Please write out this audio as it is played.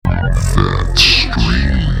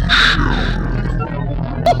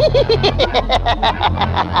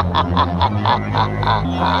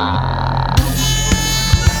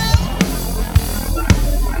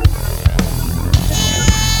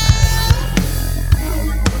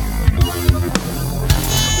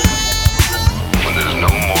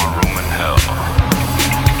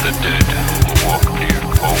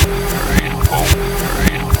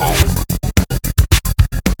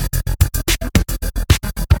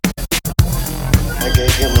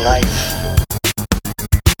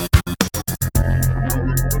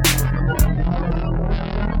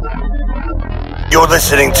You're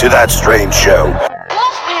listening to That Strange Show.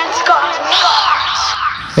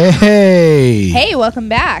 Hey. Hey, welcome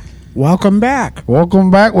back. Welcome back.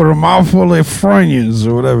 Welcome back with a mouthful of Funyuns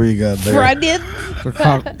or whatever you got there. Funyuns? They're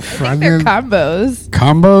combos.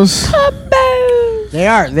 Combos? Combos. They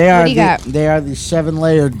are. What do you got? They are the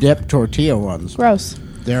 7-layer dip tortilla ones. Gross.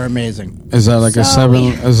 They're amazing. Is that like a 7?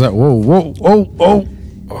 Is that whoa.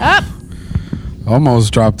 Up.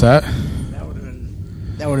 Almost dropped that.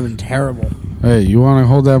 That would have been terrible. Hey, you want to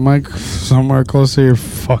hold that mic somewhere close to your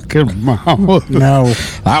fucking mouth? No.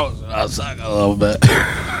 I was like a little bit.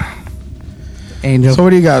 Angel. So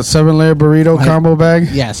what do you got? 7-layer burrito combo bag?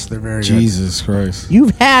 Yes, they're very Jesus Christ.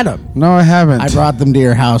 You've had them. No, I haven't. I brought them to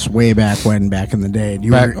your house way back in the day.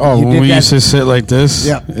 You when we used to sit like this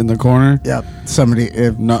in the corner? Yep. Somebody...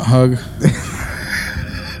 nut hug.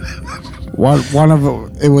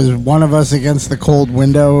 It was one of us against the cold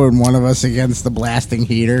window and one of us against the blasting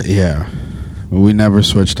heater. Yeah. We never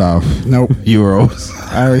switched off. Nope. You were always...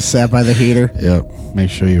 I always sat by the heater. Yep. Make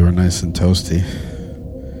sure you were nice and toasty.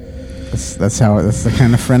 That's the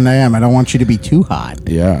kind of friend I am. I don't want you to be too hot.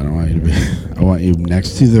 Yeah, I don't want you to be... I want you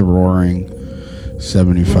next to the roaring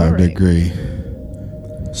 75-degree.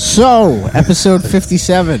 So, episode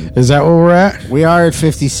 57. Is that where we're at? We are at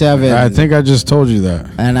 57. I think I just told you that.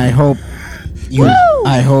 And I hope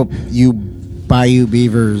you Bayou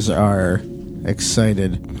Beavers are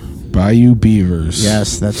excited. Bayou Beavers.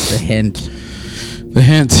 Yes, that's the hint. The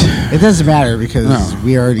hint. It doesn't matter because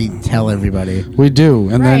we already tell everybody. We do.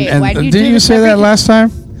 And Right. then Why do you didn't do you this say that every- last time?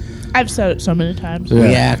 I've said it so many times. Yeah.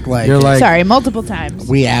 We act like You're like Sorry, multiple times.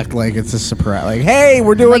 we act like it's a surprise. Like, hey,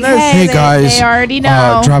 we're doing Like, this. hey, Hey they- guys, they already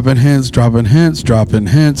know. dropping hints. But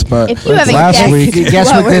If you haven't last guessed- week, Guess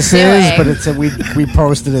what what we're this is? doing. But it's we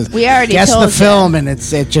posted it. We already guess told the you. film, and it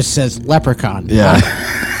just says Leprechaun. yeah.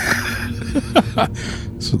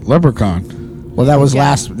 So, Leprechaun Well, that was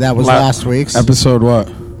last week's episode. What?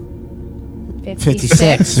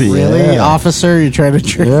 56. Yeah. Really, officer? You're trying to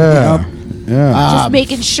trick me up? Yeah. Just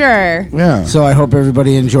making sure. Yeah. So I hope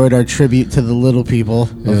everybody enjoyed our tribute to the little people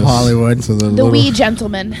of Hollywood. To The wee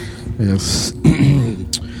gentleman. Yes.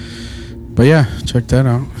 But yeah, check that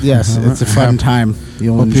out. Yes, it's a fun time.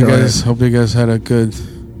 You'll Hope enjoy you guys had a good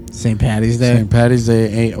St. Patty's Day. St. Patty's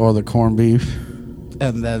Day. Ate all the corned beef.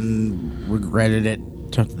 And then regretted it.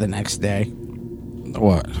 Took the next day.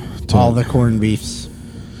 What? All the corned beefs.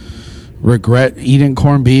 Regret eating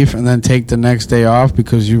corned beef and then take the next day off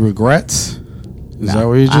because you regrets? Is that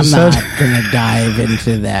what you just said? I'm not going to dive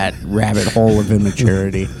into that rabbit hole of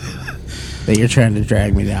immaturity that you're trying to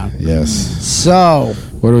drag me down. Yes. So,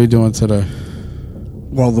 What are we doing today?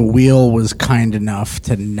 well, the Wheel was kind enough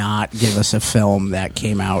to not give us a film that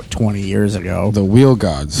came out 20 years ago. The Wheel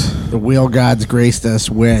Gods. The Wheel Gods graced us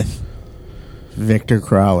with Victor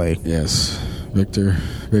Crowley. Yes. Victor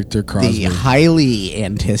Crosby. The highly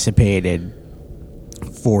anticipated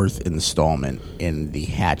fourth installment in the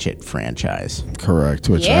Hatchet franchise. Correct,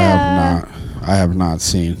 which Yeah. I have not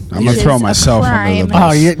seen. I'm It going to throw is a myself under the crime.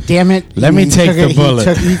 bus. Oh, damn it. Let me take the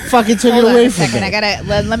bullet. He fucking took it Hold on away a from second. me. I gotta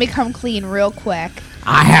let me come clean real quick.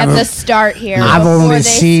 I At haven't. the start here. I've before only they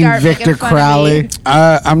seen start making Victor fun of me. Crowley.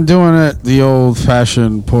 I'm doing it the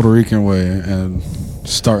old-fashioned Puerto Rican way and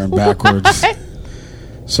starting backwards.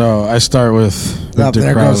 So I start with Victor Oh,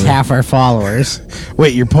 there Crowley. goes half our followers.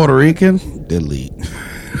 Wait, you're Puerto Rican? Delete.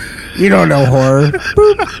 You don't know horror.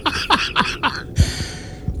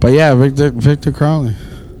 But yeah, Victor Crowley.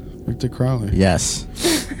 Victor Crowley. Yes.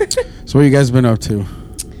 So what you guys been up to?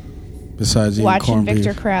 Besides eating Watching corned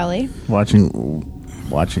Victor beef? Crowley.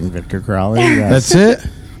 Watching Victor Crowley. Yes. That's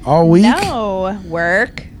it? All week? No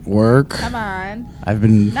work. Work? Come on. I've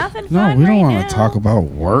been. Nothing No, fun we don't right want now. to talk about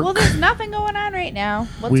work. Well, there's nothing going on right now.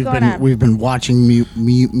 What's We've going been on? we've been watching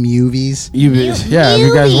movies. Have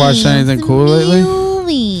you guys watched anything cool lately?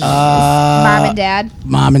 Mom and Dad.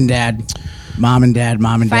 Mom and Dad. Finally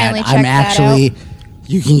checked I'm that actually.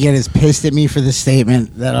 You can get as pissed at me for the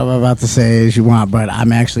statement that I'm about to say as you want, but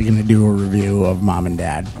I'm actually going to do a review of Mom and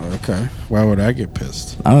Dad. Okay. Why would I get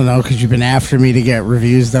pissed? I don't know, because you've been after me to get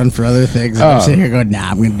reviews done for other things. And I'm Oh. sitting here going, nah,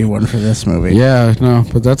 I'm going to do one for this movie. Yeah, no,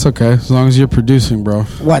 but that's okay. As long as you're producing, bro.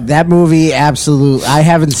 What, that movie, absolute. I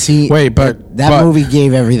haven't seen. Wait, but That movie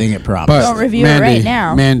gave everything it promised. But Don't review it Mandy, right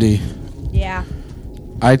now. Mandy, Yeah.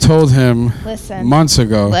 I told him Listen. months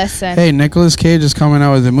ago. Listen. Hey, Nicolas Cage is coming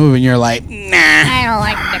out with a movie, and you're like, nah. I don't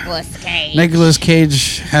like Nicolas Cage. Nicolas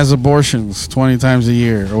Cage has abortions 20 times a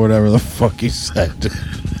year, or whatever the fuck he said.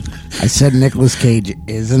 I said Nicolas Cage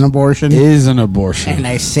is an abortion, Is an abortion. and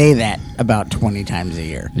I say that about 20 times a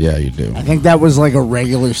year. Yeah, you do. I think that was like a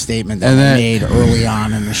regular statement that And I then- made early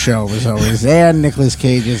on in the show. Was always, Nicolas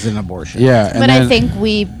Cage is an abortion. Yeah, and But I then- think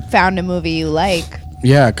we found a movie you like.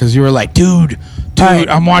 Yeah, because you were like, dude, Alright.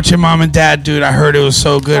 I'm watching Mom and Dad, dude. I heard it was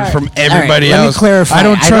so good Alright. from All right, everybody let else. me clarify. I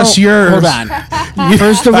don't trust yours. Hold on.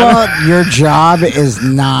 First of all, your job is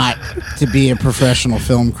not to be a professional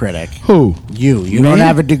film critic. Who? You Me? don't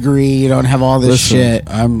have a degree. You don't have all this Listen, shit.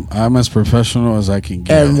 I'm as professional as I can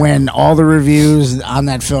get. And when all the reviews on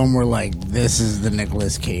that film were like, "This is the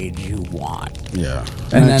Nicolas Cage you want," yeah,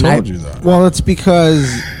 and I told you that. Well, it's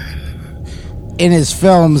because in his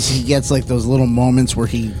films he gets like those little moments where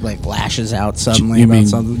he like lashes out suddenly You about mean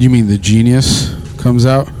something. you mean the genius comes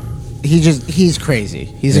out? He's crazy.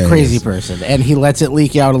 He's Yeah, a he crazy is. person, and he lets it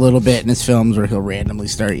leak out a little bit in his films where he'll randomly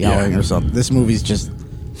start yelling Yeah. or something. This movie's just,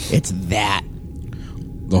 it's that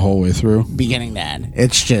The whole way through. beginning to end.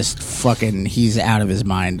 It's just fucking. He's out of his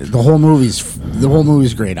mind. The whole movie's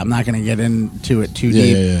great. I'm not going to get into it too Yeah,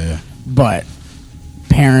 deep, yeah. but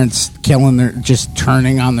parents just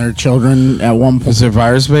turning on their children at one point. Is it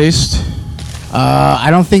virus based? I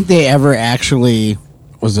don't think they ever actually.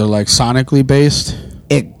 Was it like sonically based?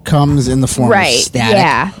 It comes in the form Right. of static.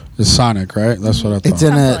 Yeah. It's Sonic, right? That's what I thought. It's in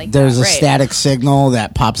Something a. like There's that, a right. static signal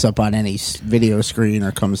that pops up on any video screen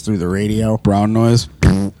or comes through the radio. brown noise.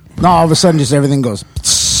 No, all of a sudden, just everything goes,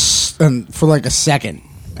 and for like a second,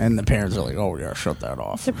 and the parents are like, "Oh yeah, shut that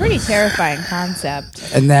off." It's a pretty terrifying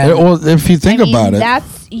concept. And then, Well, if you think I mean, about it,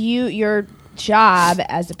 that's your job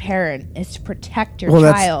as a parent is to protect your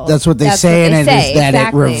well, child. that's what they say in it, is that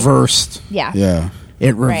exactly. it reversed. Yeah. yeah,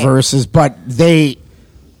 It reverses, but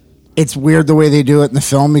it's weird the way they do it in the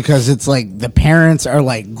film because it's like the parents are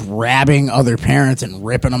like grabbing other parents and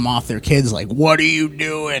ripping them off their kids, like, "What are you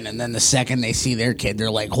doing?" And then the second they see their kid, they're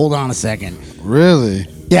like, "Hold on a second." really.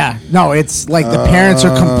 Yeah, no, it's like the parents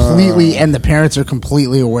are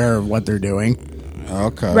completely aware of what they're doing.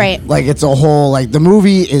 Okay. Right. Like it's a whole like the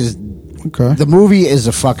movie is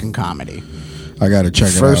a fucking comedy. I gotta check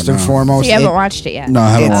it out. First and now. foremost, So you haven't watched it yet. No, I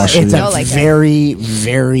haven't watched it it's yet. a like it. very,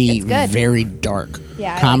 very, It's good. very dark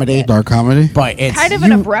Yeah, I comedy. like it. Dark comedy. But it's Kind of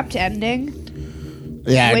an abrupt ending,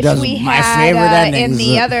 yeah, it which does. we My had favorite in endings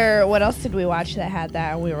the other. What else did we watch that had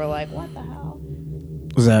that? And we were like, "What the hell?"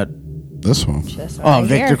 was that. This one. This one Oh, right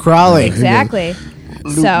Victor here. Crowley. Exactly.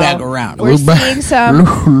 Loop back around. We're Loop back- seeing some.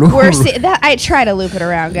 We're that I try to loop it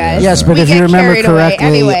around, guys. Yes, but We if get you remember carried away correctly,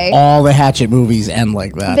 anyway. all the Hatchet movies end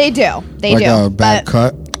like that. They do. They Like do. a bad but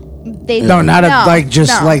cut. They no, not no, like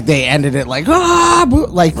just no. like they ended it like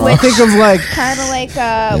like think of like kind of like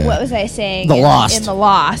what was I saying? The Lost. In the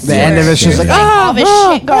Lost. the end of it's just like all this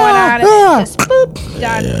shit going on, and then just boop,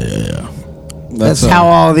 done. That's how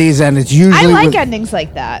all these end. It's usually I like with- endings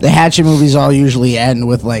like that. the Hatchet movies all usually end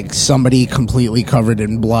with like somebody completely covered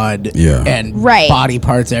in blood Yeah. and Right. body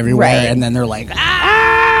parts everywhere, Right. and then they're like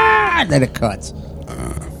and then it cuts.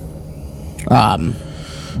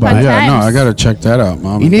 But Fun yeah, no, times. I gotta check that out,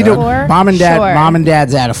 Mom. You need to Sure, mom and dad. sure. Mom and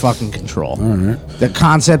dad's out of fucking control. All right. The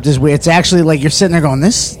concept is weird. It's actually like you're sitting there going,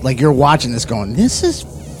 "This," like you're watching this going, "This is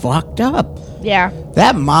fucked up." Yeah.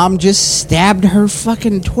 That mom just stabbed her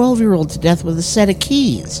fucking 12-year-old to death with a set of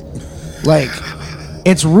keys. Like,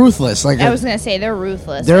 it's ruthless. Like I was gonna say they're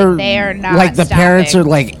ruthless. they're Like, they are not like the parents are stopping.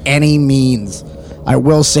 like any means. I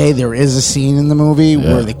will say there is a scene in the movie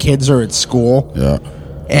where the kids are at school Yeah.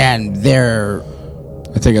 and they're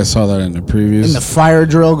I think I saw that in the previews. and the fire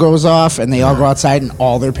drill goes off and they all go outside and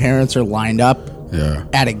all their parents are lined up yeah.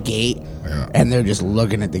 at a gate Yeah. and they're just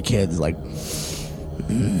looking at the kids like,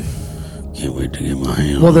 Can't wait to get my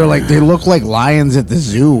hand. well, they're like they look like lions at the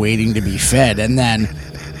zoo waiting to be fed, and then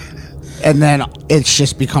it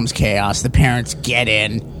just becomes chaos. The parents get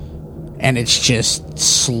in, and it's just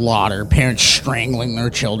slaughter. Parents strangling their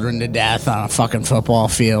children to death on a fucking football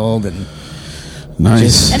field, and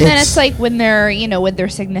Nice. And then It's- it's like when they're, with their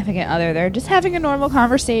significant other, they're just having a normal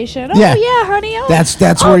conversation. Oh Yeah. yeah, honey. Oh, That's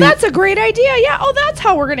oh, where you- that's a great idea. Yeah. Oh, that's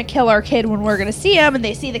how we're gonna kill our kid when we're gonna see him. And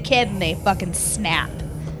they see the kid and they fucking snap.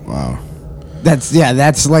 Wow.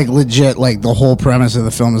 That's like legit. Like the whole premise of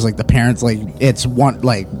the film is like the parents, like it's one,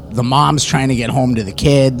 like the mom's trying to get home to the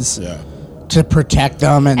kids to protect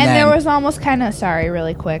them, and then there was almost kind of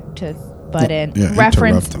really quick to butt in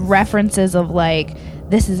interrupt them. references of like,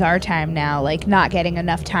 this is our time now, like not getting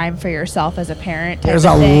enough time for yourself as a parent. there's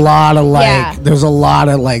a lot of there's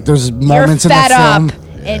moments You're in fed the film,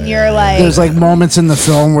 up, and you're like, there's like moments in the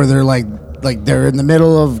film where they're like they're in the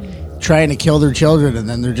middle of trying to kill their children, and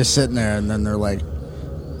then they're just sitting there, and then they're like,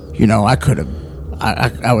 I could have.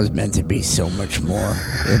 I was meant to be so much more.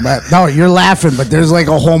 No, you're laughing, but there's like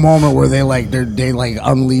a whole moment where they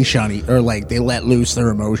unleash on or like they let loose their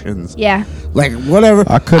emotions. yeah. Like whatever.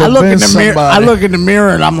 I could have been somebody. I look in the mirror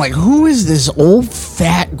and I'm like, who is this old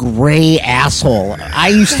fat gray asshole? I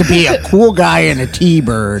used to be a cool guy in a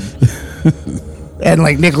T-Bird. And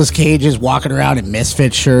like Nicolas Cage is walking around in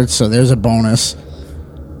Misfit shirts, so there's a bonus.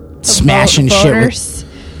 Smashing shit with Boners.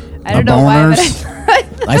 I don't know why,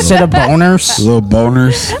 but I said a boners. Little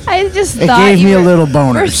boners. I just It thought gave you me a were- little for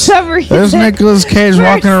boners. some reason. There's Nicolas Cage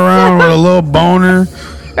walking around with a little boner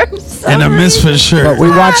For some and a misfit reason- shirt. But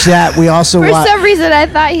we watched that. We also For some reason, I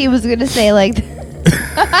thought he was gonna say like.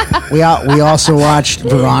 we also watched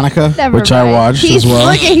Veronica. Never Which I mind. watched He's, as well.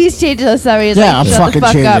 Look at he's changing those somebody. Yeah, like, I'm shut fucking the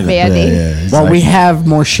fuck up, changing it. Mandy. Well, we have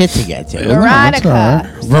more shit to get to. Veronica. that's all right.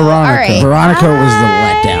 So, Veronica. all right. Veronica was the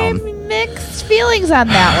I letdown. Mixed feelings on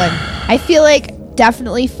that one. I feel like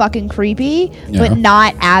definitely fucking creepy, Yeah. but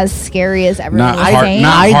not as scary as everyone Not was hard- saying.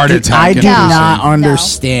 not heart I attack do and everything. not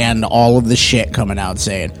understand all of the shit coming out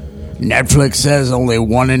saying Netflix says only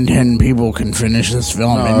 1 in 10 people can finish this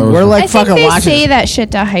film, No, and it was- we're I like think fucking they watching. say that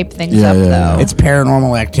shit to hype things Yeah, up, yeah, though. yeah. It's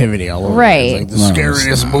Paranormal Activity all over. Right. It's like the No, it's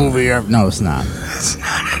scariest not. movie ever. No, it's not.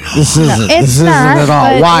 This isn't. It's This isn't not, at all.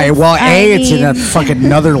 but Why? it's- Well, I it's in a mean- fucking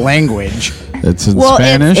another language. It's in well,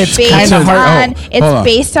 Spanish. it's It's based kinda hard- on hold it's on.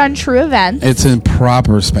 based on true events. It's in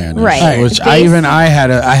proper Spanish, Right. Which Based- I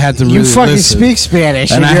had to. You really fucking listen. speak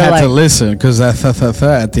Spanish, and I you're had like, to listen because that th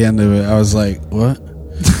at the end of it, I was like, "What?"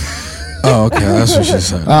 Oh, okay, that's what she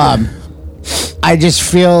said. I just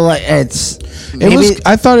feel like it's. it was.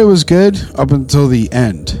 I thought it was good up until the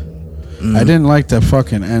end. I didn't like the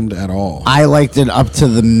fucking end at all. I liked it up to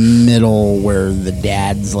the middle where the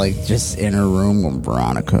dad's like just in her room with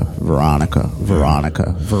Veronica.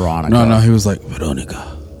 No, he was like Veronica.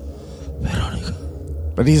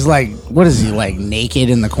 But he's like, what is he, like naked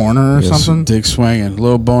in the corner or something? Dick swinging,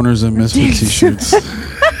 little boners and misfit t-shirts.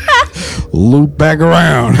 Loop back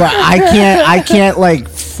around. But I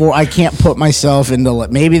can't put myself into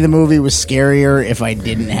like, maybe the movie was scarier if I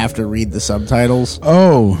didn't have to read the subtitles.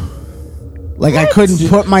 Oh, Like I couldn't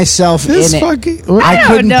put myself this in it. fucking. I don't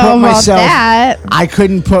couldn't know put about myself. that. I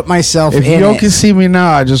couldn't put myself If in you it. can see me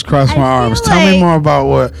now, I just crossed my I feel arms. Tell me like- more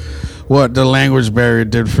about what the language barrier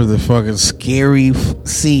did for the fucking scary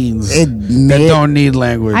scenes It that made- don't need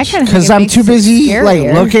language. I kind of Because I'm too busy like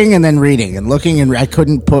scarier. looking and then reading and looking, and I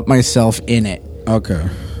couldn't put myself in it. Okay.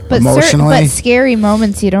 but emotionally. but scary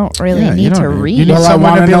moments you don't really Yeah, you need to don't need- read. you need Well, I someone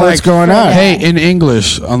wanna to be know like, what's going on. Hey, in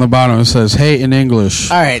English. On the bottom it says, "Hey, in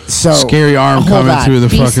English." All right, so Scary arm hold coming on. through the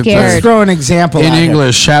Be fucking scared. Let's thing. throw an example In out here.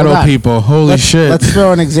 English, shadow Hold on. people. Holy shit. Let's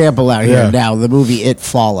throw an example out here Yeah. now. The movie It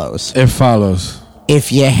Follows. It follows.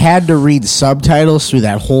 If you had to read subtitles through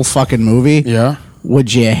that whole fucking movie, Yeah.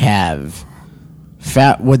 would you have?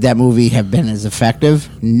 Would that movie have been as effective?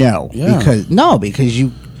 No, Yeah. because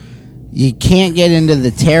you can't get into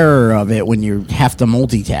the terror of it when you have to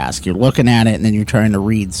multitask. You're looking at it and then you're trying to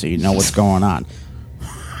read so you know what's going on.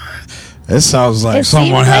 It sounds like It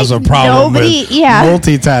someone seems has like a problem nobody- with yeah.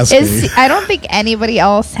 multitasking. I don't think anybody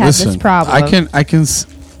else has Listen, this problem. I can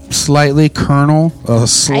slightly kernel, a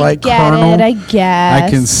slight I get kernel. it, I guess. I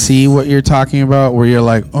can see what you're talking about, where you're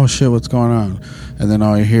like, "Oh shit, what's going on?" And then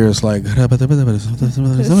all you hear is like, and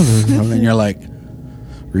you're like,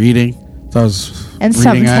 reading. So I was And reading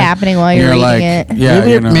something's it, happening while and you're reading like, it. Yeah,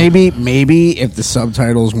 maybe, you know. maybe if the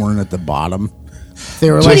subtitles weren't at the bottom,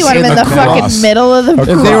 they were What like do you want him in the across. fucking middle of the Across.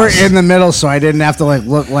 if they were in the middle, so I didn't have to like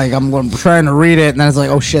look like I'm trying to read it, and then it's like,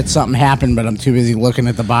 oh shit, something happened, but I'm too busy looking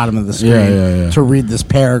at the bottom of the screen Yeah. to read this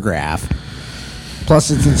paragraph.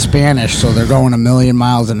 Plus, it's in Spanish, so they're going 1,000,000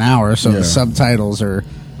 miles an hour, so Yeah. the subtitles are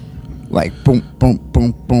like boom, boom,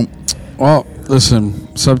 boom, boom. Well, listen,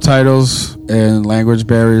 subtitles and language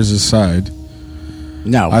barriers aside,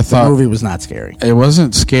 No, I the thought- movie was not scary. it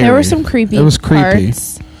wasn't scary. There were some creepy. It was creepy.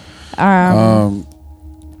 Parts.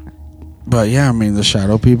 But yeah, I mean, the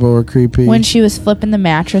shadow people were creepy. When she was flipping the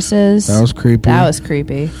mattresses, That was creepy. That was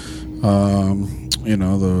creepy. You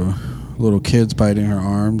know, the little kids biting her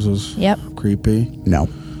arms was Yep. creepy. No,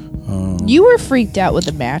 You were freaked out with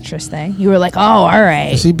the mattress thing. You were like, "Oh, all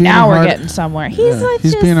right, Is he being now a we're hard- getting somewhere." He's Yeah, like,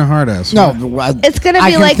 he's just- being a hard ass. No, It's gonna I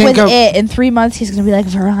be can like think with of- it in 3 months. He's gonna be like,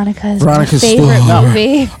 Veronica's my Veronica's favorite still-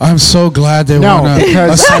 movie. I'm so glad they No, won a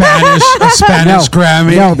because- Spanish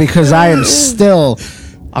Grammy. No, because I am still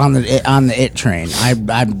on the It train.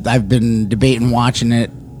 I've been debating watching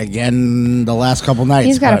it again the last couple nights.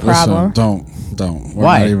 He's got a but- problem. Don't. We're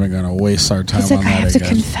Why? not even gonna waste our time He's like, on I that have to again.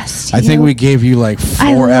 confess to I you. think we gave you like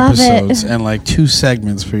I 4 love it. episodes and like 2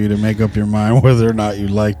 segments for you to make up your mind whether or not you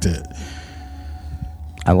liked it.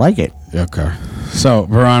 I like it. Okay. So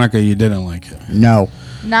Veronica, you didn't like it. No,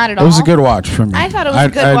 Not at It all. was a good watch for me. I thought it was a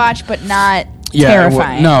good watch, but not Yeah,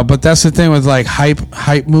 terrifying. no, but that's the thing with like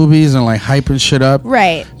hype movies and like hyping shit up.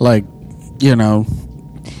 Right. Like, you know,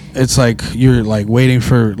 it's like you're like waiting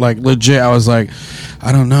for like legit. I was like,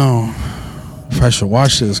 I don't know if I should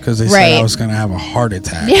watch this because they said I Right. was gonna have a heart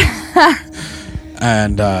attack.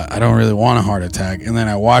 And I don't really want a heart attack. And then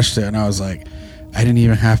I watched it and I was like, I didn't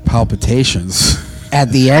even have palpitations. at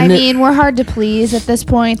the I end. mean, we're hard to please at this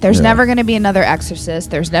point. There's Yeah. never going to be another Exorcist.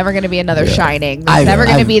 There's never going to be another Shining. There's I've- never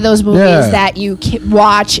going to I've- be those movies Yeah. that you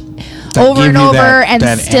watch That over give and you over that- and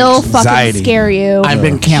that still anxiety. fucking scare you. I've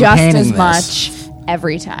been just campaigning as this much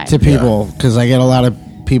every time. to people because I get a lot of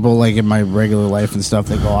people like in my regular life and stuff.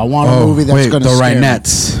 They go, "I want a Oh, movie that's wait, going the to scare me."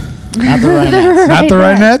 Rhinettes. Not the Rhinettes. Not the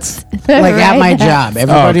Rhinettes? Like at my Right. job,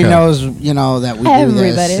 everybody okay. knows, you know, that we do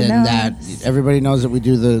Everybody this, and knows. that everybody knows that we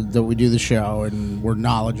do the show, and we're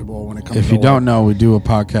knowledgeable when it comes. If to you don't work. know, we do a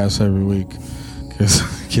podcast every week.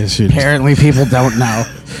 Guess you Apparently, people don't know.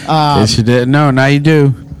 guess you didn't know. Now you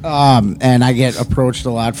do. And I get approached a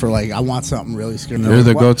lot for like, I want something really scary. You're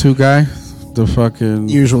the go-to guy. The fucking.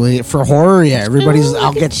 Usually for horror, yeah.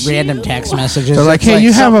 I'll get random text messages. They're like, It's hey,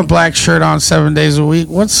 you have a something- black shirt on 7 days a week.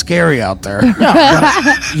 What's scary out there?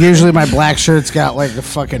 Usually my black shirt's got like a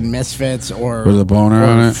fucking Misfits or With a boner or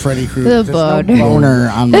on it? Freddy The Krueger. There's no boner. boner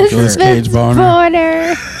on my Nicolas shirt. Cage boner.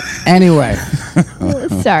 Boner. Anyway,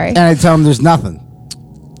 Sorry. and I tell them there's nothing.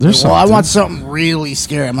 There's Well, I something. want something really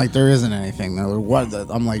scary. I'm like, there isn't anything. They're like, what?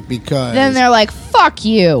 I'm like, because Then they're like, fuck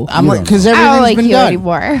you. I'm You like, don't because I don't everything's like been you done.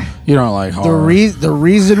 anymore. You don't like The horror.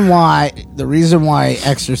 reason why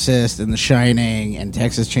Exorcist and The Shining and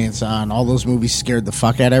Texas Chainsaw and all those movies scared the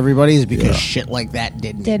fuck out of everybody is because Yeah. shit like that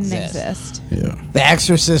didn't exist. Yeah. The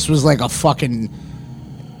Exorcist was like a fucking.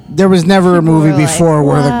 There was never a People movie were like, before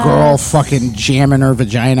where the girl "What?" fucking jamming her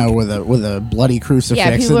vagina with a bloody crucifix.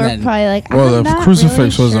 Yeah, people and are then, probably like, Well, I'm the not crucifix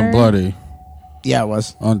really wasn't sure. bloody yeah, it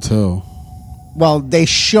was. until. Well, they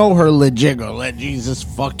show her legit go, let Jesus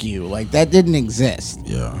fuck you. Like that didn't exist.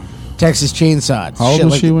 Yeah. Texas Chainsaw. How old shit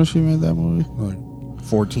was like she when she made that movie? Like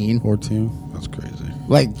 14. 14? That's crazy.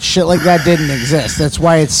 Like shit like that didn't exist. That's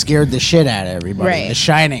why it scared the shit out of everybody. Right. The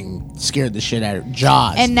Shining scared the shit out of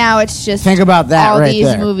Jaws. And now it's just Think about that all right these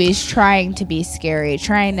there. movies trying to be scary,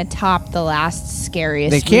 trying to top the last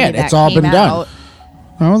scariest. They can't. movie that It's all came been done. out.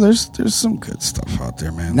 No, there's some good stuff out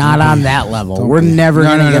there, man. not Don't on be- that level. don't We're be- never No,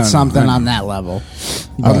 gonna no, get no, something I know. on that level.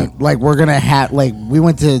 But- Like we're gonna have like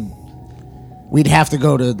we'd have to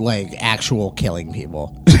go to like actual killing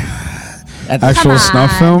people. Actual Come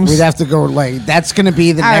snuff on. films? We'd have to go like that's gonna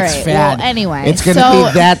be the All next right, fad. well, anyway, it's gonna so-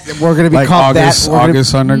 be that we're gonna be like called August, that. We're gonna-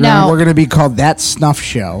 August Underground? No. We're gonna be called That Snuff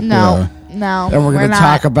Show. No, no, And we're gonna not.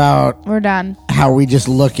 talk about We're done. how we just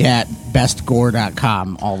look at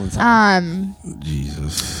bestgore.com all the time.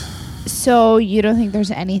 Jesus. So you don't think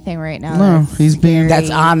there's anything right now? No, that's he's being- That's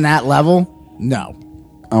on that level? No.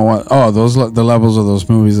 The levels of those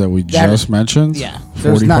movies that we That- just mentioned? Yeah.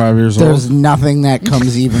 45 years There's old? nothing that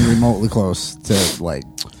comes even remotely close to like.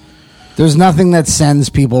 There's nothing that sends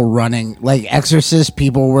people running. Like Exorcist,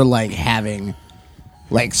 people were like having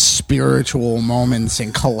like spiritual moments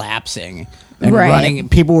and collapsing and Right. running.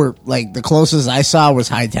 People were like, the closest I saw was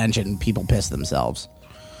High Tension. People pissed themselves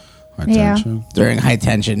Attention. during High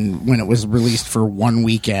Tension when it was released for one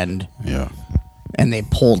weekend. Yeah. And they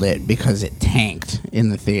pulled it because it tanked in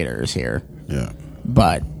the theaters here. Yeah.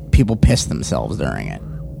 But people pissed themselves during it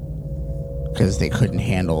because they couldn't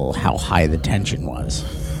handle how high the tension was.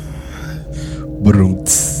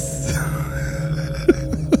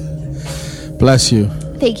 Bless you.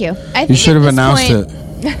 Thank you. I think You should at have this announced point-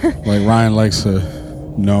 it. Like Ryan likes to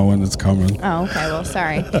know when it's coming. Oh, okay. Well,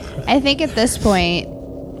 sorry. I think at this point,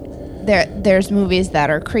 there's movies that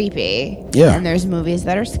are creepy. Yeah. And there's movies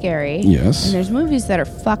that are scary. Yes. And there's movies that are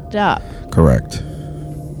fucked up. Correct.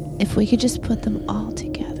 If we could just put them all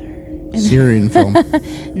together. Syrian film.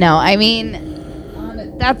 No, I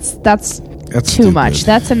mean, that's That's too stupid. much.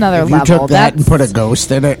 That's another If you level. took that and That's- put a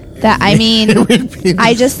ghost in it, that. I mean, it would be the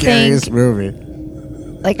I just scariest think movie.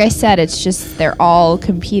 like I said, it's just they're all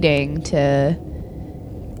competing to.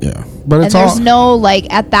 Yeah, but it's And there's all no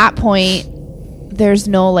like at that point. There's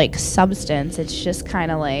no like substance. It's just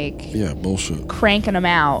kind of like yeah bullshit. cranking them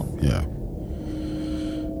out. Yeah.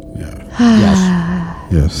 Yeah.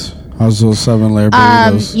 Yes. Yes. How's those 7-layer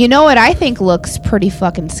burritos? You know what I think looks pretty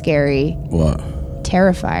fucking scary? What?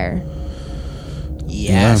 Terrifier.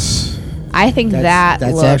 Yes. I think That's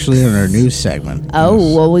looks, actually in our news segment.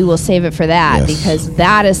 Oh, well, we will save it for that Yes. because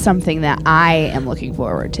that is something that I am looking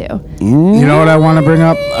forward to. You know what I want to bring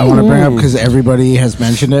up? I want to bring up because everybody has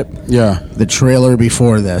mentioned it. Yeah. The trailer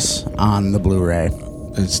before this on the Blu-ray.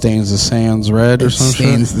 It stains the sands red or It some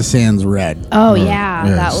stains shit. the sands red. Oh, yeah.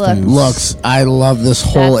 Yeah, That stains. looks. I love this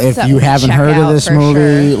whole. That's If something you to haven't check heard of out this for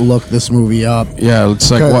movie, sure. look this movie up. Yeah,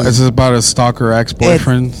 it's like what? It's about a stalker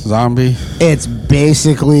ex-boyfriend zombie. It's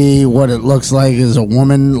basically what it looks like is a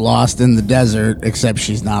woman lost in the desert, except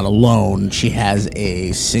she's not alone. She has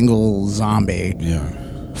a single zombie Yeah.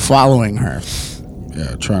 following her.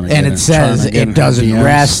 Yeah, trying to get And in- it says trying to get in it her doesn't DMs.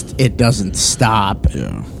 rest, it doesn't stop,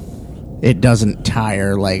 Yeah. it doesn't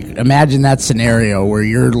tire. Like, imagine that scenario where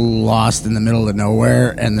you're lost in the middle of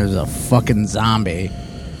nowhere and there's a fucking zombie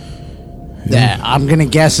that I'm gonna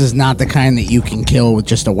guess is not the kind that you can kill with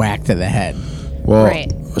just a whack to the head. Well,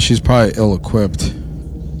 Right. she's probably ill-equipped.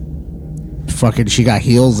 Fucking, she got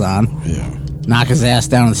heels on. Yeah. Knock his ass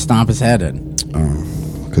down and stomp his head in.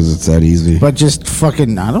 Because it's that easy. But just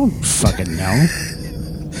fucking, I don't fucking know.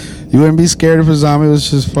 You wouldn't be scared if a zombie was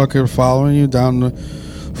just fucking following you down the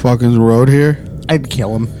fucking road here? I'd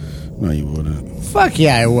kill him. No, you wouldn't. Fuck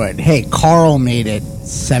yeah, I would. Hey, Carl made it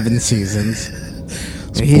 7 seasons.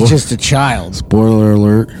 He's just a child. Spoiler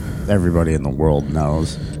alert. Everybody in the world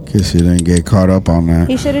knows. In case you didn't get caught up on that.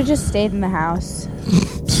 He should have just stayed in the house.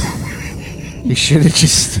 You should have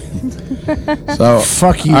just. So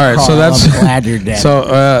Fuck you, All right, Carl. so that's I'm glad you're dead.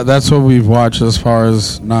 So that's what we've watched as far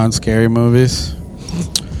as non-scary movies.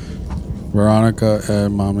 Veronica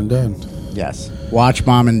and Mom and Dad. Yes. Watch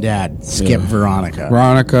Mom and Dad. Skip Yeah. Veronica.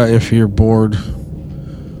 Veronica, if you're bored,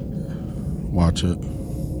 watch it.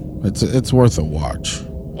 It's worth a watch.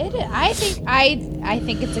 I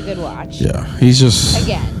think it's a good watch. Yeah, he's just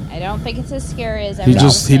Again, I don't think it's as scary as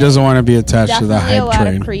he doesn't want to be attached to the Definitely a hype lot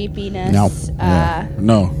train. of creepiness. No. Yeah.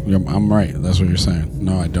 No, I'm right. That's what you're saying.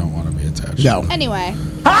 No, I don't want to be attached. No. Anyway,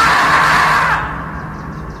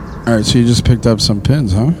 All right, so you just picked up some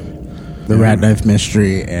pins, huh? The Rat Knife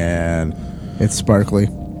Mystery and it's Sparkly.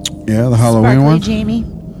 Yeah, the Halloween Sparkly one. Jamie.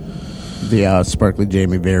 The Sparkly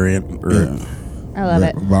Jamie variant. Or, Yeah. I love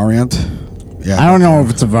it. Variant. Yeah, I don't know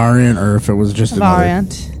if it's a variant or if it was just another.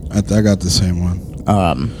 Variant. I got the same one.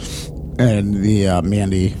 And the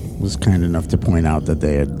Mandy was kind enough to point out that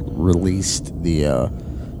they had released the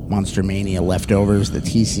Monster Mania leftovers, the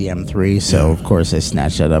TCM3. So of course I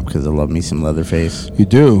snatched that up because I love me some Leatherface. You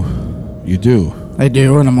do. I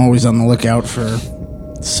do, and I'm always on the lookout for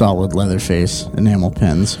solid Leatherface enamel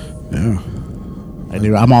pins. Yeah. I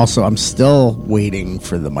do. I'm still waiting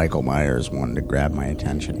for the Michael Myers one to grab my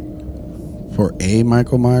attention. For a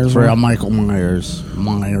Michael Myers. For a one? Michael Myers.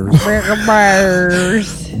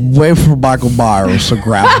 Wait for Michael Myers to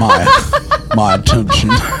grab my attention.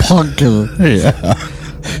 Punker. Yeah.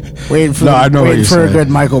 Waiting for, No, I know what waiting you're for a saying. good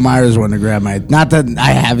Michael Myers one to grab my. Not that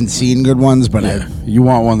I haven't seen good ones, but You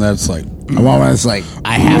want one that's like, I want one that's like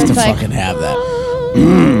I have to It's like- fucking have that.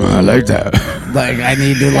 I like that. Like I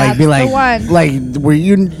need to like That's be the like one. where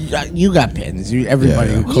you got pins.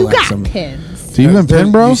 Everybody Yeah. who You collects got them. pins. Do you even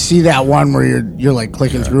pin, bro? You see that one where you're like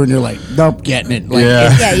clicking through and you're like, nope, getting it. Like,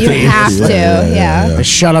 Yeah. Yeah, you have to. Yeah.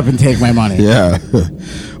 shut up and take my money. Yeah.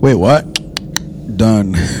 Wait, what?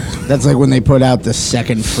 Done. That's like when they put out the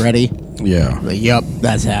second Freddy. Yeah. Like, yep,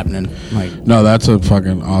 that's happening. Like No, that's a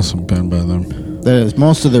fucking awesome pin by them. that is.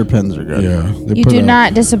 Most of their pins are good. Yeah. They You put do out-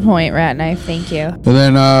 not disappoint, Rat Knife. Thank you. And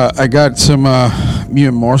then I got some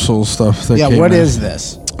Mutant Morsel stuff that Yeah. came What in. is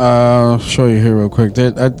this? I'll show you here real quick.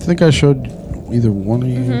 I think I showed either one of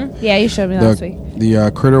you. Yeah, you showed me last week.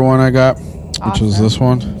 The critter one I got, which was Awesome. this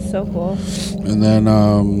one. So cool. And then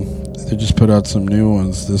they just put out some new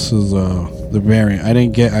ones. This is the variant. I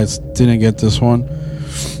didn't get this one.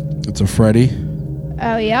 It's a Freddy.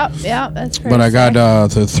 Oh, yep. That's pretty But I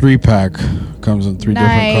got sick. the 3-pack. Comes in 3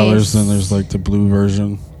 different Nice. colors. Then there's like the blue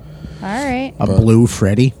version. All right. A blue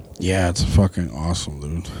Freddy? Yeah, it's fucking awesome,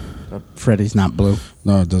 dude. Freddy's not blue.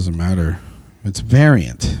 No, it doesn't matter. It's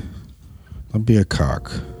variant. Don't be a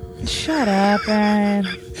cock. Shut up, Ryan.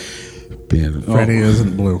 Being Freddy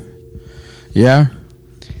isn't blue. Yeah.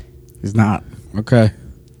 He's not. Okay.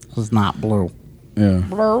 He's not blue. Yeah.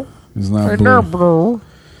 Blue. It's not blue. Blue.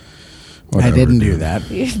 Whatever, I didn't do dude. that.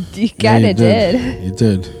 You Yeah, kind you of did. You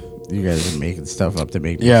did. You guys are making stuff up to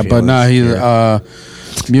make me Yeah, feel but no, he's insecure.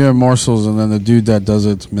 Muir Morsels, and then the dude that does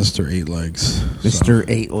it's Mr. Eight Legs. Mr.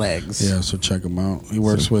 Eight Legs. Yeah, so check him out. He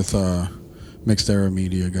works with Mixed Era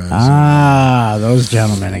Media guys. Ah, those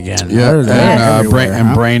gentlemen again. yeah, They're everywhere,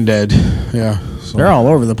 huh? Brain Dead. Yeah, so They're all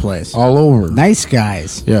over the place. all over. Nice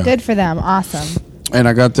guys. Yeah, Good for them. Awesome. and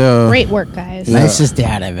I got the Great work, guys. Yeah. Nicest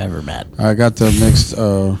dad I've ever met. I got the mixed.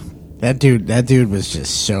 That dude was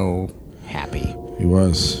just so happy. He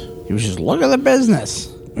was. He was just look at the business.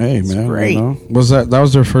 Hey It's man, great. you know? That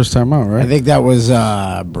was their first time out, right? I think that was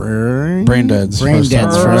Brain Dead's Brain first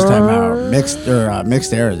Dead's time. first time out.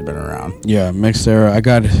 Mixed Era's been around. Yeah, Mixed Era. I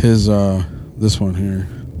got his this one here,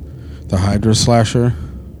 the Hydra Slasher.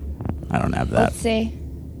 I don't have that. Let's see.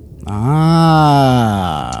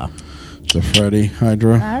 Ah, The Freddy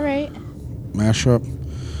Hydra All right. mashup.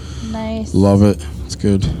 Nice. Love it. It's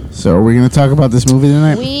good. so are we gonna talk about this movie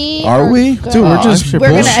tonight? Are we? gonna- Dude, we're just I should- We're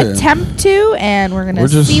going to bullshitting. attempt to, and we're going We're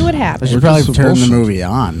to just- see what I happens. should We're probably just turn the bullshit. movie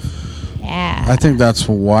on Yeah. I think that's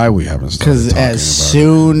why we haven't started because talking as about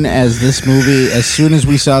soon as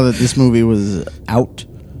we saw that this movie was out, it.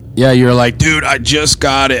 Yeah, you're like, dude, I just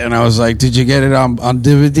got it, and I was like, did you get it on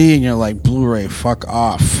DVD? And you're like, Blu-ray, fuck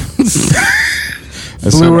off. I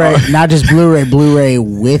said, Blu-ray, "Oh." not just Blu-ray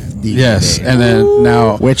with DVD. Yes, and then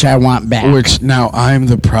now, which I want back. which now I'm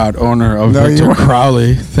the proud owner of No, Victor you-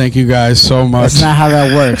 Crowley. Thank you guys so much. That's not how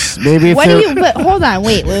that works. Maybe if What do there- you? But hold on,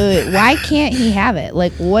 wait. Why can't he have it?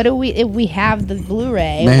 Like, what do we? If we have the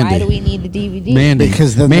Blu-ray, why Mandy. do we need the DVD? Mandy,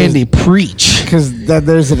 Because then Mandy, preach. because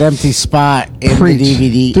there's an empty spot in Preach. the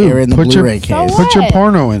DVD Dude, or in the put your- Blu-ray case. So Put your What?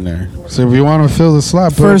 porno in there. So if you want to fill the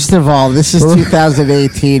slot, put- First of all, this is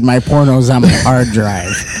 2018. My porno's on my hard drive.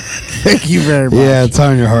 Thank you very much. yeah, it's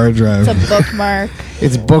on your hard drive. It's a bookmark.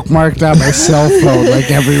 It's bookmarked on my cell phone like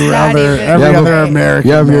every Not other even- every Yeah, other but- American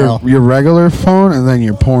You have male. your regular phone and then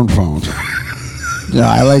your porn phone. No,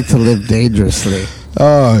 I like to live dangerously.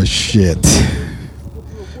 Oh shit!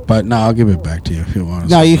 But no, I'll give it back to you if you want.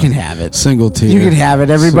 No, you can have it. Single tier. You can have it.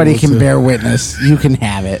 Everybody Single can tier. bear witness. You can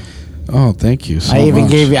have it. Oh, thank you so I even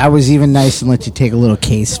much. gave you. I was even nice and let you take a little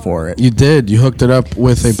case for it. You did. You hooked it up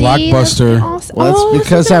with a See, blockbuster. that's awesome. Well, Oh, it's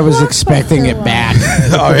because what I was the expecting it Blockbuster back.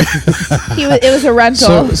 Oh, yeah. It was a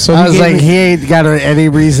rental. So I he was gave like, me- he ain't got any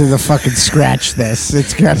reason to fucking scratch this.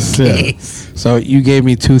 It's got a Yeah. case. So you gave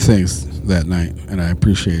me two things that night, and I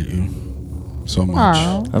appreciate you so much.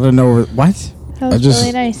 Aw, I don't know what. that was I just-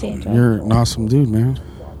 really nice, Angel. You're an awesome dude, man.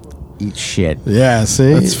 Eat shit. Yeah,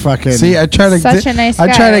 see, That's fucking- See, I try to. Such a nice I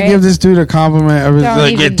guy, try to right? give this dude a compliment. Every, Don't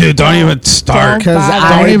like, even- dude, don't even don't- start. don't Because bother.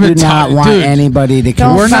 I Don't even do not talk- want dude. anybody to.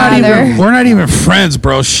 Don't We're not bother. even. We're not even friends,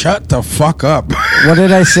 bro. Shut the fuck up. What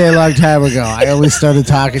did I say a long time ago? I only started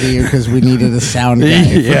talking to you because we needed a sound guy.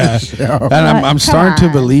 For yeah, the show. and I'm Come starting to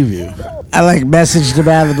on. believe you. I like messaged him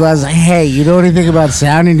out of the blue. I was like, "Hey, you know anything about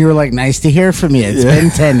sound?" And you were like, "Nice to hear from you. It's Yeah. been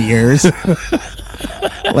 10 years.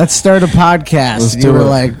 Let's start a podcast." Let's And do you were it.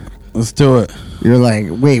 like, Let's do it. "You're like,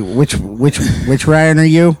 wait, which Ryan are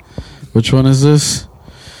you?" Which one is this?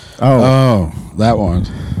 Oh, Oh, that one.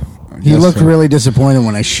 I he guess looked so. really disappointed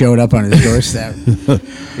when I showed up on his doorstep. He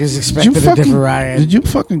was Did you expecting a fucking? different Ryan. Did you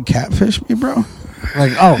fucking catfish me, bro?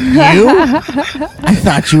 Like, oh, you? I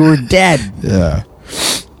thought you were dead. Yeah.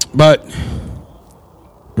 But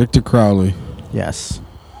Victor Crowley. Yes.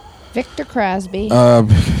 Victor Crosby.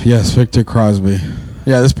 Yes, Victor Crosby.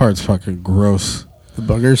 Yeah, this part's fucking gross. The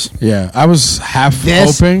boogers. Yeah, I was half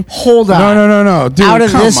This. hoping. Hold on. No, dude. Out of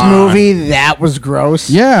come this on. movie, that was gross.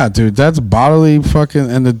 Yeah, dude, that's bodily fucking.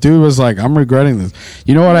 And the dude was like, "I'm regretting this."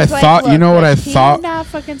 You know what I It's like, thought? You look, know what I like, can thought? You not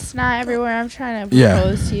fucking snot everywhere. I'm trying to Yeah.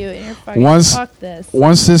 propose to you, and you're fucking Once- fuck this.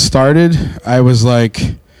 Once this started, I was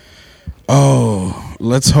like, "Oh,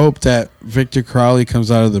 let's hope that Victor Crowley comes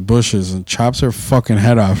out of the bushes and chops her fucking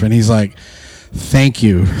head off." And he's like, "Thank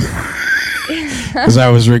you," because I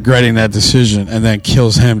was regretting that decision, and then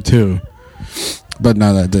kills him too. But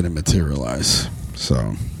no, that didn't materialize.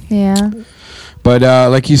 So, Yeah. but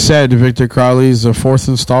like you said, Victor Crowley's the fourth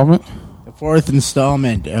installment. The fourth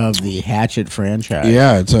installment of the Hatchet franchise.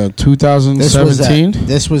 Yeah, it's a This was 2017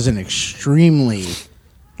 this was an extremely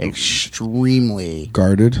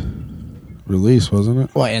guarded release, wasn't it?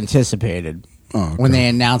 well anticipated. Oh, okay. When they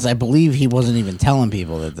announced, I believe he wasn't even telling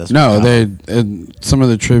people that this. No, was they coming. and some of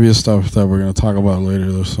the trivia stuff that we're going to talk about later.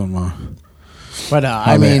 There's some But how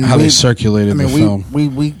I mean, they we, circulated I mean, the we,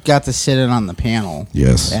 film. we got to sit in on the panel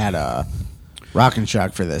Yes, at Rock and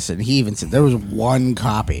Shock for this, and he even said there was one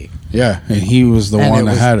copy, yeah, and he was the and one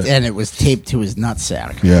that had it. and it was taped to his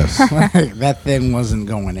nutsack. Yes, Like, that thing wasn't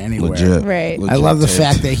going anywhere. legit. Right. I love the taped.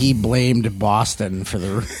 fact that he blamed Boston for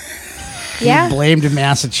the Yeah. He blamed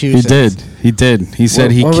Massachusetts. He did. He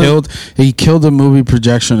said he killed a movie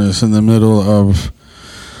projectionist in the middle of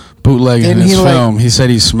bootlegging Didn't his he, like- film. He said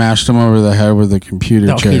he smashed him over the head with a computer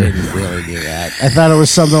No, he chair. didn't really do that. I thought it was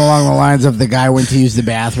something along the lines of the guy went to use the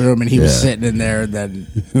bathroom and he was sitting in there, and then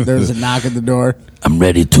there was a knock at the door. I'm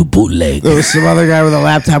ready to bootleg. There was some other guy with a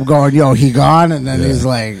laptop going, "Yo, he gone?" And then he's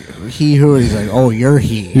like, "He who?" He's like, "Oh, you're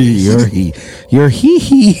he." You're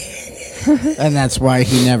he. And that's why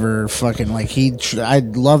he never fucking like I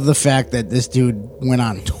love the fact that this dude went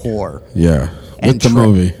on tour Yeah, and with the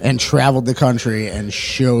movie. and traveled the country and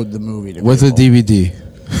showed the movie to With a people. DVD.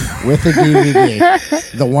 With a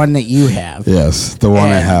DVD, the one that you have. Yes, the one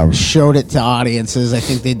I And have. showed it to audiences. I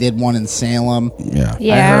think they did one in Salem. Yeah.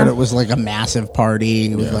 Yeah. I heard it was like a massive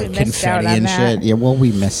party with like We missed out confetti on and that. shit. Yeah, well,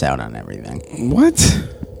 we miss out on everything. What?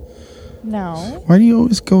 No, Why do you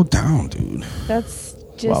always go down, dude? that's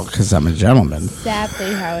just Well, because I'm a gentleman.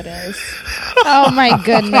 sadly how it is. Oh my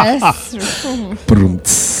goodness.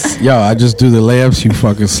 Yo, I just do the layups. You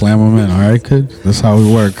fucking slam them in. All right, kid. That's how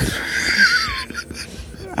we work.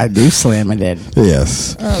 I do slam it in.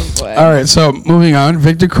 Yes. Oh boy. All right. So moving on.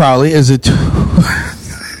 Victor Crowley is a.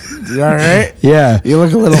 You all right? Yeah. You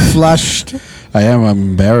look a little flushed. I am. I'm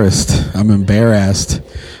embarrassed. I'm embarrassed.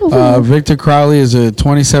 Victor Crowley is a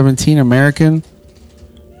 2017 American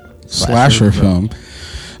slasher film,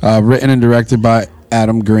 written and directed by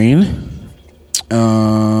Adam Green,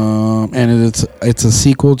 and it's a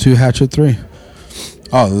sequel to Hatchet 3.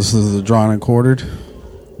 Oh, this is the drawn and quartered.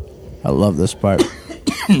 I love this part.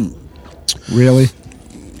 Really?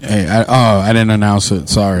 Hey, I didn't announce it.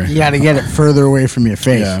 Sorry. You got to get it further away from your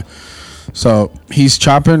face. Yeah. So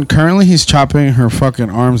currently he's chopping her fucking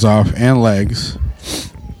arms off and legs.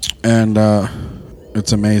 And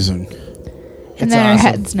it's amazing. And It's then her awesome.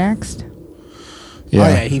 head's next. Yeah. Oh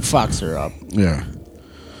yeah, he fucks her up. Yeah.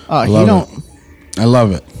 Oh, he Love don't. I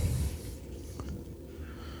love it.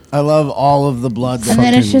 I love all of the blood. And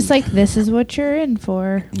then it's Fucking- just like, this is what you're in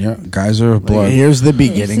for. Yeah. Geyser of blood. Here's the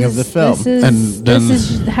beginning of the film. This is, And then-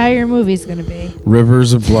 this is how your movie's going to be.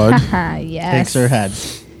 Rivers of blood. Haha, yes. Takes her head.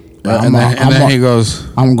 And then he goes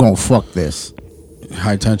I'm gonna fuck this.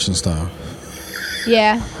 high tension style.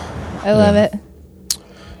 Yeah. I love it.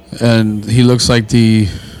 And he looks like the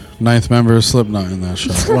 9th member of Slipknot in that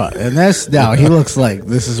shot. What? And this now he looks like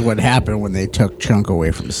this is what happened when they took Chunk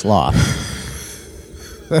away from Sloth.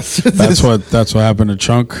 That's what happened to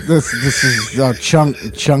Chunk. This is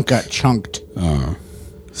Chunk got chunked. Oh.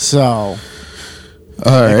 So All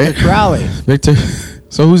right. Crowley. Victor.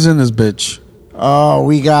 So who's in this bitch? Oh,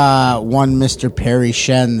 we got one Mr. Perry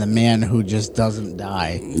Shen, the man who just doesn't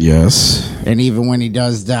die. Yes. And even when he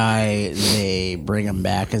does die, they bring him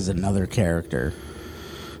back as another character.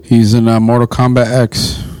 He's in Mortal Kombat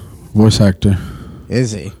X. Voice actor.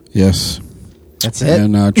 Is he? Yes. That's it?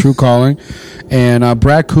 And True Calling. And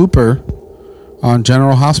Brad Cooper on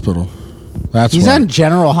General Hospital. He's on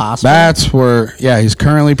General Hospital. That's where, yeah, he's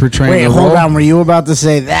currently portraying Wait, the hold role. on. Were you about to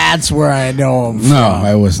say that's where I know him from? No,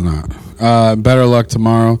 I was not. Better Luck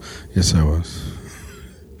Tomorrow. Yes, I was.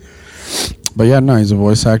 But yeah, no, he's a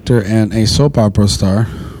voice actor and a soap opera star,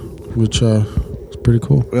 which is pretty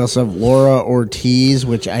cool. We also have Laura Ortiz,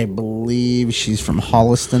 which I believe she's from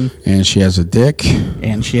Holliston, And she has a dick.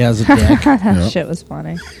 and she has a dick. That shit was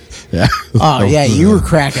funny. Yeah. Oh yeah, you were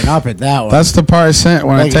cracking up at that one. That's the part I sent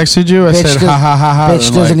when Like, I texted you. I bitch said, does- ha ha ha ha. Bitch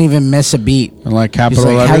and doesn't like, even miss a beat. and like She's capital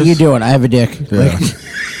like, letters. "How you doing? I have a dick." Yeah. Like,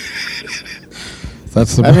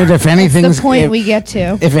 That's the I mean, if That's anything's the point if, we get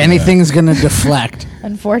to, if anything's gonna deflect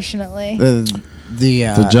unfortunately. the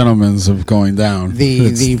the gentleman's of going down. the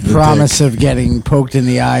It's the dick. promise of getting poked in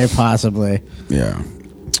the eye, possibly, Yeah.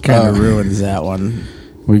 kind of ruins that one.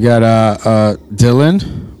 We got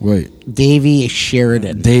Dylan. Wait, Davy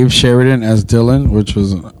Sheridan. Dave Sheridan as Dylan, which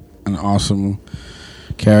was an awesome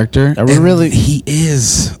character. I would And really- he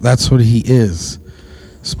is. That's what he is.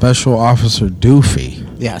 Special Officer Doofy.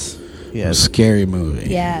 Yes. Yes. Scary movie.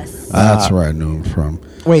 Yes. That's where I knew him from.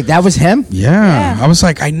 Wait, that was him? Yeah. Yeah. I was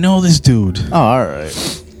like, I know this dude. Oh, all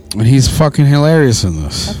right. And he's fucking hilarious in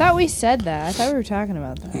this. I thought we said that. I thought we were talking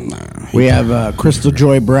about that. We have Crystal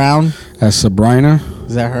Joy Brown. As Sabrina.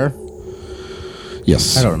 Is that her?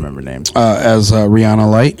 Yes. I don't remember names. As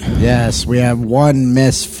Rihanna Light. Yes, we have one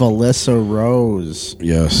Miss Felissa Rose.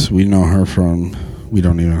 Yes. We know her from. We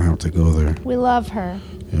don't even have to go there. We love her.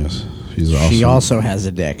 Yes. She's awesome. She also has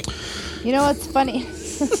a dick. You know what's funny?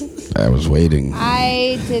 I was waiting.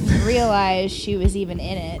 I didn't realize she was even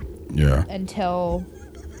in it Yeah. until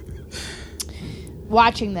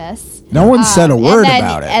watching this. No one said a word and then,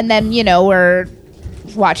 about it. And then, we're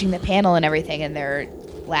watching the panel and everything, and they're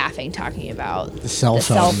laughing, talking about The cell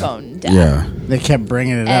phone. death. Yeah. They kept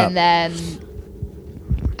bringing it up. And then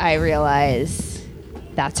I realized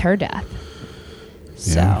that's her death.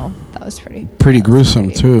 So Yeah. that was pretty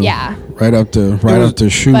Gruesome too. Yeah. Right up the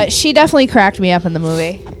chute. But she definitely cracked me up in the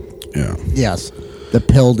movie. Yeah. Yes. The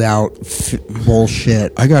pilled out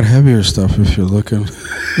bullshit. I got heavier stuff if you're looking.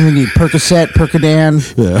 We need Percocet, Percodan.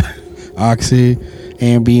 Yeah. Oxy,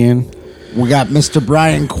 Ambien. We got Mr.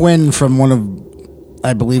 Brian Quinn from one of,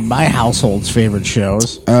 I believe, my household's favorite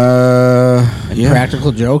shows, Yeah.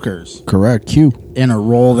 Practical Jokers, Correct. Q. in a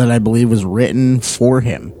role that I believe was written for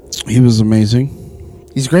him. He was amazing.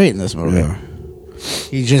 He's great in this movie. Yeah.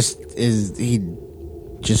 He just is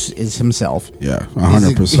himself. Yeah.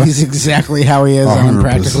 100%. He's exactly how he is on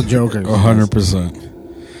Practical Jokers. 100%.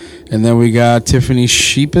 And then we got Tiffany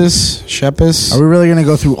Shepis. Are we really going to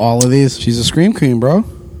go through all of these? She's a scream queen, bro.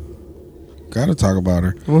 Gotta talk about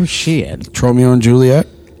her. What was she in? Romeo and Juliet.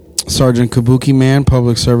 Sergeant Kabuki Man,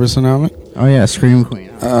 public service announcement. Oh, yeah, Scream Queen.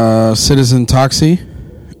 Citizen Toxie.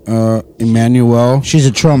 Emmanuel. She's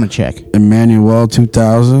a trauma chick. Emmanuel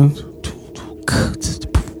 2000.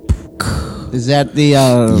 Is that the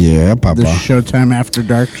Yeah, Papa. the Showtime After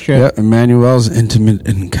Dark shit? Yeah, Emmanuel's Intimate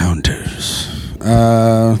Encounters.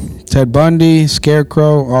 Ted Bundy,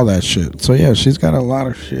 Scarecrow, all that shit. So yeah, she's got a lot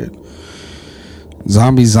of shit.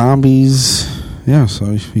 Zombies. Yeah,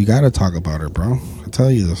 so you got to talk about her, bro. I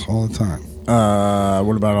tell you this all the time.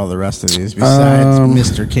 What about all the rest of these besides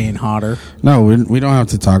Mr. Kane Hodder? No, we don't have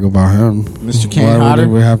to talk about him. Mr. Kane Why Hodder?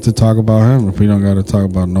 would we have to talk about him if we don't got to talk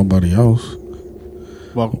about nobody else?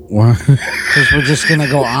 Well, Why? because we're just gonna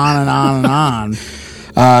go on and on and on.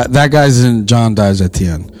 That guy's in John Dies at the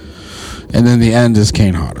end. And then the end is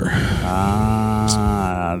Kane Hodder.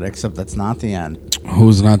 Except that's not the end.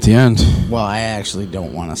 Who's not the end? Well, I actually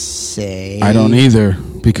don't want to say. I don't either,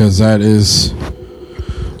 because that is...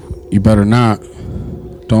 You better not.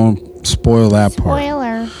 Don't spoil that part.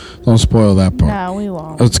 Spoiler. Don't spoil that part. No, we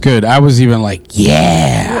won't. It's good. I was even like,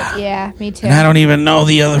 yeah. Yeah, me too. And I don't even know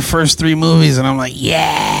the other first three movies, and I'm like,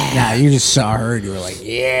 yeah. Nah, you just saw her and you were like,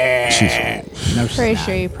 yeah. No, she's Pretty not.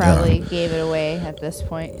 sure you probably gave it away at this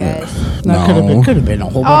point, guys. No, No. could have been a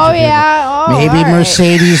whole bunch Oh of yeah. Oh, people. Maybe all right.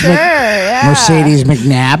 Mercedes Sure, yeah. Mercedes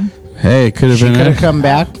McNabb. Hey, could have She been could have it. come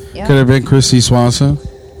back. Yeah. Could have been Christy Swanson.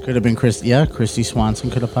 Could have been Christy Swanson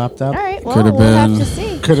could have popped up. All right. Well, Could've we'll been- have to see.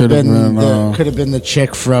 Could have Could've been, been, could have been the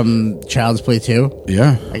chick from Child's Play 2.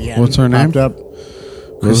 Yeah. Again, What's her name? popped up.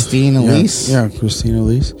 Christine Elise. Yeah, Christine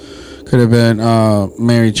Elise. Could have been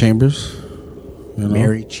Mary Chambers. You know?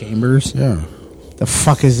 Mary Chambers. Yeah. The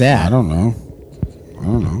fuck is that? I don't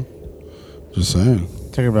know. Just saying.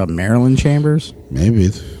 Talking about Marilyn Chambers. Maybe.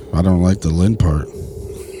 I don't like the Lynn part.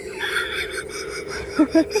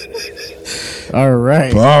 All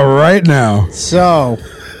right. All right now. So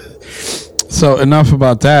So enough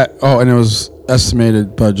about that. Oh, and it was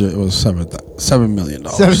estimated budget was $7 million.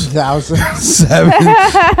 7,000.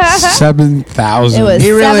 7,000. It was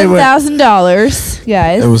He really went- $7,000,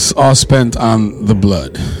 guys. It was all spent on the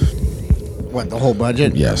blood. What, the whole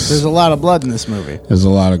budget? Yes. There's a lot of blood in this movie. There's a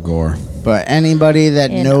lot of gore. But anybody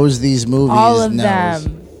that In knows these movies all of knows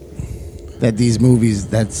them. that these movies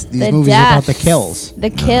are The about the deaths, kills. The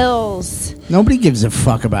kills. Nobody gives a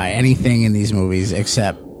fuck about anything in these movies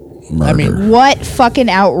except Murder. I mean, What fucking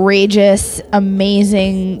outrageous,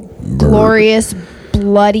 amazing, glorious,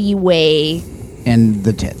 bloody way and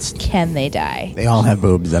the tits. can they die? They all have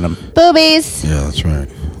boobs in them. Boobies. Yeah, that's right.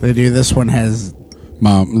 They do. This one has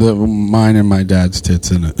Mine and my dad's tits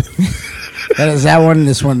in it. that is that one.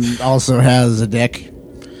 This one also has a dick,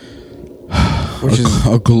 which is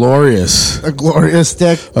a glorious a glorious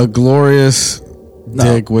dick.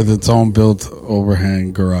 dick with its own built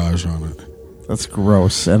overhang garage on it. That's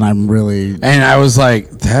gross, and I'm really And I was like,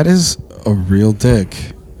 that is a real dick.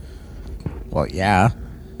 well. Yeah,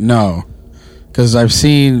 No. Because I've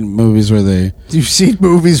seen movies where they... you've seen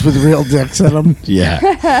movies with real dicks in them. Yeah.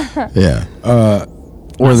 Yeah.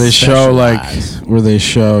 Where they show, Specialized. where they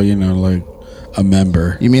show, like a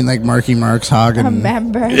member. You mean like Marky Mark's Hog and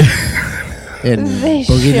Remember. in They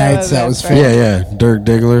Boogie show Nights? That was member. fake. Yeah, Dirk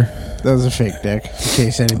Diggler. That was a fake dick. In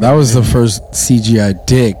case anybody That was the first CGI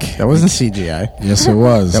dick. That wasn't CGI. Yes, it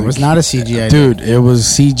was. That was not a CGI. Dude, it was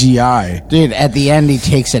CGI. Dude, at the end he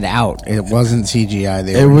takes it out. It wasn't CGI.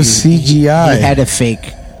 It was CGI. He had a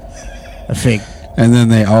fake. And then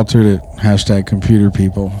they altered it. Hashtag computer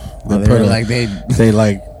people. They were like they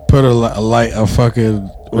put a light, a fucking...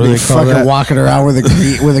 What do they call fucking that? walking around with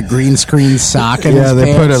a green screen sock in Yeah, his they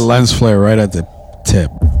pants. put a lens flare right at the tip.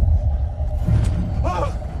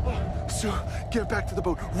 Sue, get back to the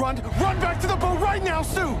boat. Run back to the boat right now,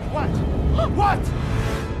 Sue! What?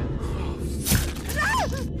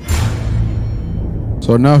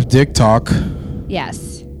 So enough dick talk.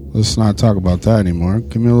 Yes. Let's not talk about that anymore.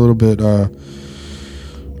 Give me a little bit,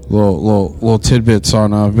 little tidbits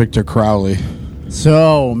on Victor Crowley.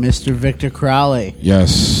 So, Mr. Victor Crowley,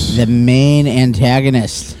 Yes, the main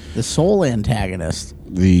antagonist, the sole antagonist,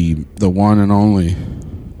 the one and only.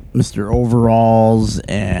 Mr. Overalls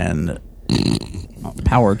and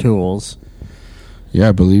Power Tools. Yeah,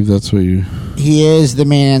 I believe that's what you. He is the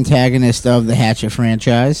main antagonist of the Hatchet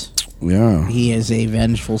franchise. Yeah, He is a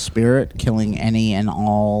vengeful spirit, killing any and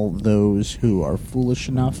all those who are foolish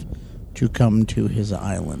enough to come to his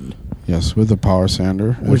island, yes, with the power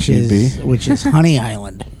sander, which is Honey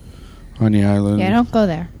Island. Honey Island. Yeah, don't go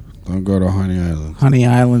there. Don't go to Honey Island. Honey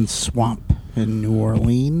Island Swamp in New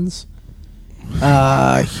Orleans.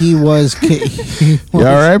 He was. You all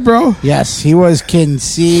right, bro? Yes, he was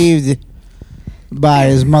conceived by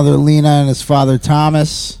his mother Lena and his father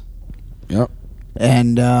Thomas. Yep.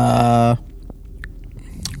 And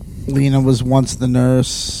Lena was once the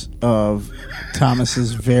nurse of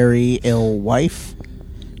Thomas's very ill wife,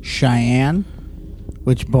 Cheyenne,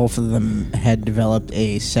 which both of them had developed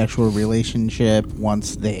a sexual relationship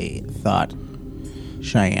once they thought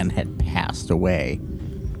Cheyenne had passed away.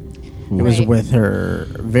 It was Right. with her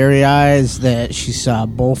very eyes that she saw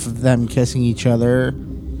both of them kissing each other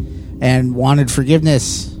and wanted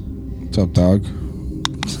forgiveness. What's up, dog?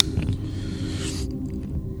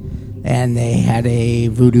 And they had a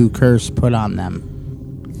voodoo curse put on them.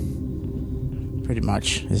 Pretty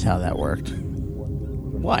much is how that worked.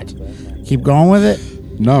 What? Keep going with it?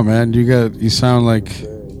 No, man. You sound like.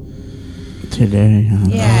 Today.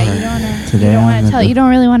 Yeah, you Today don't on want the- to tell. You don't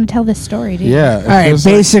really want to tell this story, do you? Yeah. All right,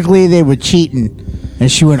 basically they were cheating.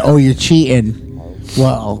 And she went, "Oh, you're cheating."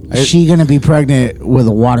 Well, she going to be pregnant with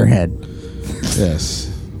a waterhead. Yes.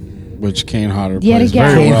 Which Kane Hodder Yet plays again.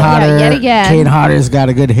 very Kane well. Hodder, yet again. Kane Hodder's got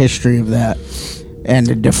a good history of that. And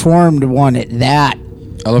a deformed one at that.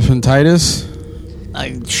 Elephantitis?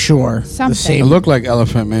 Sure. Something. The It same. looked like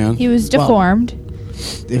Elephant Man. He was Well- deformed.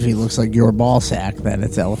 If he looks like your ball sack, then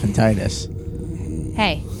it's elephantitis.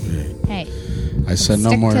 Hey. I said no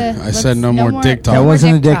Stick more. to- I said let's- no no more more- dick That talk. was-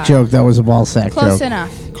 wasn't a dick dick talk. joke. That was a ball sack Close joke.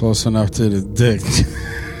 enough. Close enough to the dick.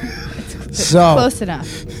 So Close enough.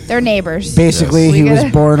 They're neighbors. basically, Yes. he We was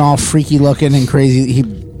gotta- born all freaky looking and crazy.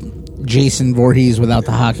 Jason Voorhees without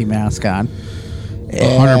the hockey mask on.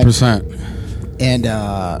 100%. And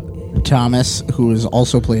Thomas, who is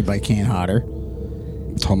also played by Kane Hodder.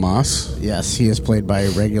 Tomas. Yes, he is played by a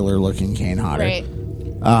regular looking Kane Hodder. Right.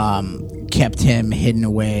 Kept him hidden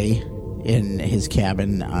away in his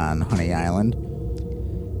cabin on Honey Island.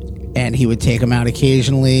 And he would take him out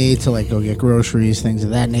occasionally to like go get groceries, things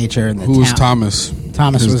of that nature. And the Who was town- Thomas?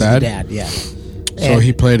 Thomas His was dad? the dad, yeah. So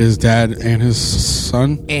he played his dad and his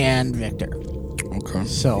son? And Victor. Okay.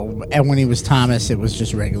 So, and when he was Thomas, it was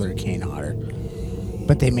just regular Kane Hodder.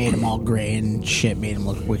 But they made him all gray and shit, made him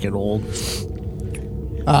look wicked old.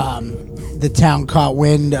 The town caught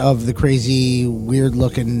wind of the crazy,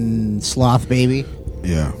 weird-looking sloth baby,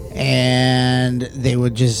 Yeah. and they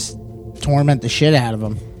would just torment the shit out of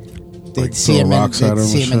him. They'd Like see throw him, rocks at him they'd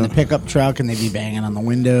see and him in the shit? pickup truck, and they'd be banging on the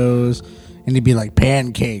windows, and he'd be like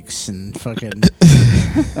pancakes and fucking.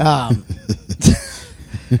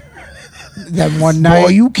 Then one night,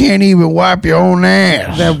 you can't even wipe your own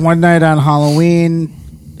ass. Then one night on Halloween,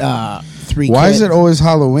 three. Why kids, is it always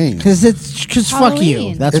Halloween? Because fuck you.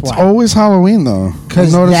 Halloween. That's It's why. always Halloween, though. I'm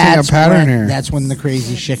Because noticing a pattern here. That's when the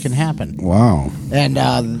crazy shit can happen. Wow.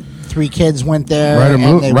 And three kids went there. Write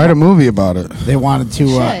and a movie about it. They wanted to.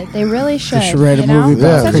 Should. They really should. They should write a you know? movie Yeah.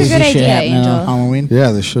 about Such a crazy good shit idea, happening on Angel. Halloween.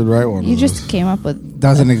 Yeah, they should write one. You of just those. came up with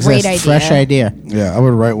Doesn't a great exist. idea. Fresh idea. Yeah, I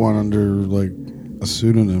would write one under like a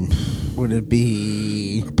pseudonym, Would it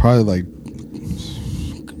be probably like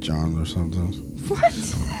John or something.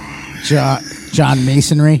 John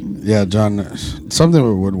Masonry? Yeah, John. Something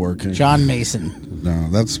with woodworking. John Mason. No,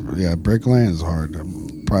 that's bricklaying is hard.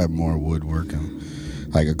 Probably more woodworking,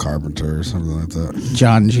 like a carpenter or something like that.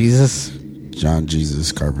 John Jesus. John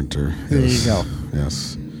Jesus Carpenter. There you Yes. go.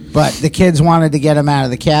 Yes. But the kids wanted to get him out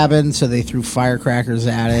of the cabin, so they threw firecrackers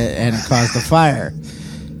at it, and it caused a fire.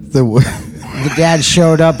 The dad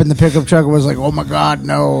showed up in the pickup truck and was like, "Oh my God,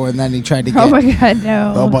 no!" And then he tried to get. Oh my God,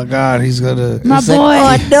 no. Oh my God, he's gonna. My he's boy.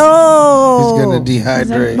 like, no! he's gonna He's like,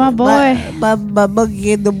 dehydrate. my boy. My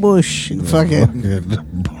monkey in the bush. Fucking.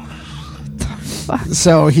 Fuck.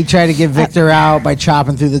 So he tried to get Victor out by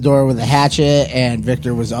chopping through the door with a hatchet, and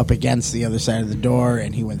Victor was up against the other side of the door,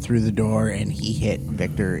 and he went through the door and he hit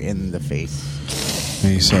Victor in the face.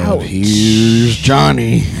 And he said, Ouch. "Here's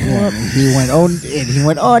Johnny." He went, "Oh!" And he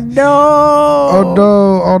went, "Oh no! Oh no!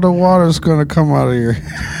 All the water's gonna come out of here.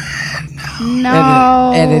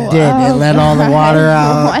 No. And it did. It let all the water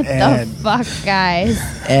out. What and, the fuck, guys?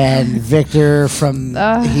 And Victor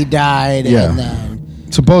he died. Yeah. And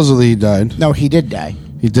then Supposedly he died. no, he did die.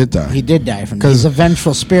 He did die. He did die from 'Cause- he's a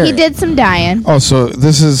vengeful spirit. He did some dying. Oh, so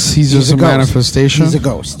he's just a ghost. manifestation? He's a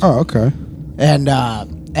ghost. Oh, okay. And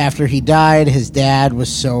after he died, his dad was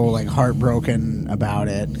so like heartbroken about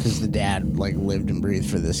it because the dad like lived and breathed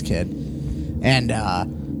for this kid, and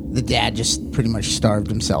the dad just pretty much starved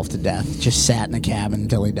himself to death. Just sat in a cabin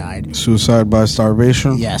until he died. Suicide by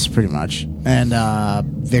starvation? Yes, pretty much. And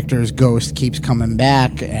Victor's ghost keeps coming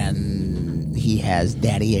back, and he has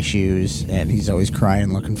daddy issues, and he's always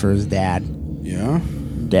crying, looking for his dad. Yeah.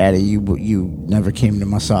 Daddy, you never came to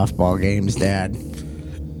my softball games, Dad.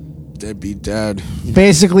 Deadbeat dad.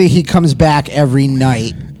 Basically, he comes back every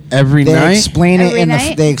night. Every They night? explain it Every in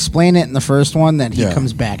night? they explain it in the first one that he Yeah.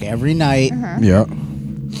 comes back every night, Yeah.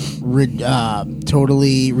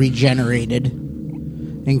 totally regenerated.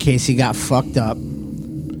 In case he got fucked up,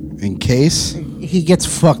 In case? he gets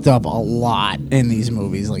fucked up a lot in these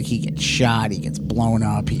movies. Like he gets shot, he gets blown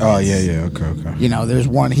up. Oh, yeah. Okay. You know, there's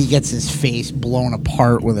one he gets his face blown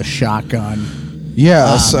apart with a shotgun.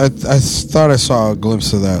 Yeah, I thought I saw a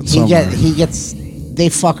glimpse of that somewhere. He gets they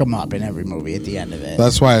fuck him up in every movie at the end of it.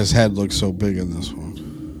 That's why his head looks so big in this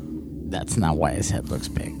one. That's not why his head looks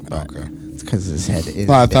big. Okay. It's because his head is.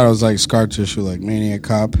 No, I big. thought it was like scar tissue, like Maniac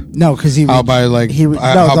Cop. No, because he. How about like he?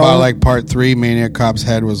 how about like part 3? Maniac Cop's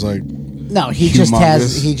head was like No, he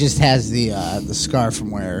humongous. just has the scar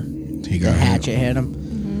from where he the got hatchet hit. hit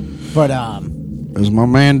him. But There's my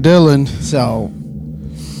man Dylan. so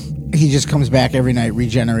he just comes back every night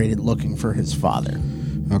regenerated, looking for his father.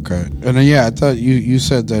 Okay, and then, I thought you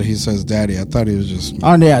said that he says daddy. I thought he was just.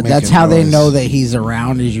 Oh yeah, that's making how they noise, know that he's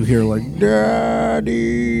around. Is you hear like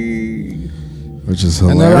daddy, which is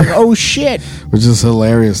and they're like, hilarious. oh shit. Which is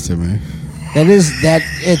hilarious to me.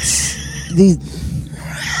 It's the.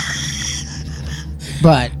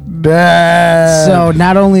 But Dad. so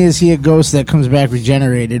not only is he a ghost that comes back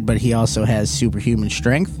regenerated, but he also has superhuman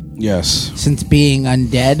strength. Yes. Since being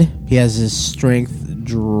undead, he has his strength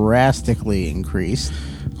drastically increased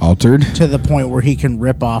Altered. to the point where he can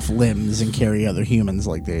rip off limbs and carry other humans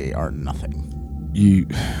like they are nothing.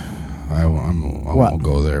 I won't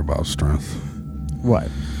go there about strength. What?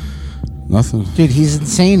 Nothing. Dude, he's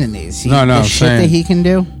insane in these. No, the I'm shit saying- that he can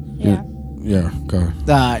do. Yeah. Yeah.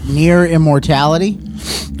 Go. Near immortality.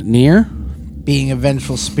 Near, Being a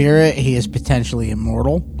vengeful spirit, he is potentially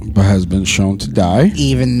immortal. but has been shown to die.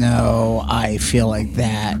 Even though I feel like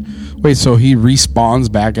that Wait, so he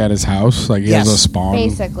respawns back at his house? Like he has Yes. a spawn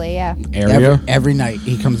Basically, yeah. area? every night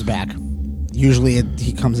he comes back. Usually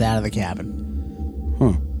he comes out of the cabin.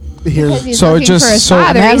 Huh. Because Here's, he's So it looking just- for his so I'm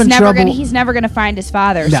father. having trouble- He's never gonna find his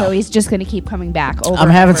father. No. So he's just gonna keep coming back over. I'm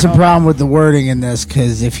and having over some and over. problem with the wording in this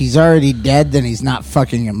because if he's already dead, then he's not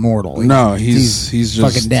fucking immortal. No, he's just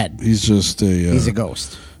fucking dead. He's just He's a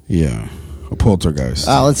ghost. a poltergeist.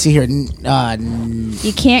 Let's see here.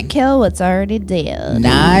 You can't kill what's already dead.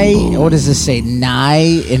 Nigh. What does this say?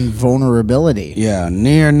 Nigh invulnerability. yeah,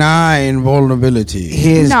 near nigh invulnerability.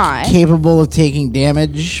 He is Nigh. capable of taking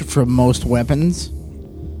damage from most weapons,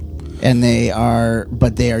 and they are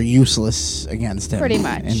useless against him. Pretty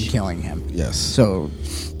much. in killing him. Yes. So,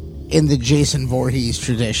 in the Jason Voorhees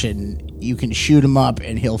tradition, you can shoot him up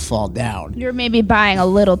and he'll fall down. You're maybe buying a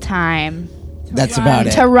little time. That's run- about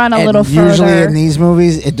it. to run a And little usually further. in these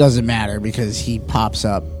movies, it doesn't matter because he pops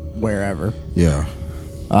up wherever. Yeah.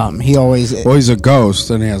 He always. Well, he's a ghost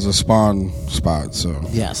and he has a spawn spot, so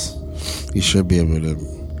Yes. he should be able to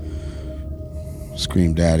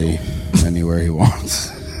scream daddy anywhere he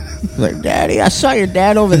wants. Like, Daddy, I saw your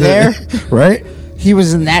dad over there. Right? He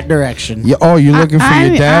was in that direction. Yeah. Oh, you looking for I'm,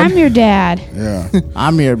 your dad? I'm your dad. Yeah.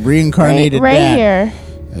 I'm your reincarnated right dad. here.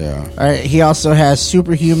 Yeah. All right, he also has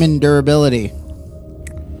superhuman durability.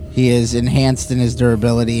 He is enhanced in his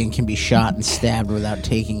durability and can be shot and stabbed without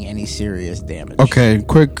taking any serious damage. Okay.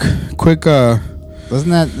 Quick.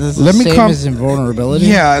 Wasn't that the Let me same come- as invulnerability?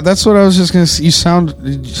 Yeah, that's what I was just gonna say. You sound.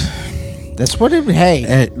 That's what it. Hey,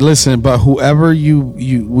 Hey, listen, but whoever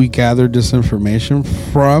we gathered this information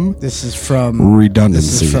from, this is from redundancy.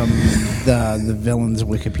 This is from the villain's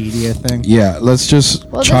Wikipedia thing. Yeah, let's just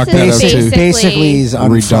Well, chalk this that is up basic- to. Basically, he's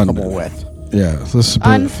Redundant. unfuckable with. Yeah, let's put,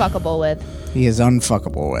 Unfuckable with. He is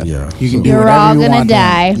unfuckable with. Yeah, you can so- do You're whatever all you gonna want to him.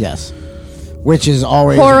 die. Yes, which is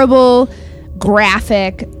always Horrible,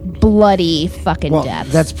 graphic, bloody fucking Well,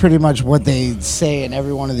 deaths. that's pretty much what they say in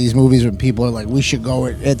every one of these movies when people are like, "We should go."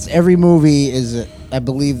 It's every movie is, I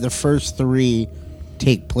believe, the first 3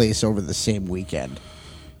 take place over the same weekend.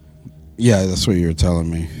 Yeah, that's what you were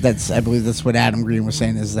telling me. I believe that's what Adam Green was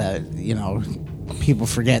saying, is that, people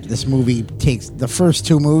forget this movie the first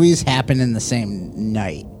two movies happen in the same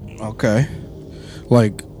night. Okay.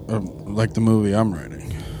 Like the movie I'm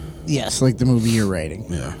writing. Yes, like the movie you're writing.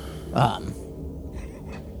 Yeah.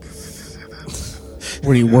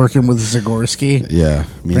 Were you working with Zagorski? Yeah.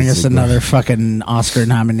 Bring us another fucking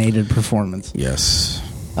Oscar-nominated performance. Yes.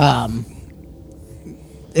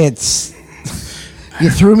 It's... You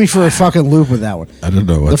threw me for a fucking loop with that one. I don't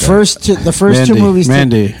know what the first two movies.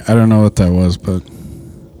 Mandy, I don't know what that was, but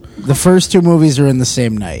the first two movies are in the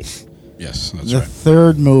same night. yes, that's The right.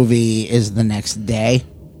 third movie is the next day.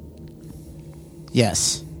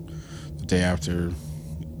 Yes, The day after.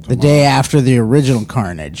 the day after the original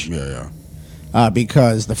Carnage. Yeah.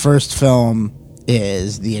 Because the first film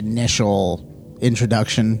is the initial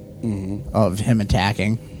introduction of him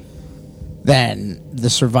attacking. Then the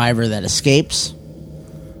survivor that escapes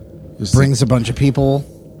brings a bunch of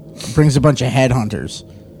headhunters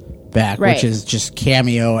back, Right. which is just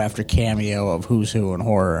cameo after cameo of who's who in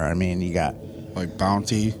horror. I mean, you got like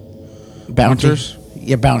bounty. bounty Hunters?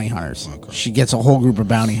 Yeah, bounty hunters. Okay. She gets a whole group of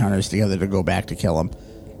bounty hunters together to go back to kill him.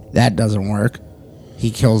 That doesn't work. He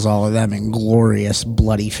kills all of them in glorious,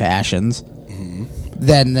 bloody fashions.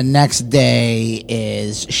 Then the next day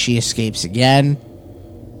is she escapes again,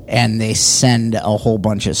 and they send a whole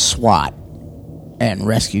bunch of SWAT and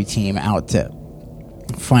rescue team out to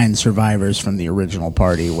find survivors from the original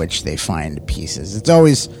party, which they find pieces. It's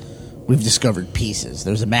always, we've discovered pieces.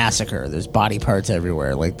 There's a massacre. There's body parts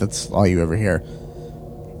everywhere. Like, that's all you ever hear.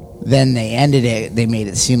 Then they ended it. They made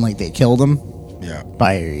it seem like they killed him Yeah.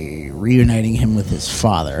 by reuniting him with his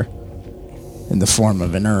father in the form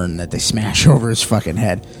of an urn that they smash over his fucking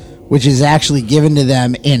head, which is actually given to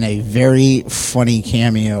them in a very funny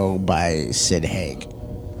cameo by Sid Haig.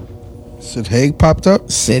 Sid Haig popped up.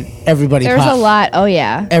 Everybody. There's a lot. Oh,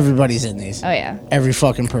 yeah. Everybody's in these. Oh, yeah. Every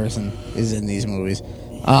fucking person is in these movies.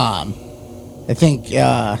 I think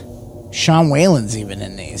Sean Whalen's even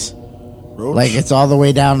in these. Roach? Like, it's all the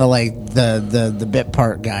way down to like the bit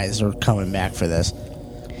part guys are coming back for this.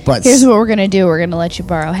 But Here's what we're going to do. We're going to let you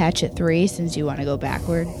borrow Hatchet 3 since you want to go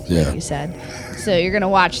backward, Yeah. like you said. So you're going to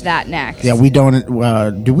watch that next. yeah, we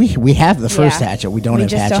don't. Do we? We have the first Yeah. Hatchet. We don't We have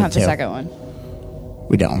just Hatchet don't have 2. the second one.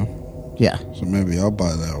 We don't. Yeah, So maybe I'll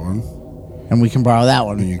buy that one, and we can borrow that and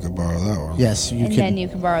one. you can borrow that one. Yes, you And can. then you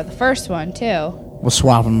can borrow the first one, too. We'll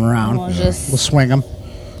swap them around. We'll just... We'll swing them.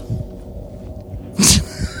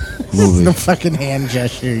 Movie. The fucking hand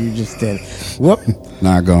gesture you just did. Whoop.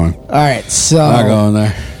 Not going. All right, so Not going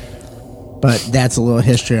there. but that's a little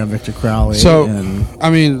history on Victor Crowley. So, and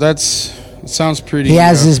I mean, it sounds pretty. he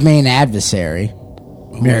has his main adversary,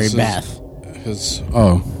 who Mary is Beth.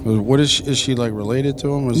 What is she like related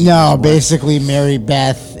to him? No, basically, Mary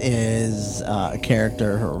Beth is a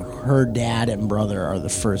character. Her dad and brother are the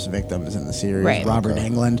first victims in the series, Right. Robert Okay.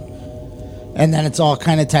 Englund. And then it's all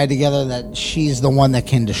kind of tied together that she's the one that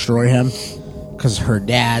can destroy him because her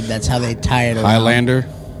dad, that's how they tie it around. Highlander.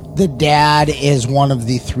 The dad is one of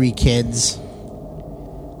the 3 kids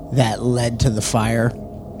that led to the fire,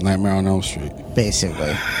 Nightmare on Elm Street.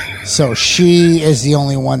 basically. So she is the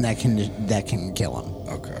only one that can kill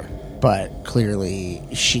him. Okay. But clearly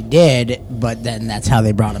she did, but then that's how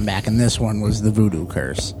they brought him back in this one was the voodoo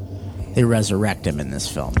curse. They resurrect him in this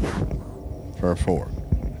film. For 4.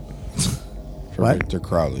 For What? Victor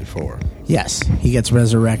Crowley 4. Yes, he gets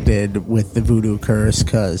resurrected with the voodoo curse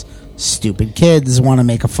because stupid kids want to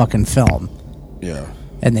make a fucking film. Yeah.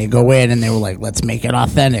 And they go in and they were like, let's make it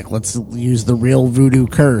authentic. Let's use the real voodoo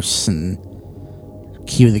curse. And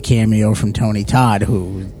cue the cameo from Tony Todd,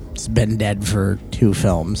 who's been dead for 2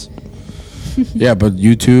 films. Yeah, but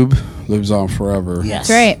YouTube lives on forever. Yes.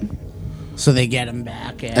 That's right. So they get him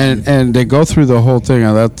back. And they go through the whole thing,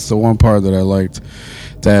 and that's the one part that I liked.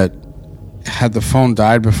 That had the phone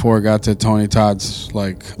died before it got to Tony Todd's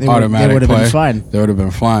They automatic would have play, been fine. They would have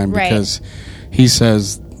been fine Right. because he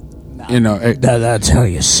says, That's how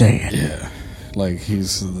you say it. yeah, like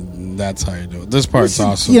that's how you do it. This part's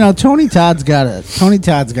awesome. Tony Todd's got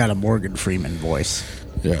a Morgan Freeman voice.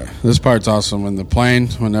 Yeah, this part's awesome. When the plane,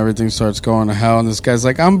 when everything starts going to hell, and this guy's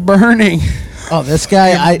like, "I'm burning." Oh, this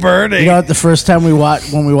guy! burning. You know what? The first time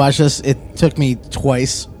when we watched this, it took me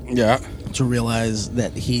twice Yeah, to realize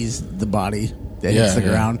that he's the body that hits Yeah, the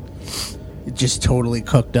yeah. ground. It just totally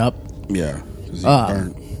cooked up. yeah.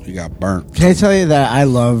 'Cause he got burnt. Can I tell you that I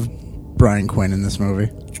love Brian Quinn in this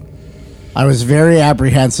movie? I was very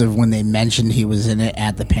apprehensive when they mentioned he was in it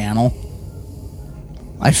at the panel.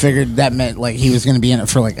 I figured that meant like he was going to be in it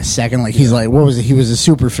for like a second. Like he's like, what was it? He was a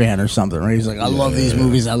super fan or something, right? He's like, I love these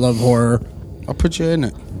movies. I love horror. I'll put you in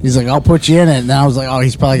it. He's like, I'll put you in it. And I was like, oh,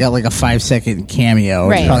 he's probably got like a 5-second cameo.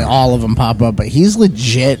 Right. Probably all of them pop up, but he's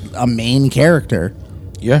legit a main character.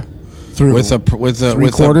 Yeah. Through With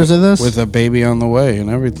three-quarters of this? With a baby on the way and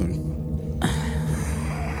everything.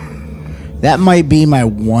 That might be my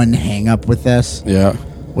one hang-up with this. Yeah.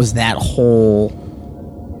 Was that whole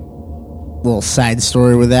little side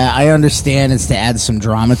story with that. I understand it's to add some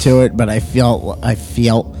drama to it, but I felt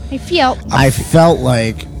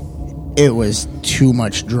like it was too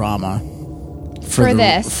much drama For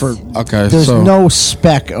this. Okay, there's so no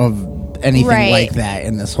speck of anything Right. like that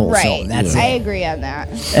in this whole film. That's I it. agree on that.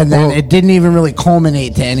 And then it didn't even really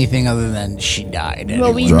culminate to anything other than she died.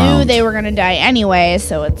 Well, we anyway. knew they were going to die anyway,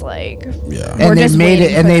 so it's like yeah, we're And they just made waiting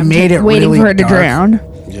it- and for they them made to- it waiting really for her to dark. drown.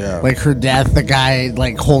 yeah. Like her death, the guy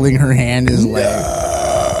like holding her hand is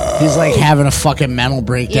like he's like having a fucking mental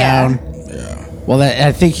breakdown. yeah. Well,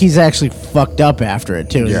 I think he's actually fucked up after it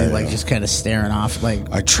too. Yeah, He's like yeah. just kind of staring off, like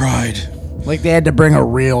I tried. they had to bring a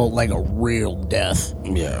real death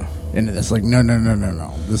Yeah. into this. Like no.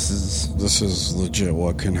 This is legit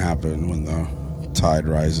what can happen when the tide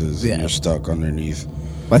rises Yeah. and you're stuck underneath.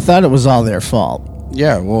 I thought it was all their fault.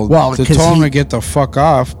 Yeah, well, they 'cause told him he- to get the fuck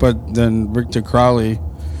off, but then Victor Crowley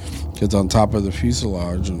gets on top of the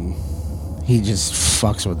fuselage and He just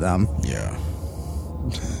fucks with them. yeah.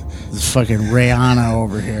 This fucking Rihanna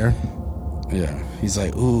over here. Yeah. He's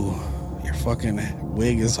like, ooh, your fucking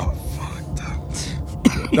wig is all fucked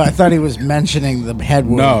up. I thought he was mentioning the head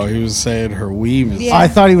wound. No, he was saying her weave is Yeah. I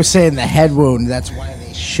thought he was saying the head wound. That's why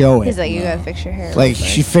they show it. He's like, you got to fix your hair. Like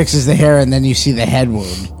she fixes the hair and then you see the head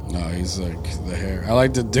wound. No, he's like the hair. I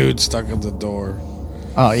like the dude stuck at the door.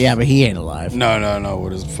 Oh yeah, but he ain't alive. No,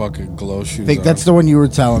 with his fucking glow shoes. I think that's the one you were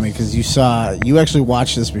telling me because you actually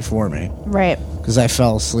watched this before me Right. because I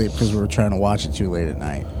fell asleep because we were trying to watch it too late at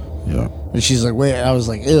night. Yeah. And she's like, wait. I was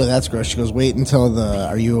like, ew, that's gross. She goes, wait until the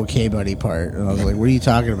 "Are you okay, buddy?" part. And I was like, what are you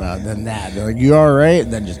talking about? And then that. They're like, you all right?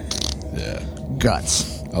 And then just Yeah.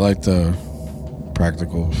 guts. I like the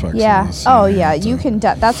practical effects. in Yeah. this Oh, scene. yeah. The- You can.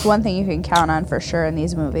 That's one thing you can count on for sure in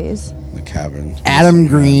these movies. The cabin. Adam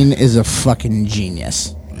Green is a fucking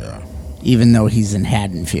genius, Yeah. even though he's in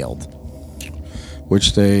Haddonfield.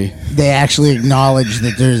 Which they. They actually acknowledge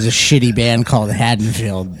that there's a shitty band called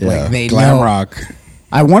Haddonfield. Yeah. Like they Glam know. rock.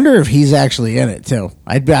 I wonder if he's actually in it too.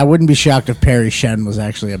 I wouldn't be shocked if Perry Shen was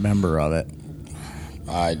actually a member of it.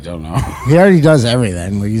 I don't know. He already does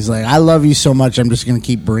everything. Like, he's like, I love you so much, I'm just going to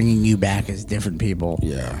keep bringing you back as different people.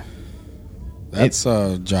 Yeah. That's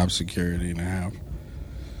job security and a half.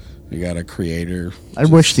 You got a creator. I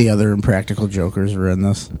wish the other Impractical Jokers were in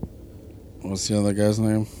this. What's the other guy's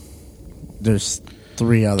name? There's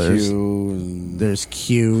three others. Q. And There's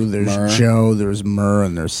Q, there's Murr. Joe, there's Murr,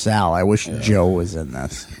 and there's Sal. I wish Joe was in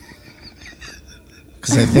this.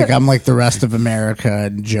 Because I think I'm like the rest of America,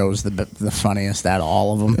 and Joe's the funniest out of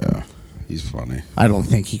all of them. yeah. He's funny. I don't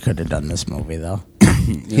think he could have done this movie, though. You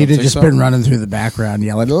He'd don't have think just so? been running through the background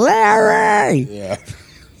yelling, Larry! Yeah.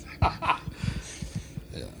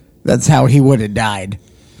 That's how he would have died.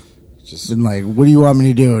 Just Been like, what do you want me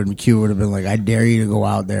to do? And Q would have been like, I dare you to go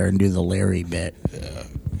out there and do the Larry bit. yeah.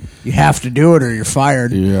 You have to do it or you're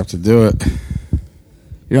fired. You have to do it.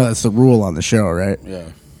 You know, that's the rule on the show, right? Yeah.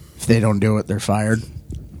 If they don't do it, they're fired.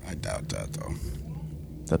 I doubt that though.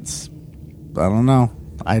 That's, I don't know.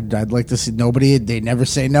 I'd like to see nobody, they never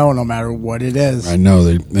say no matter what it is. I know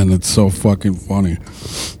and it's so fucking funny.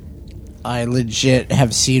 I legit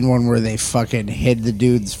have seen one where they fucking hid the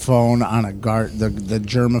dude's phone on a the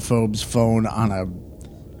germaphobe's phone on a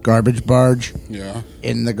garbage barge Yeah.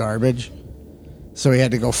 in the garbage. So he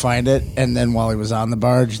had to go find it, and then while he was on the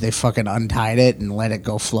barge, they fucking untied it and let it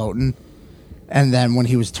go floating. And then when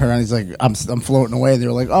he was turned on, he's like, I'm floating away. They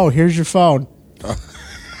were like, oh, here's your phone.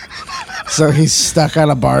 So he's stuck on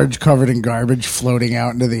a barge covered in garbage floating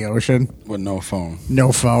out into the ocean. With no phone.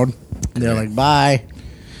 No phone. And they're like, bye.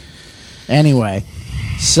 Anyway,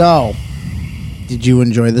 so did you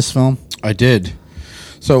enjoy this film? I did.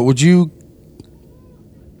 So would you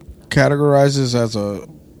categorize this as a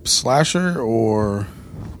slasher or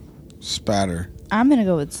spatter? I'm gonna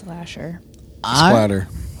go with slasher. Splatter.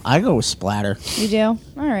 I go with splatter. You do? All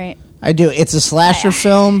right. I do. It's a slasher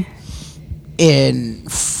film in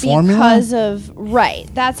formula. Because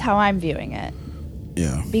of that's how I'm viewing it.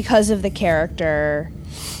 Yeah. Because of the character.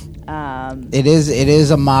 It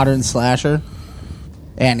is a modern slasher,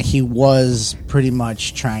 and he was pretty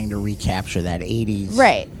much trying to recapture that 80s.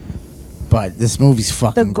 Right. But this movie's The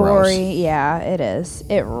fucking gross. gory, yeah, it is.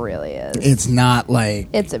 It really is. It's not like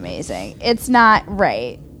It's amazing. It's not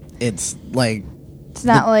right. it's like It's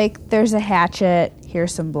not like there's a hatchet,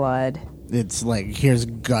 here's some blood. It's like, here's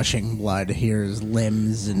gushing blood, here's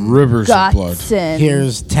limbs and Rivers of blood. Guts and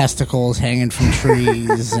here's testicles hanging from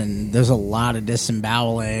trees, and there's a lot of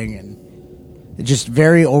disemboweling, and it's just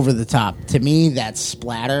very over the top. To me, that's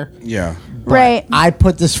splatter. Yeah. right. I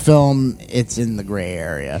put this film, it's in the gray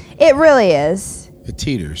area. It really is. It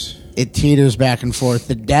teeters. It teeters back and forth.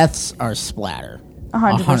 The deaths are splatter.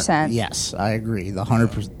 100%. Yes, I agree. The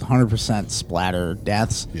 100% splatter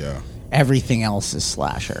deaths. Yeah. Everything else is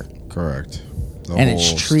slasher. Correct. The And it's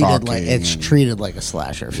whole treated stalking like a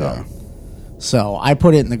slasher Yeah. film. So I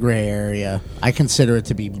put it in the gray area. I consider it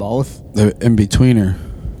to be both. The in-betweener.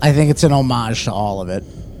 I think it's an homage to all of it.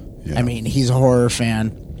 Yeah. I mean, he's a horror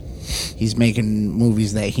fan. He's making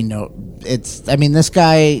movies that he know. This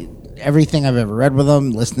guy, everything I've ever read with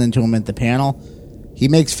him, listening to him at the panel, he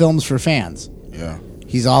makes films for fans. Yeah.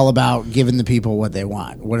 He's all about giving the people what they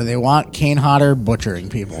want. What do they want? Kane Hodder butchering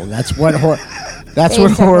people. That's what that's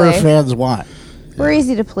what horror Basically. fans want. We're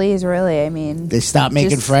easy to please, really. I mean, They stopped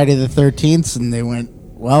making Just- Friday the 13th, and they went,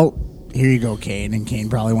 well, here you go, Kane. And Kane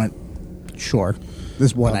probably went, sure,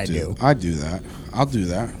 this is what I do. I do that. I'll do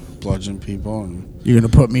that. Bludgeon people and You're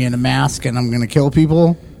going to put me in a mask and I'm going to kill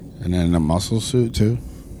people? then in a muscle suit too.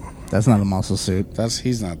 That's not a muscle suit.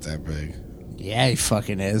 He's not that big. Yeah, he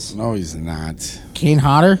fucking is. No, he's not. Kane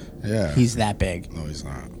Hodder? Yeah. He's that big. No, he's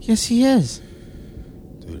not. Yes, he is.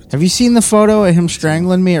 Have you seen the photo of him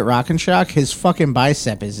strangling me at Rock and Shock? His fucking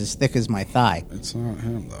bicep is as thick as my thigh. It's not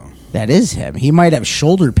him though. That is him. He might have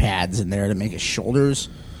shoulder pads in there to make his shoulders.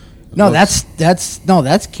 No, Looks-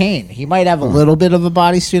 that's Kane. He might have a little bit of a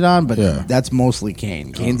bodysuit on, but Yeah. that's mostly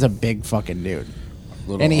Kane. Kane's a big fucking dude.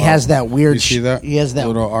 Little And he Ar- has that weird You see that? he has that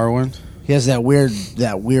little Arwen. he has that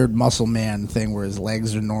weird muscle man thing where his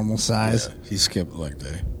legs are normal size. He skipped leg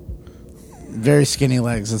day. Very skinny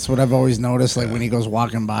legs. That's what I've always noticed. Like when he goes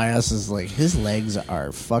walking by us, is like his legs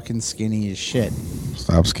are fucking skinny as shit.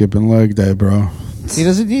 Stop skipping leg day, bro. He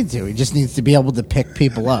doesn't need to. He just needs to be able to pick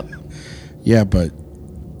people up. Yeah, but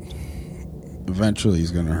eventually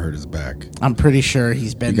he's gonna hurt his back. I'm pretty sure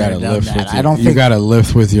he's been You there, gotta done lift that. with. I don't you think gotta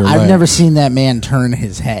lift with your. I've leg. never seen that man turn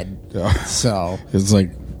his head. Yeah. So It's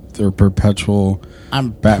like their perpetual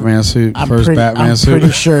I'm Batman suit. I'm First pretty, Batman I'm suit.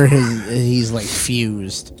 pretty sure he's like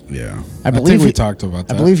fused. Yeah, I believe think we he- talked about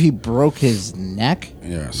that. I believe he broke his neck.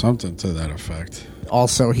 Yeah, something to that effect.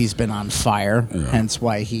 Also, he's been on fire. Yeah. Hence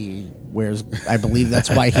why he wears. I believe that's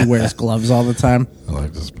why he wears gloves all the time. I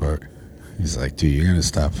like this part. He's like, dude, you're gonna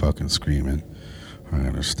stop fucking screaming. I'm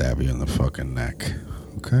gonna stab you in the fucking neck.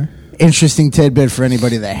 Okay. Interesting tidbit for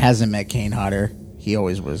anybody that hasn't met Kane Hodder. He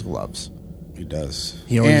always wears gloves. He does.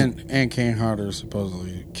 He always- and Kane Hodder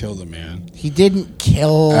supposedly killed a man He didn't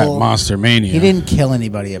kill at Monster Mania. He didn't kill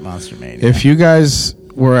anybody at Monster Mania. If you guys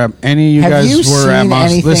were at any of you Have guys you were at seen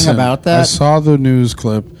Monster, anything listen, about that? I saw the news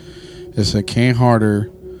clip. It said Kane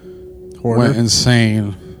Hodder went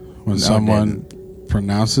insane when someone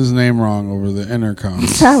pronounced his name wrong over the intercom.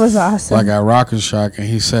 that was awesome. Like at Rock and Shock, and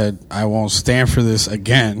he said, "I won't stand for this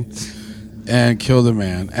again," and killed a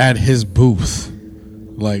man at his booth.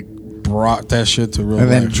 Like brought that shit to real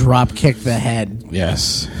and then life. drop kicked the head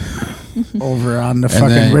Yes, over on the And fucking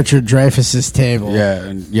then- Richard Dreyfuss's table. yeah,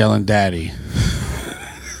 and yelling "Daddy,"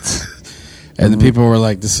 and the people were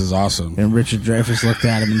like, "This is awesome." And Richard Dreyfuss looked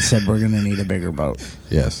at him and said, "We're gonna need a bigger boat."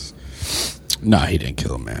 Yes. No, he didn't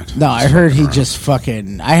kill a man. No, I heard he just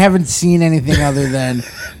fucking. I haven't seen anything other than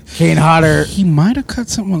Kane Hodder. He might have cut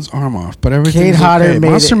someone's arm off, but everything. Kane Hodder okay.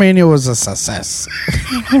 made Monster it- Mania was a success.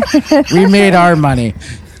 We made our money.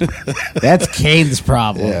 That's Kane's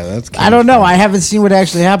problem. Yeah, that's I don't Kane's know. problem. I haven't seen what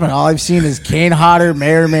actually happened. All I've seen is Kane Hodder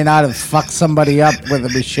may or may not have fucked somebody up with a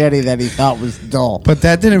machete that he thought was dull. But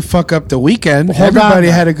that didn't fuck up the weekend. Hold Everybody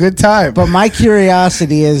on. had a good time. But my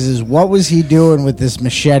curiosity is what was he doing with this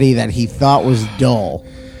machete that he thought was dull?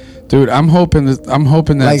 Dude, I'm hoping that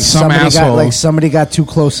Like some asshole. somebody got too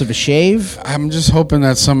close of a shave. I'm just hoping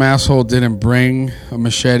that some asshole didn't bring a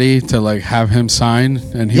machete to like have him sign,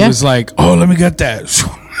 and he Yeah. was like, "Oh, let me get that."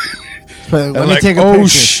 But let And me like, take a oh picture.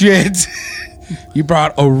 shit! You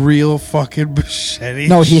brought a real fucking machete.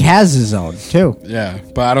 No, he has his own too. Yeah,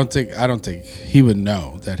 but I don't think he would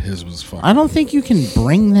know that his was fucking. I don't think you can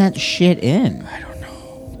bring that shit in. I don't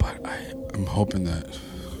know, but I'm hoping that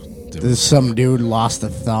There's some dude lost a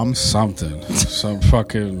thumb. something, some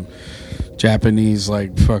fucking Japanese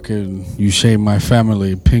like fucking you shave my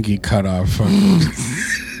family pinky cut off. Fucking,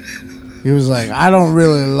 He was like, I don't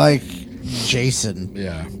really like Jason.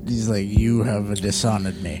 yeah. He's like, you have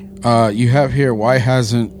dishonored me. You have here. Why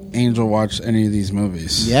hasn't Angel watched any of these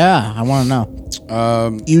movies? Yeah, I want to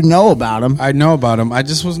know. You know about him. I know about him. I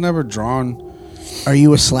just was never drawn. Are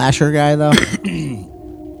you a slasher guy though?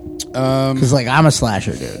 Because like I'm a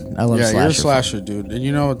slasher dude. I love Yeah, slasher. you're a slasher dude, and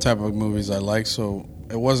you know what type of movies I like. So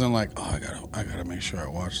it wasn't like, oh, I gotta make sure I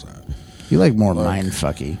watch that. You like more mind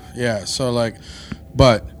fucky. Yeah. So like,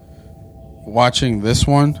 but watching this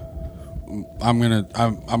one, I'm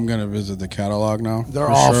gonna visit the catalog now. They're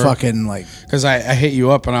all fucking like. Because I hit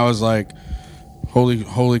you up and I was like,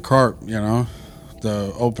 holy carp, you know,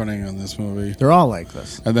 the opening on this movie. They're all like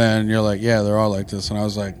this. And then you're like, yeah, they're all like this. And I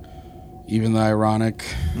was like, even the ironic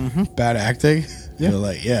bad acting? Yeah. You're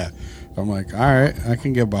like, yeah. I'm like, all right, I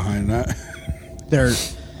can get behind that.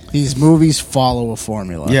 These movies follow a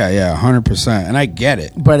formula. Yeah, 100%. And I get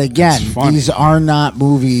it. But again, It's funny. these are not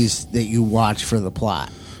movies that you watch for the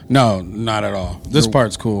plot. No, not at all. This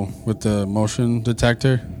part's cool with the motion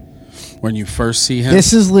detector. When you first see him.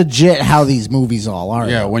 This is legit how these movies all are.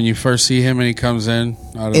 Yeah, though. when you first see him and he comes in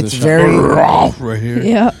out of It's the shot. very- right here.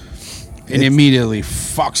 Yeah. And immediately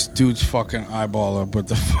fucks dude's fucking eyeball up with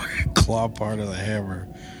the fucking claw part of the hammer.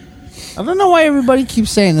 I don't know why everybody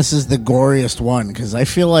keeps saying this is the goriest one, because I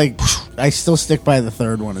feel like I still stick by the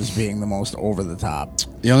third one as being the most over the top.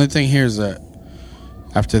 The only thing here is that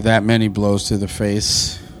after that many blows to the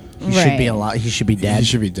face, He should be Right. alive. He should be dead. he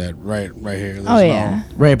should be dead. Right here. There's Oh yeah.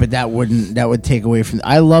 Right, but that would take away from.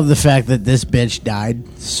 I love the fact that this bitch died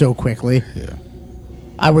so quickly. Yeah.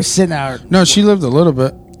 I was sitting out. No, she lived a little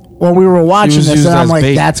bit. Well, we were watching was this, used and I'm as like,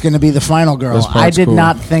 bait. "That's going to be the final girl." This I part's did cool.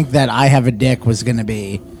 not think that "I Have a Dick" was going to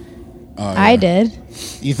be. I did.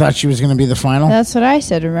 You thought she was going to be the final? That's what I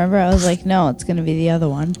said. Remember, I was like, no, it's going to be the other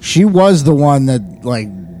one. She was the one that like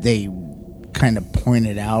they kind of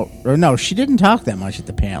pointed out, or no, she didn't talk that much at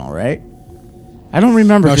the panel, right? I don't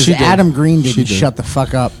remember No, because she did. Adam Green She didn't did. shut the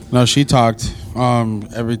fuck up. No, she talked.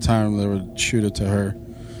 Every time they would shoot it to her,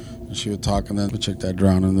 she would talk, and then the chick that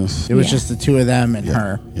drowned in this. It was Yeah. just the two of them and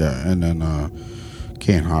her. Yeah, and then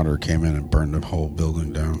Kane Hodder came in and burned the whole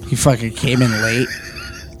building down. He fucking came in late.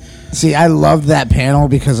 See, I loved that panel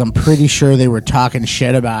because I'm pretty sure they were talking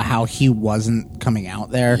shit about how he wasn't coming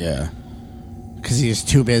out there Yeah. because he was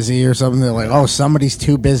too busy or something. They're like, oh, somebody's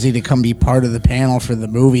too busy to come be part of the panel for the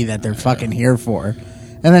movie that they're fucking here for.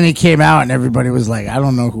 And then he came out and everybody was like, I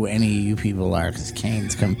don't know who any of you people are because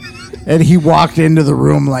Kane's come. And he walked into the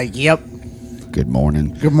room like, yep. Good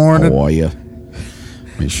morning. Good morning. How are you?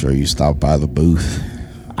 Make sure you stop by the booth.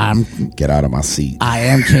 Get out of my seat. I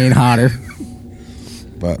am Kane Hodder.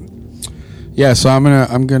 But yeah, so I'm gonna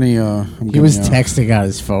He was texting on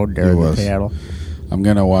his phone during the was. panel. I'm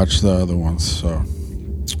gonna watch the other ones. So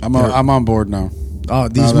I'm on board now. Oh,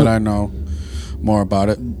 Now that I know more about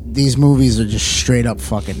it. these movies are just straight up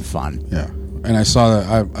fucking fun. Yeah, and I saw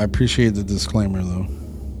that. I appreciate the disclaimer though.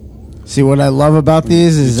 See, what I love about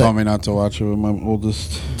these You is told me not to watch it with my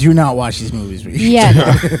oldest. do not watch these movies. With your Yeah.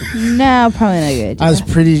 No, probably not a good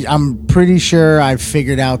idea. I'm pretty sure I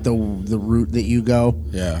figured out the route that you go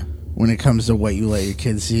Yeah, when it comes to what you let your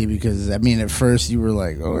kids see. Because I mean, at first you were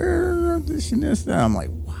like, "Oh, this and this," and I'm like,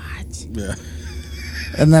 "What?" yeah,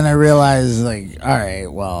 And then I realized, like, all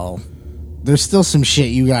right, well, there's still some shit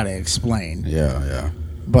you got to explain, yeah.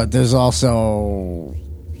 but there's also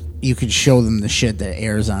you could show them the shit that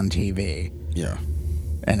airs on TV, Yeah.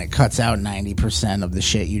 and it cuts out 90% of the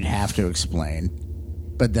shit you'd have to explain.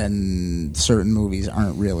 But then certain movies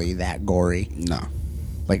aren't really that gory. No.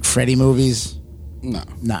 Like Freddy movies, No.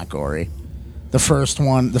 not gory. The first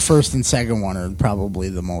and second one are probably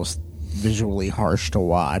the most visually harsh to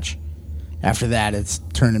watch. After that, it's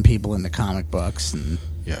turning people into comic books and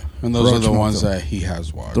Yeah. And those are Roach the ones Motel. that he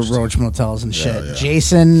has watched. the Roach Motels and shit. yeah.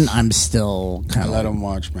 Jason, I'm still I kind let of. him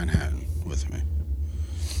watch Manhattan with me.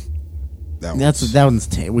 That That one's.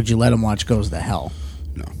 Would you let him watch Goes to Hell?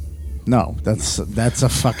 No. No, that's a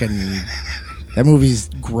fucking. That movie's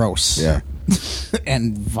gross. Yeah.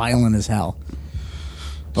 And violent as hell.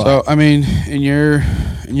 So I mean, in your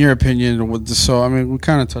opinion, with the, so I mean, we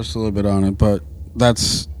kind of touched a little bit on it, but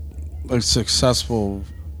that's like successful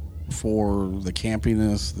for the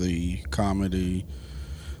campiness, the comedy.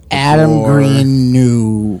 the Adam gore.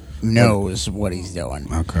 Green knows what he's doing.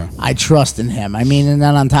 Okay. I trust in him. I mean, and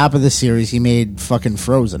then on top of the series, he made fucking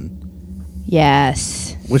Frozen,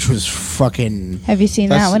 Yes. which was fucking. Have you seen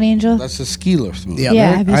that one, Angel? That's a ski lift movie. Yeah.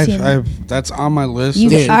 Yeah, have you seen that? That's on my list. You,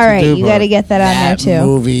 of shit all to right, do, you but got to get that on That there too.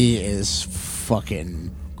 movie is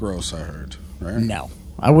fucking. gross. I heard. Right. No,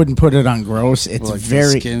 I wouldn't put it on gross. It's Like the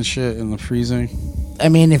very. skin shit in the freezing. I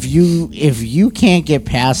mean, if you can't get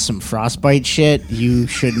past some frostbite shit, you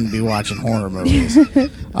shouldn't be watching horror movies.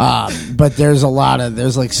 But there's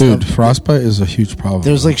like Dude, stuff, frostbite is a huge problem.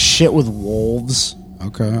 there's like shit with wolves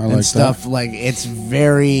okay, I and like stuff. Like it's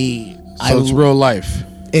very. that. So it's real life.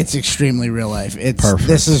 It's extremely real life. Perfect.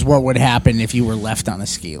 This is what would happen if you were left on a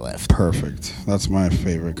ski lift Perfect. That's my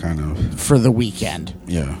favorite kind of. for the weekend.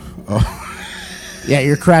 Yeah. Oh, Yeah,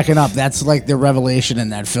 you're cracking up. That's like the revelation in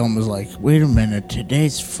that film was like, wait a minute,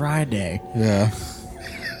 today's Friday. yeah.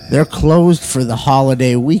 They're closed for the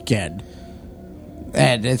holiday weekend.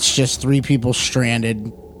 And it's just 3 people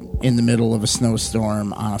stranded in the middle of a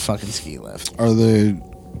snowstorm on a fucking ski lift. Are they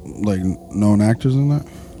like known actors in that?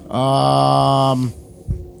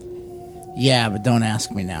 Yeah, but don't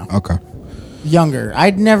ask me now. Okay. Younger.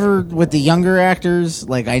 I'd never, with the younger actors,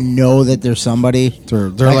 like, I know that there's somebody. They're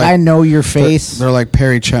like, I know your face, They're like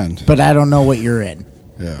Perry Chen. but I don't know what you're in.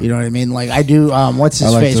 Yeah. You know what I mean? Like, I do, what's his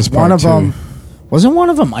I like face? this One part, of them, wasn't one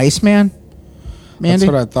of them Iceman? Mandy?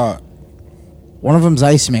 That's what I thought. One of them's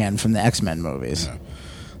Iceman from the X-Men movies. Yeah.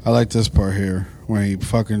 I like this part here when he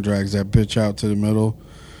fucking drags that bitch out to the middle,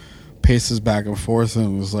 paces back and forth,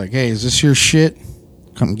 and was like, "Hey, is this your shit?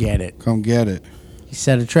 Come get it. Come get it." He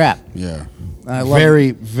set a trap. Yeah. I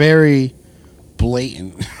love very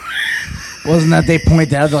blatant. Wasn't that they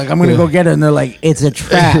point out? They're like, I'm going to go get her. And they're like, it's a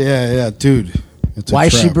trap. yeah, dude. It's Why a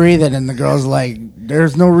is she trap. breathing? And the girl's like,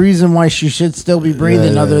 there's no reason why she should still be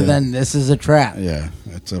breathing Yeah, other yeah. than this is a trap. Yeah,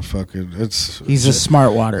 it's a fucking. He's a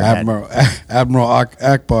smart waterhead. Admiral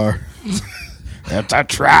Akbar. It's a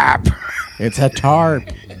trap. It's a tarp.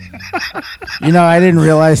 You know, I didn't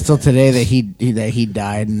realize till today that he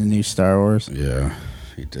died in the new Star Wars. Yeah,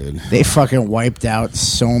 he did. They fucking wiped out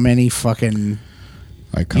so many fucking.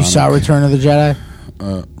 Iconic. You saw Return of the Jedi?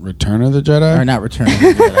 Return of the Jedi? Or not Return of the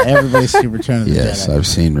Jedi. Everybody's seen Return of the Yes, Jedi. I've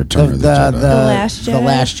seen Return of the Jedi. The Last The Jedi?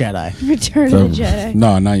 Last Jedi. Return of the Jedi.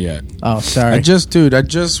 No, not yet. Oh, sorry. I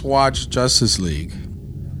just watched Justice League.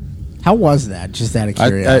 How was that? Just out of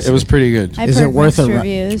curiosity. It was pretty good. I've Is heard it worth mixed a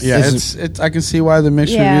reviews. Yeah, Is it's I can see why the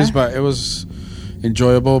mixed Yeah. reviews, but it was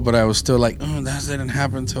enjoyable. But I was still like, that didn't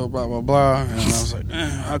happen till blah blah blah, and I was like,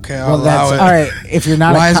 okay, I'll Well, allow that's it. all right. If you're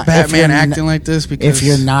not, Why a is if Batman you're acting like this? Because If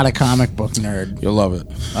you're not a comic book nerd, you'll love it.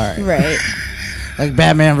 all right, Right. like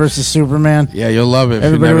Batman versus Superman. Yeah, you'll love it. if you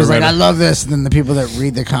Everybody never was like, read "I it. love this," and then the people that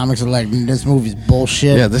read the comics are like, "This movie's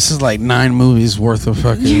bullshit." Yeah, this is like 9 movies worth of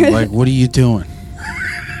fucking. Like, what are you doing?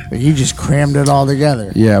 Like, you just crammed it all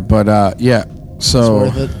together. Yeah, but yeah. So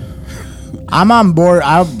It's worth it. I'm on board.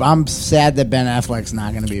 I'm sad that Ben Affleck's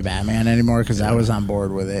not going to be Batman anymore because I was on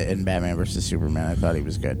board with it in Batman versus Superman. I thought he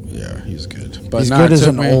was good. yeah, he's good. But He's no, good it as took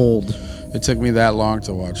an me- old. It took me that long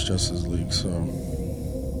to watch Justice League, so.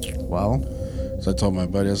 Well, So I told my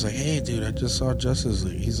buddy, I was like, "Hey, dude, I just saw Justice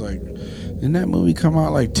League." He's like, "Didn't that movie come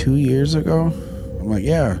out like 2 years ago?" I'm like,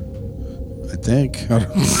 "Yeah, I think." I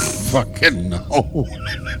don't fucking know.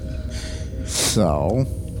 so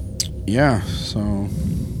Yeah, so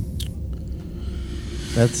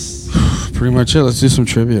that's pretty much it. Let's do some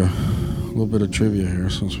trivia. A little bit of trivia here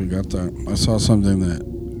since we got that. I saw something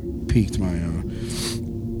that piqued my.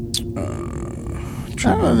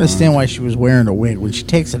 I don't understand why she was wearing a wig. When she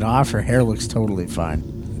takes it off, her hair looks totally fine.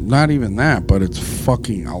 Not even that, but it's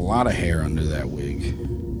fucking a lot of hair under that wig.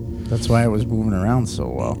 That's why it was moving around so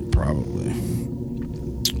well. Probably.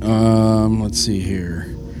 Let's see here.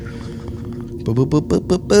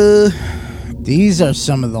 These are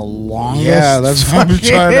some of the longest. Yeah, that's what I'm fucking-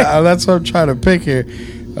 trying to. That's what I'm trying to pick here.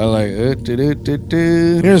 I like.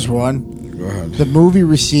 Here's one. Go ahead. The movie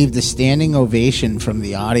received a standing ovation from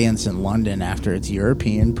the audience in London after its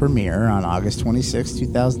European premiere on August 26,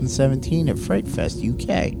 2017 at Fright Fest,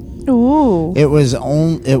 UK. Ooh. It was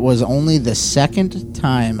only the second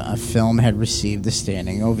time a film had received a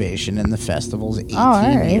standing ovation in the festival's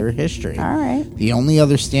 18-year history. All right. The only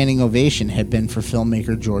other standing ovation had been for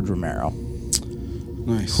filmmaker George Romero,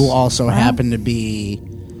 Nice. who also happened to be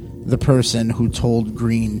the person who told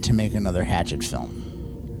Green to make another Hatchet film.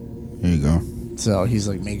 There you go. So he's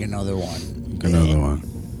like, make another one. Make another one.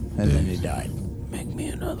 And then he died. Make me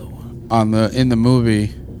another one. In the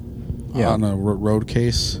movie, Yeah. on a road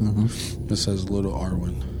case, it says Little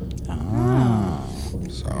Arwen. Ah.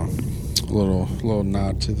 So a little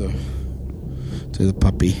nod to the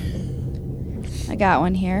puppy. I got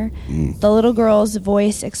one here. The little girl's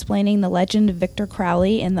voice explaining the legend of Victor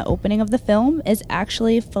Crowley in the opening of the film is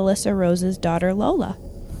actually Felissa Rose's daughter Lola.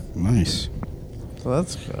 Nice. So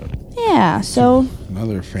that's good. Yeah, so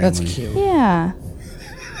Another family. That's cute. yeah.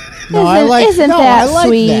 No, I like. Isn't no, that I like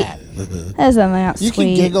sweet? that. Isn't that You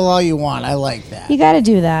sweet? can giggle all you want. I like that. You got to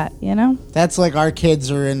do that, you know? That's like our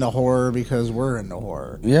kids are into horror because we're into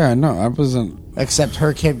horror. Yeah, no, I wasn't. Except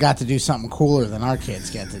her kid got to do something cooler than our kids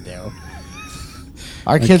get to do.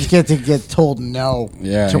 Our kids get to get told no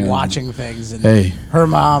to watching things. And Hey. her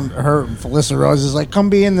Felissa Rose is like, come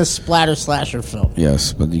be in this splatter slasher film.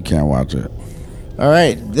 Yes, but you can't watch it. All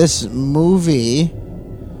right, this movie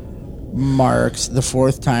marks the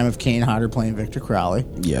 4th time of Kane Hodder playing Victor Crowley.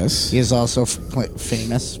 Yes. He is also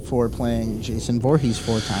famous for playing Jason Voorhees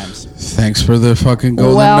 4 times. Thanks for the fucking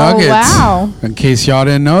golden nuggets. Wow. In case y'all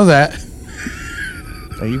didn't know that.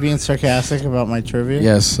 Are you being sarcastic about my trivia?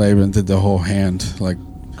 Yes, I even did the whole hand. Like,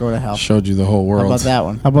 Go to hell. showed you the whole world. How about that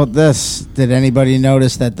one? How about this? Did anybody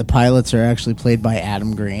notice that the pilots are actually played by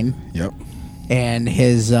Adam Green? Yep. And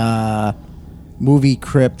his Movie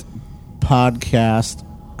Crypt podcast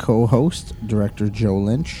co-host, director Joe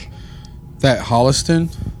Lynch. That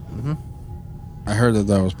Holliston? I heard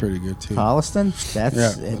that was pretty good, too. Holliston?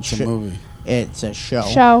 It's a movie. It's a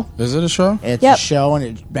show. Is it a show? It's Yep. a show, and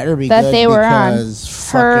it better be That good they were on. because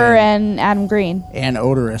Her fucking- and Adam Green. and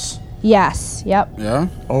Odorous. Yes. Yep. Yeah?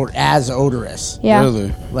 As Odorous. Yeah.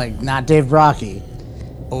 Really? Like, not Dave Brocky.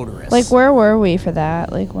 Odorous. Like, where were we for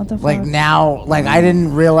that? Like, what the fuck? Like, now, like, I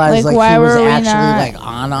didn't realize, Like, like, why he was were we actually, not like,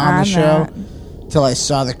 on the show. Till I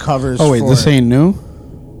saw the covers Oh, wait, for this it. ain't new?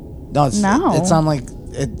 No, it's No. It's on like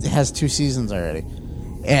it has 2 seasons already,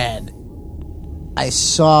 and I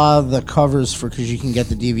saw the covers for because you can get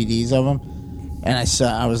the DVDs of them, and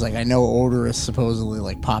I was like, I know Odorous supposedly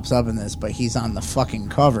like pops up in this, but he's on the fucking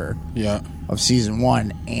cover Yeah. of season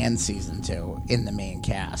 1 and season 2 in the main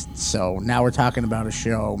cast. So now we're talking about a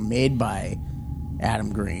show made by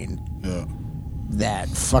Adam Green Yeah. that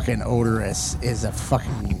fucking Odorous is a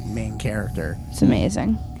fucking main character. It's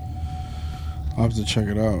amazing. I'll have to check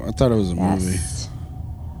it out. I thought it was a movie. Yes.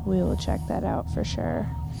 We will check that out for sure.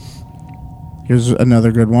 Here's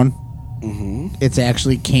another good one. Mm-hmm. It's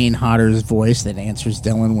actually Kane Hodder's voice that answers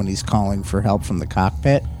Dylan when he's calling for help from the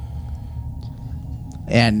cockpit.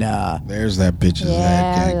 And There's that bitch's head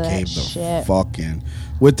that getting caved the shit. fucking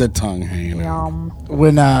with the tongue hanging out.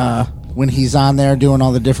 when he's on there doing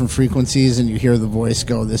all the different frequencies and you hear the voice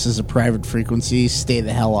go, "This is a private frequency, stay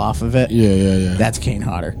the hell off of it." Yeah. That's Kane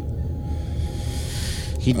Hodder.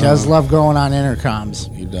 He does love going on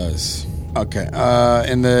intercoms. He does. Okay.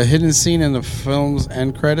 In the hidden scene in the film's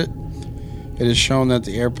end credit, it is shown that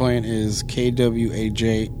the airplane is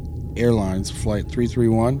KWAJ Airlines Flight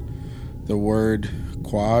 331. The word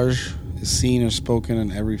Quaj is seen or spoken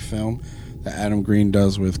in every film that Adam Green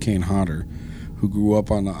does with Kane Hodder, who grew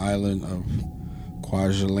up on the island of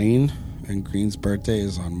Kwajalein, and Green's birthday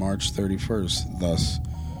is on March 31st, thus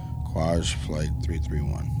Quaj Flight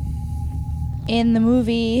 331. In the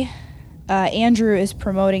movie, Andrew is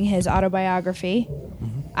promoting his autobiography,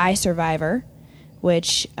 I Survivor,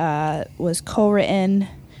 which was co-written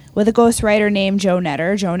with a ghostwriter named Joe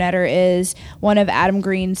Netter. Joe Netter is one of Adam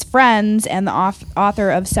Green's friends and the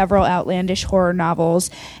author of several outlandish horror novels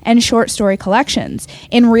and short story collections.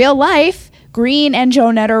 In real life, Green and Joe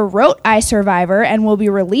Netter wrote I Survivor and will be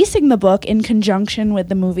releasing the book in conjunction with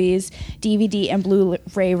the movie's DVD and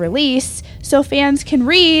Blu-ray release, so fans can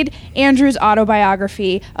read Andrew's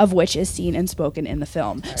autobiography, of which is seen and spoken in the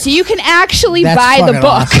film. So you can actually buy the book.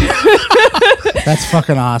 Awesome. That's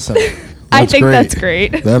fucking awesome. I think that's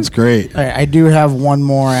great. That's great. All right, I do have one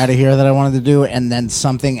more out of here that I wanted to do, and then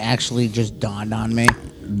something actually just dawned on me.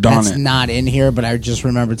 That's not in here, but I just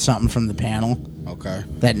remembered something from the panel. Okay.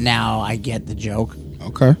 That now I get the joke.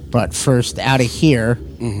 Okay. But first, out of here,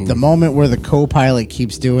 the moment where the co-pilot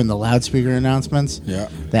keeps doing the loudspeaker announcements, Yeah.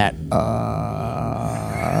 that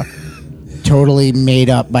totally made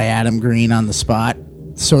up by Adam Green on the spot.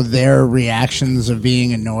 So their reactions of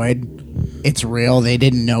being annoyed, it's real. They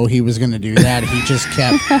didn't know he was going to do that. He just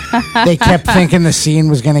they kept thinking the scene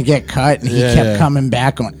was going to get cut, and he kept coming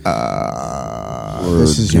back going,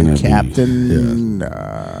 this is your captain.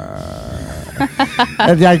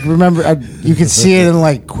 I remember, you could see it in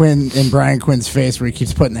like Brian Quinn's face where he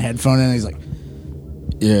keeps putting the headphone in, and he's like,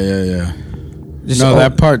 Yeah. just,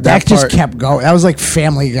 that part just kept going. That was like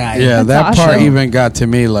Family Guy. Yeah, That's that part awesome. even got to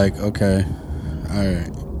me like, okay. All right.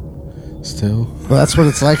 Still. Well, that's what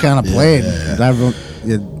it's like on a plane.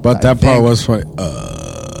 But that part was funny.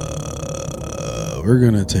 We're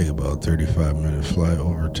going to take about 35-minute flight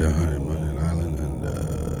over to Honeymoon Island, and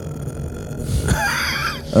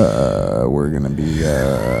we're gonna be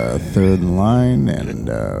third in line, and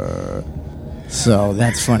so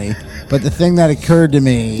that's funny. But the thing that occurred to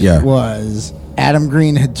me was Adam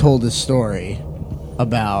Green had told a story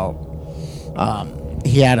about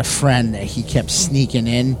he had a friend that he kept sneaking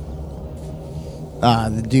in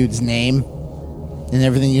the dude's name and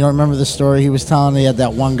everything. You don't remember the story he was telling? He had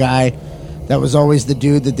that one guy that was always the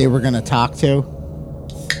dude that they were going to talk to,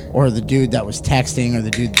 or the dude that was texting, or the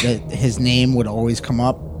dude that his name would always come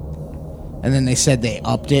up. And then they said they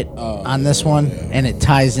upped it on this one, and it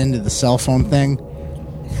ties into the cell phone thing.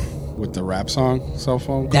 with the rap song cell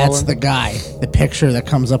phone caller? That's the guy. The picture that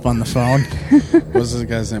comes up on the phone. What's this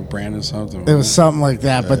guy's name? Brandon something? It was something like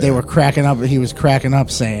that, but they were cracking up. He was cracking up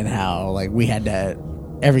saying how, like, we had to,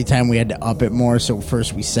 every time we had to up it more. So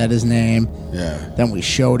first we said his name. Yeah. Then we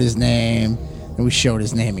showed his name. And we showed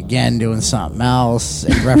his name again doing something else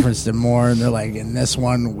and referenced him more. And they're like, in this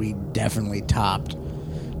one, we definitely topped.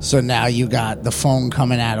 So now you got the phone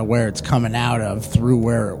coming out of where it's coming out of through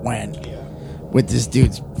where it went with this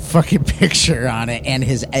dude's fucking picture on it, and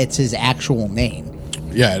it's his actual name.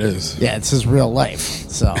 Yeah, it is. Yeah, it's his real life.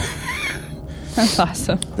 So That's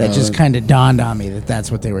awesome. that just kind of dawned on me that that's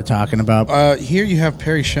what they were talking about. Here you have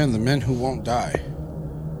Perry Shen, the men who won't die.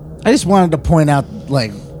 I just wanted to point out,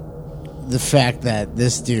 like, the fact that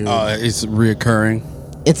this dude, It's reoccurring.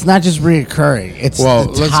 it's not just reoccurring, it's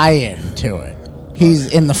the tie-in to it.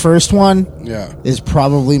 He's in the first one. Yeah. Is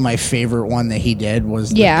probably my favorite one that he did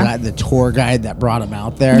was the tour guide that brought him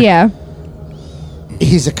out there. Yeah.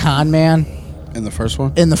 He's a con man. In the first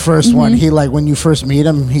one? In the first one, he, like, when you first meet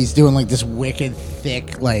him, he's doing, like, this wicked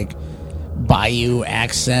thick, like, Bayou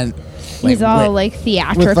accent. He's all like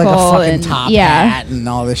theatrical with, like, a fucking and top hat and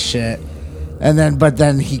all this shit. And then, but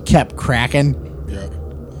then he kept cracking. Yeah.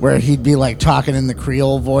 Where he'd be, like, talking in the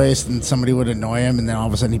Creole voice, and somebody would annoy him, and then all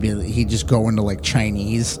of a sudden he'd just go into, like,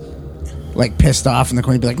 Chinese, like, pissed off in the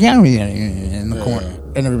corner. He'd be like, yeah, in the corner.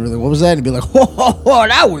 And everybody would be like, what was that? And he'd be like, whoa,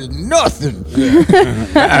 that was nothing.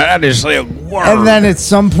 I didn't say a word. And then at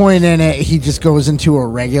some point in it, he just goes into a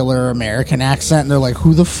regular American accent, and they're like,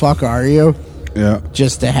 who the fuck are you? Yeah.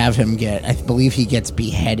 Just to have him I believe he gets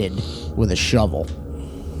beheaded with a shovel.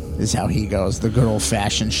 Is how he goes. The good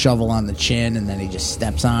old-fashioned shovel on the chin, and then he just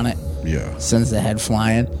steps on it. Yeah. Sends the head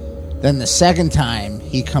flying. Then the second time,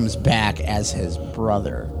 he comes back as his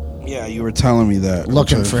brother. Yeah, you were telling me that.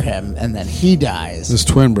 Looking for him, and then he dies. His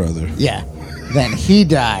twin brother. Yeah. Then he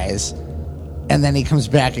dies, and then he comes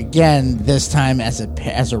back again, this time as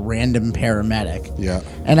a random paramedic. Yeah.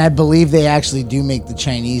 And I believe they actually do make the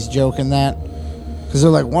Chinese joke in that. Because they're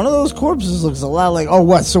like, one of those corpses looks a lot like, oh,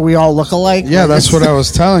 what? So we all look alike? Yeah, like, that's what I was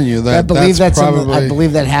telling you. I believe that's probably. I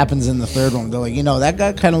believe that happens in the third one. They're like, that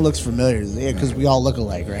guy kind of looks familiar. Yeah, because we all look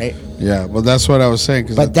alike, right? Yeah, well, that's what I was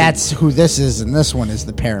saying. But that's who this is, and this one is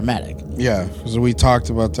the paramedic. Yeah, because we talked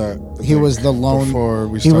about that. He was the lone. Before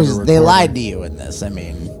we started recording. They lied to you in this. I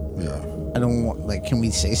mean, yeah. I don't want. Like, can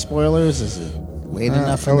we say spoilers? Is it late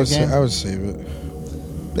enough in the game? I would save it.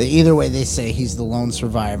 But either way, they say he's the lone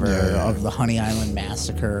survivor of the Honey Island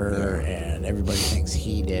massacre, and everybody thinks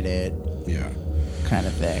he did it. Yeah, kind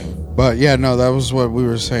of thing. But yeah, no, that was what we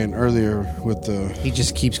were saying earlier with the. He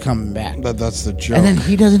just keeps coming back. That's the joke. And then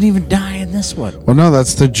he doesn't even die in this one. Well, no,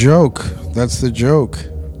 that's the joke. That's the joke.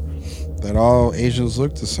 That all Asians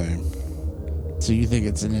look the same. So you think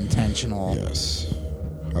it's an intentional? Yes.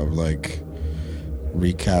 Of like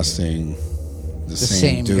recasting the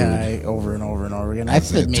same dude guy over and over and over again. I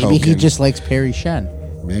think maybe token. He just likes Perry Shen.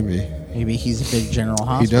 Maybe he's a big General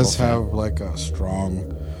Hospital. He does fan. have like a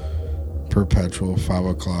strong, perpetual 5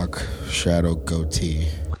 o'clock shadow goatee.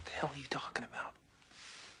 What the hell are you talking about?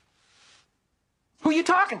 Who are you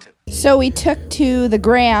talking to? So we took to the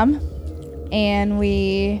gram, and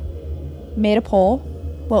we made a poll.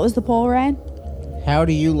 What was the poll, Ryan? How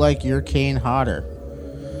do you like your cane hotter?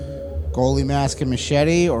 Goalie mask and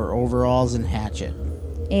machete, or overalls and hatchet?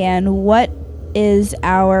 And what is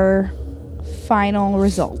our final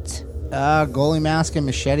result? Goalie mask and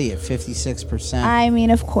machete at 56%. I mean,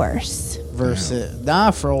 of course. Versus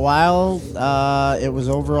for a while, it was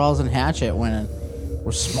overalls and hatchet when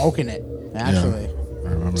we're smoking it. Actually, I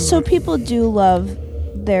remember So that. people do love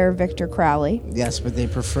their Victor Crowley. Yes, but they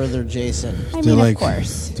prefer their Jason. I mean, like, of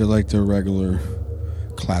course. They're like their regular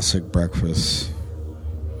classic breakfast.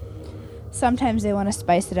 Sometimes they want to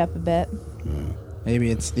spice it up a bit. Maybe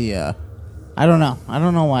it's the. I don't know. I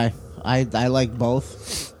don't know why. I like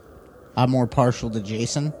both. I'm more partial to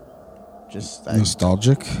Jason. Just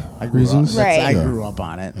Nostalgic I grew reasons. Up, Right. I grew up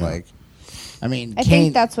on it. Like, I mean, I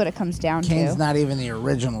think that's what it comes down Kane's to. not even the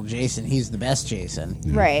original Jason. He's the best Jason,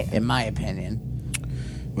 Right. in my opinion.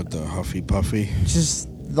 With the Huffy Puffy. Just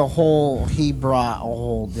the whole. He brought a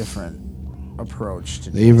whole different approach to.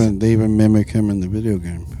 They even mimic him in the video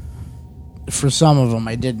game. For some of them,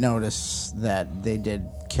 I did notice that they did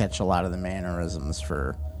catch a lot of the mannerisms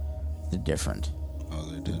for the different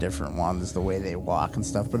ones, the way they walk and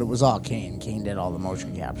stuff. But it was all Kane. Kane did all the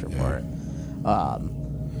motion capture for it.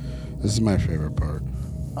 This is my favorite part.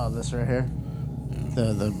 Oh, this right here,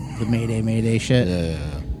 the Mayday shit.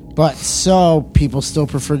 Yeah. But so people still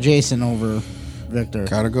prefer Jason over Victor.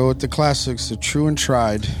 Gotta go with the classics, the true and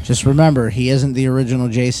tried. Just remember, he isn't the original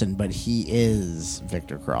Jason, but he is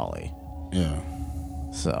Victor Crowley. Yeah.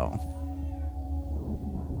 So,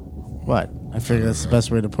 what? I figure that's the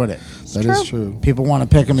best way to put it. That is true. People want to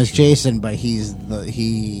pick him as Jason, but he's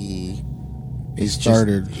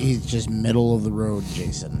started. He's just middle of the road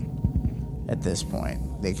Jason at this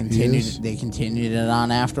point. They continued it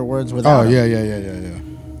on afterwards without him. Yeah.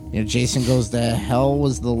 You know, Jason Goes to Hell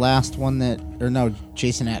was the last one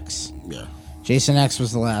Jason X. Yeah. Jason X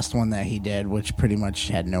was the last one that he did, which pretty much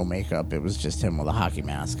had no makeup. It was just him with a hockey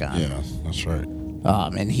mask on. Yeah, that's right.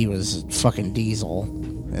 And he was fucking Diesel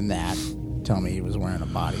in that. Tell me he was wearing a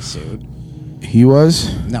bodysuit. He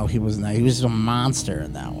was? No, he was not. He was a monster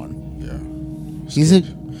in that one.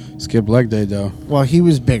 Yeah. Skip leg day, though. Well, he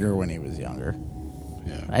was bigger when he was younger.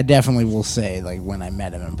 Yeah. I definitely will say, like, when I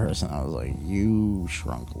met him in person, I was like, you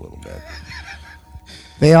shrunk a little bit.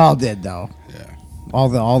 They all did, though. Yeah. All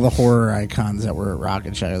the horror icons that were at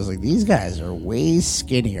Rocket Shot, I was like, these guys are way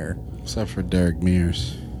skinnier. Except for Derek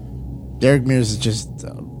Mears. Derek Mears is just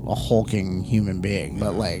a hulking human being,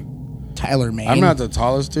 but, like, Tyler Mane. I'm not the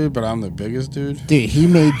tallest dude, but I'm the biggest dude. Dude, he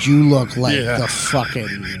made you look like the fucking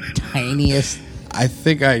tiniest. I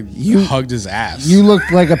think I hugged his ass. You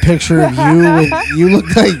looked like a picture of you. You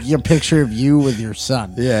looked like a picture of you with your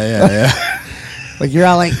son. Yeah. Like you're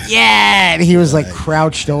all like, yeah, and he was like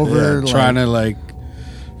crouched over, trying to like.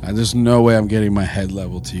 There's no way I'm getting my head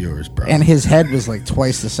level to yours, bro. And his head was like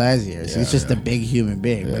twice the size of yours. He's just a big human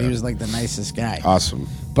being, but he was like the nicest guy. Awesome.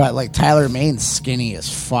 But like Tyler Mane's skinny as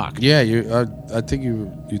fuck. Yeah, I think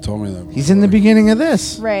you told me that before. He's in the beginning of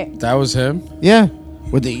this. Right. That was him? Yeah.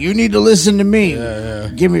 With the you need to listen to me. Yeah.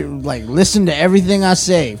 Give me listen to everything I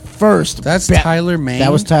say first. That's Tyler Mane?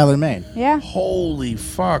 That was Tyler Mane. Yeah. Holy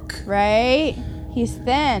fuck. Right? He's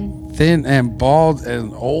thin. Thin and bald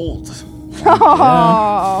and old.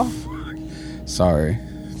 Oh. Sorry.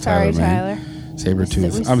 Sorry, Mane. Tyler.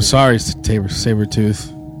 Sabretooth. I'm sorry,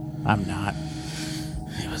 Sabretooth. I'm not.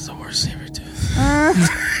 He was the worst Sabretooth.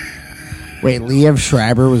 Wait, Liev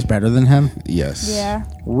Schreiber was better than him? Yes. Yeah.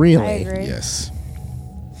 Really? I agree. Yes.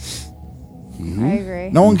 I agree.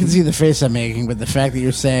 No one can see the face I'm making, but the fact that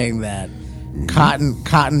you're saying that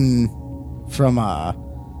Cotton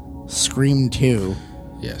from Scream 2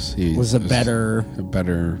 Yes. He was a better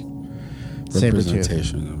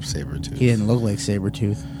representation of Sabretooth. He didn't look like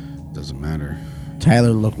Sabretooth. Doesn't matter.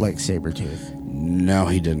 Tyler looked like Sabretooth. No,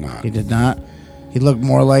 he did not. He did not? He looked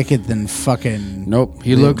more like it than fucking... Nope.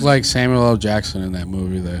 He looked like Samuel L. Jackson in that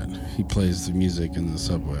movie that he plays the music in the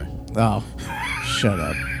subway. Oh, shut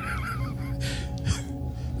up.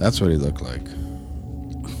 That's what he looked like.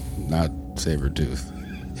 Not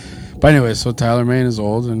Sabretooth. But anyway, so Tyler Mane is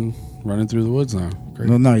old and running through the woods now. Great.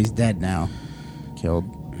 Well, no, he's dead now. Killed.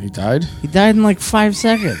 He died? He died in like 5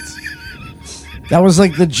 seconds. That was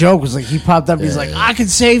like the joke. Was like he popped up. He's like, I can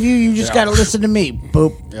save you. You just got to listen to me.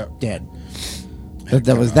 Boop. Yep. Dead.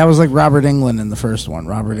 That was like Robert Englund in the first one.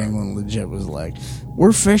 Robert Englund legit was like,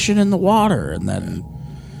 we're fishing in the water. And then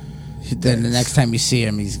the next time you see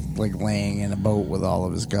him, he's like laying in a boat with all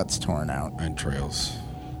of his guts torn out. Entrails.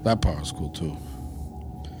 That part was cool too.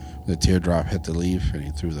 The teardrop hit the leaf and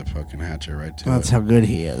he threw the fucking hatchet right to That's it. how good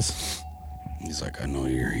he is. He's like, I know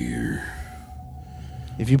you're here.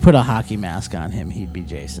 If you put a hockey mask on him, he'd be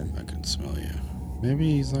Jason. I can smell you.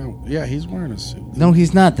 Maybe he's not. Yeah, he's wearing a suit. No,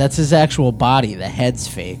 he's not. That's his actual body. The head's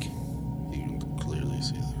fake. You can clearly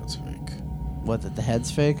see that's fake. What, that the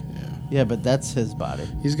head's fake? Yeah. Yeah, but that's his body.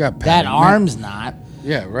 He's got That padding. arm's not.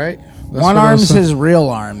 Yeah, right? That's One what I was arm's saying. his real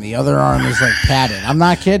arm. The other arm is like padded. I'm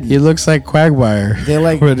not kidding. He looks like Quagmire. They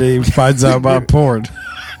like- when he finds out about porn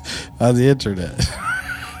on the internet.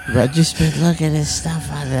 I've just been looking at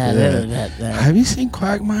stuff on that internet there. Have you seen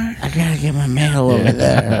Quagmire? I gotta get my mail over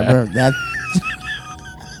there.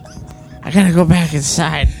 I gotta go back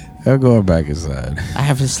inside. I'm going back inside. I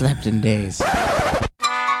haven't slept in days.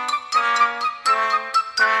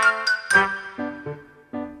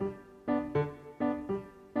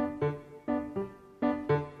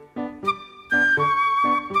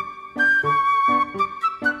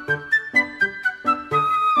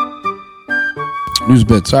 News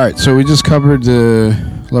bits. All right, so we just covered the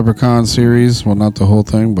Leprechaun series. Well, not the whole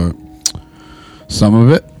thing, but some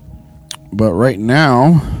of it. But right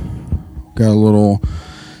now, got a little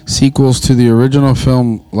sequels to the original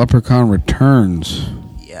film Leprechaun Returns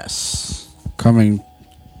Yes. coming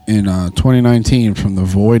in 2019 from the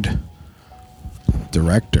Void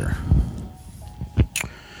director.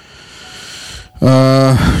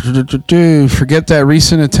 Forget that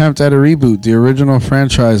recent attempt at a reboot. The original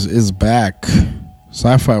franchise is back.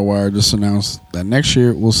 Sci-Fi Wire just announced that next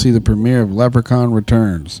year we'll see the premiere of Leprechaun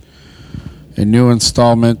Returns, a new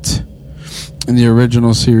installment in the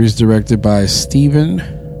original series directed by Steven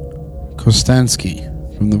Kostanski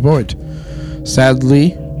from The Void.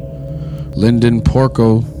 Sadly, Lyndon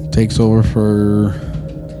Porco takes over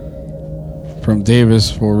from Davis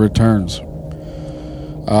for Returns.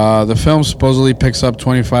 The film supposedly picks up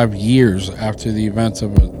 25 years after the events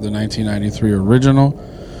of the 1993 original,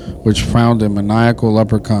 which found a maniacal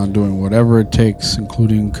leprechaun doing whatever it takes,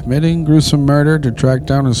 including committing gruesome murder to track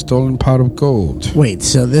down a stolen pot of gold. Wait,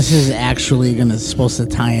 so this is actually supposed to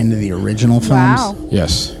tie into the original films? Wow.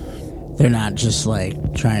 Yes. They're not just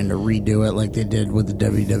like trying to redo it like they did with the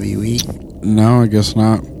WWE? No, I guess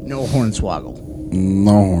not. No Hornswoggle.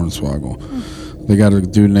 No Hornswoggle. They got a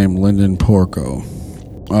dude named Lyndon Porco.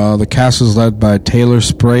 The cast is led by Taylor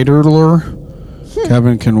Spraderler,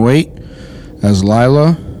 Kevin Conway as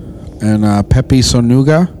Lila, and Pepe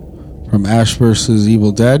Sonuga from Ash vs.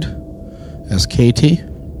 Evil Dead as Katie,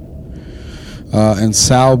 and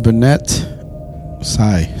Cy Bennett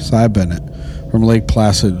from Lake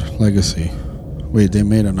Placid Legacy. Wait, they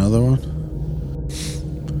made another one?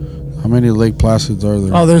 How many Lake Placids are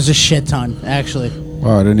there? Oh, there's a shit ton, actually.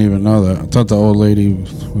 Oh, I didn't even know that. I thought the old lady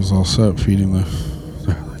was all set feeding the...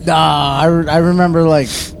 I remember like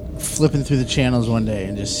flipping through the channels one day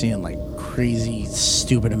and just seeing like crazy,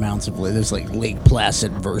 stupid amounts of there's like Lake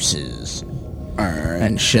Placid versus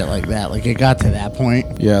and shit like that. Like it got to that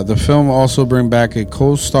point. Yeah, the film also bring back a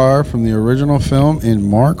co-star from the original film in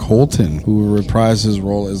Mark Holton, who reprised his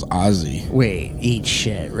role as Ozzy. Wait, eat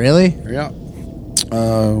shit, really? Yeah.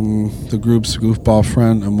 The group's goofball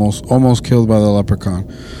friend almost killed by the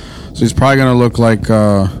leprechaun. So he's probably gonna look like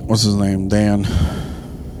what's his name? Dan.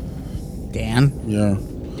 Yeah.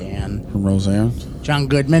 Dan. From Roseanne. John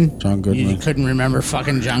Goodman? John Goodman. You couldn't remember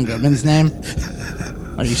fucking John Goodman's name?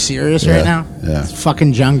 Are you serious right now? Yeah. It's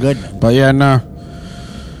fucking John Goodman. But yeah, no.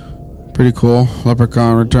 Pretty cool.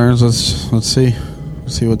 Leprechaun Returns. Let's see.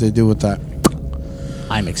 Let's see what they do with that.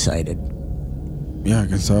 I'm excited. Yeah, I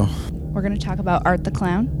guess so. We're going to talk about Art the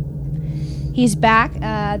Clown. He's back.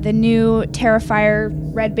 The new Terrifier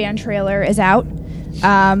Red Band trailer is out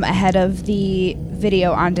ahead of the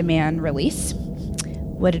video on demand release.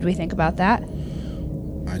 What did we think about that?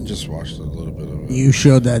 I just watched a little bit of it. You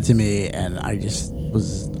showed that to me, and I just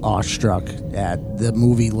was awestruck at the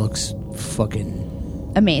movie. Looks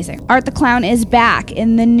fucking amazing. Art the Clown is back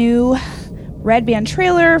in the new Red Band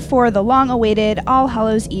trailer for the long-awaited All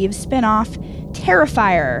Hallows Eve spin-off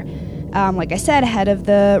Terrifier. Like I said, ahead of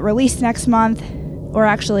the release next month, or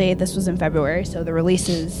actually this was in February, so the release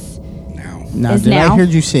is Now, is did now. I hear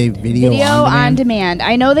you say video on demand?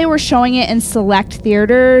 I know they were showing it in select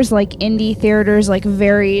theaters, like indie theaters, like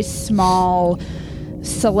very small,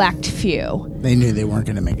 select few. They knew they weren't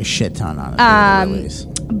going to make a shit ton on it for the release.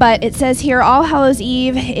 But it says here, All Hallows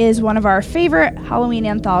Eve is one of our favorite Halloween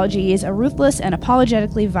anthologies, a ruthless and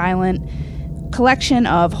apologetically violent collection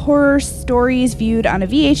of horror stories viewed on a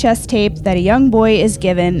VHS tape that a young boy is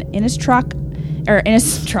given in his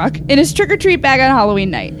trick-or-treat bag on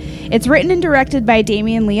Halloween night. It's written and directed by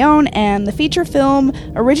Damien Leone, and the feature film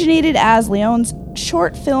originated as Leone's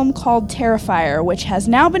short film called Terrifier, which has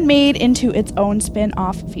now been made into its own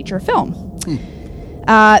spin-off feature film.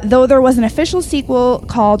 Though there was an official sequel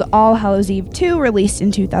called All Hallows Eve 2 released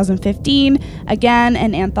in 2015, again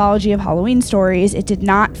an anthology of Halloween stories, it did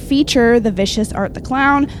not feature the vicious Art the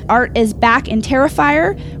Clown. Art is back in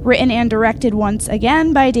Terrifier, written and directed once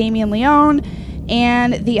again by Damien Leone,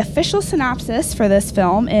 and the official synopsis for this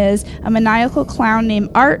film is a maniacal clown named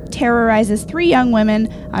Art terrorizes 3 young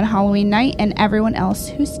women on Halloween night and everyone else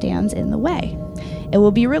who stands in the way. It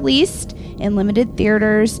will be released in limited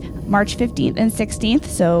theaters March 15th and 16th,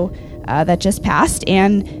 so that just passed,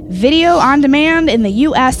 and video on demand in the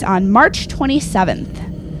U.S. on March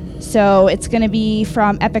 27th. So it's going to be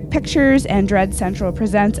from Epic Pictures, and Dread Central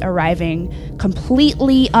Presents, arriving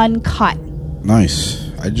completely uncut. Nice.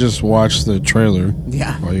 I just watched the trailer.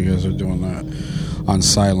 Yeah. While you guys are doing that on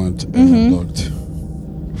silent, and it looked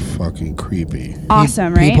fucking creepy.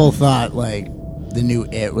 Awesome, right? People thought like the new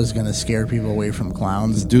It was going to scare people away from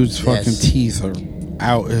clowns. The dude's fucking teeth are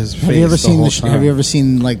out his face. Have you ever seen whole time. Have you ever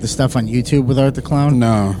seen like the stuff on YouTube with Art the Clown?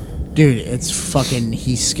 No. Dude, it's fucking.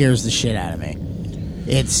 He scares the shit out of me.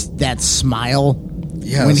 It's that smile.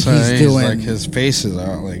 Yeah, when so he's doing like his face is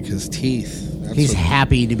out, like his teeth. He's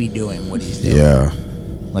happy to be doing what he's doing. Yeah.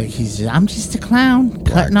 Like I'm just a clown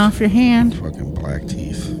cutting off your hand. Fucking black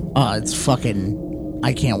teeth. Oh, it's fucking.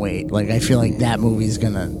 I can't wait. Like I feel like that movie's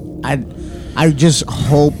gonna. I just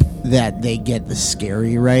hope that they get the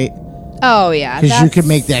scary right. Oh yeah, because you could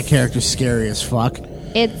make that character scary as fuck.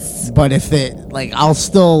 It's But if it like, I'll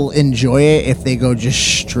still enjoy it if they go just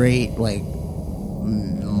straight like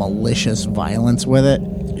malicious violence with it.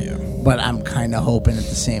 Yeah. But I'm kind of hoping at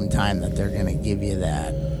the same time that they're gonna give you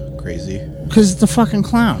that, Crazy. because it's a fucking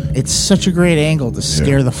clown. It's such a great angle to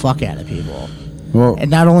scare the fuck out of people. Well,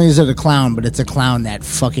 And not only is it a clown, but it's a clown that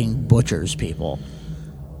fucking butchers people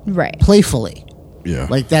right. playfully. yeah.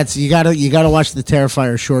 Like that's you gotta watch the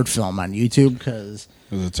Terrifier short film on YouTube because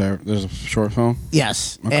there's a short film.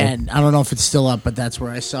 yes, Okay. and I don't know if it's still up, but that's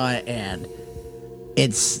where I saw it, and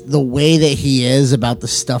it's the way that he is about the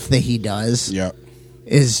stuff that he does Yeah.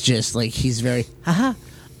 is just like he's very haha.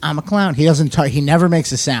 I'm a clown. He doesn't talk. He never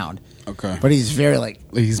makes a sound, Okay. but he's very like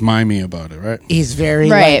He's mimey about it, right? he's very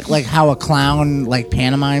Right. like how a clown like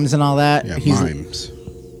pantomimes and all that. Yeah. he's Mimes.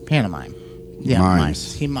 pantomime. Yeah,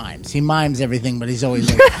 Mimes. He mimes everything, but he's always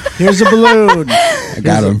like, "Here's a balloon." I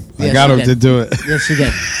got him. I Yes, got you him did. to do it. Yes, he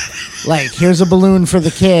did. Like, here's a balloon for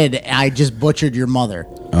the kid. I just butchered your mother.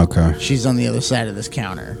 Okay. She's on the other side of this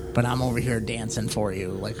counter, but I'm over here dancing for you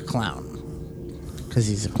like a clown. Because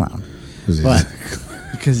he's a clown. But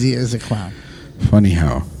because he is a clown. Funny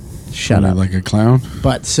how. Shut Kinda up. like a clown.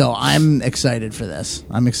 But so I'm excited for this.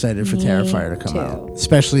 I'm excited for Me Terrifier to come too. out,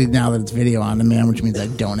 especially now that it's video on demand, which means I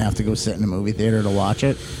don't have to go sit in a movie theater to watch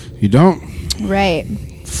it. You don't. Right.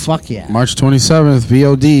 Fuck yeah! March 27th,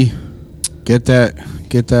 VOD. Get that.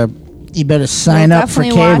 You better sign we'll up for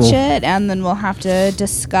definitely cable. watch it, and then we'll have to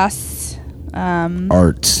discuss.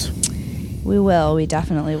 Art. We will. We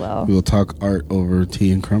definitely will. We will talk art over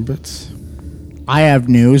tea and crumpets. I have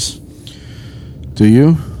news. Do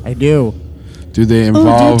you? I do. Do they Oh, do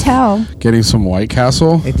involve tell. getting some White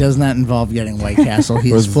Castle? It does not involve getting White Castle.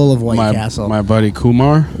 He's With full of White my, Castle My buddy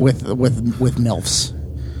Kumar with MILFs.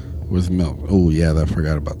 with milk. Oh yeah, I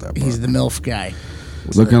forgot about that. He's Part. the MILF guy.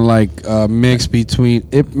 Looking like a mix between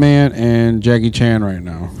Ip Man and Jackie Chan right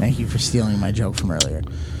now. Thank you for stealing my joke from earlier.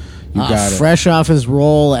 You got it. Fresh off his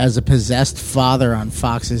role as a possessed father on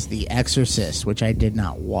Fox's The Exorcist, which I did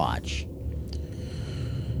not watch.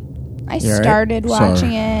 I You all right? started Sorry.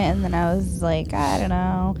 watching it, and then I was like, I don't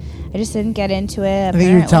know. I just didn't get into it. I think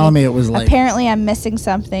you were telling me it was like Apparently, I'm missing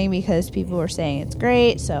something because people were saying it's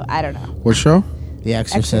great. So I don't know. What show? The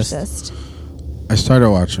Exorcist. Exorcist. I started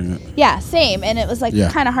watching it. Yeah, same. And it was like Yeah.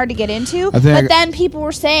 kind of hard to get into. I think But then people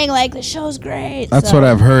were saying like the show's great. That's so- what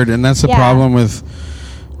I've heard, and that's the Yeah. problem with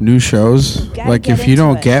new shows. gotta Like get if you into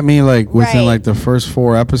don't it. get me like within Right. like the first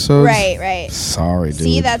 4 episodes, Right. Sorry, dude.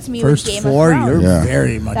 See, that's me First with Game 4, of Thrones. you're Yeah.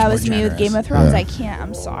 very much That more was me with generous. Game of Thrones. Yeah. I can't.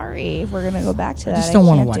 I'm sorry. We're gonna go back to that. I just don't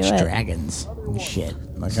want to can't watch do it. dragons and shit.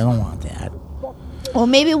 Like, I don't want that. Well,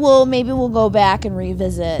 maybe we'll go back and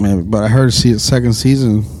revisit. Maybe, but I heard second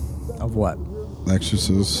season Of what?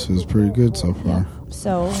 Exorcist is pretty good so far.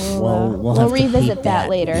 So Well, we'll we'll have to revisit peep that that.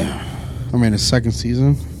 later. I mean, the second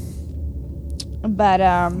season, But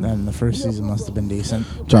Then the first season must have been decent.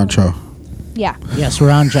 John Cho. yeah. Yes, we're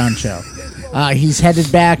on John Cho. He's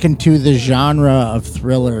headed back into the genre of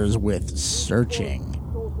thrillers with Searching,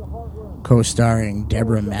 co-starring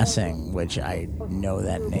Deborah Messing, which I know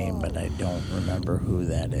that name, but I don't remember who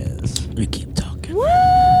that is. We keep talking.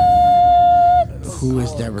 Who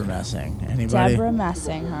is Deborah Messing? Anybody? Deborah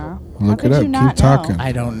Messing, huh? Look How could it up. you not Keep talking. know?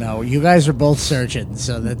 I don't know. You guys are both searching,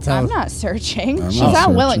 so that's how. I'm not searching. I'm She's not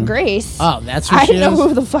on Will searching. and Grace. Oh, that's who I she know is.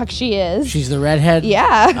 who the fuck she is. She's the redhead.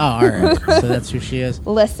 yeah. Oh, all right. So that's who she is.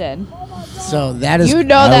 Listen, So that is. you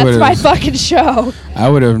know I that's would've- my fucking show. I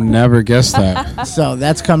would have never guessed that. So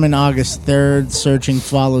that's coming August 3rd. Searching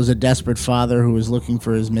follows a desperate father who is looking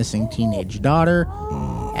for his missing teenage daughter.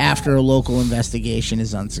 After a local investigation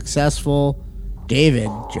is unsuccessful, David,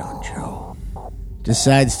 John Cho,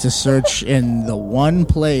 decides to search in the one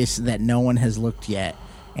place that no one has looked yet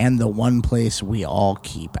and the one place we all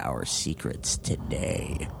keep our secrets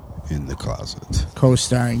today. In the closet.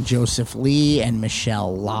 Co-starring Joseph Lee and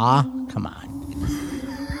Michelle La. Come on.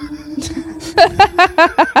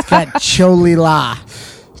 It's got Choli La.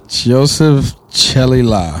 Joseph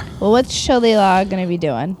Chelila. Well, what's Shalila gonna be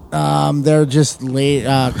doing? They're just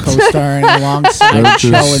co-starring alongside They're Cho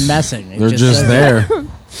just- and Messing. It They're just says there.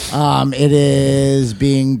 that. It is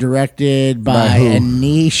being directed By by who?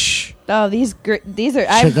 Anish Oh, these are.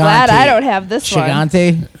 I'm glad I don't have this one.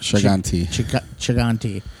 Chigante. Shaganti.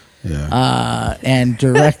 Chiganti. Yeah. And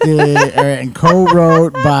directed and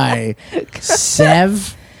co-wrote by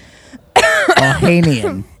Sev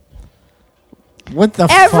Ohanian. What the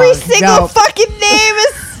Every fuck? single No, fucking name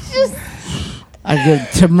is just. I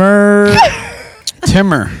get Timur.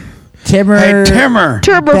 Timmer. Timur. Hey, Timmer.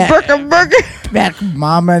 Turbo Ba- Burger Burger.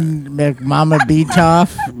 McMama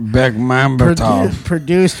Betoff. Beck Mambertov.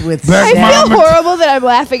 Produced with Beck I feel Mama- horrible that I'm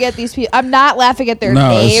laughing at these people. I'm not laughing at their No,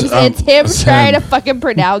 names. it's, It's him it's trying him. to fucking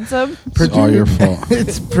pronounce them. It's all your fault.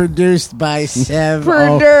 It's produced by Sev.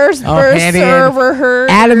 Produced by Handy Server Her.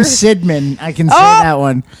 Adam Sidman. I can say that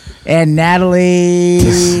one. And Natalie.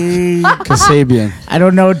 Kasabian. I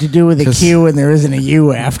don't know what to do with a Kas- Q and there isn't a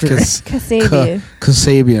U after it. Kasabian.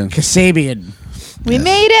 Kasabian. Kasabian. We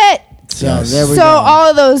made it. So Yes. there we So go. all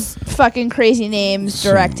of those fucking crazy names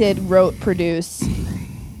directed, wrote, produced.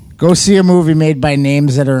 Go see a movie made by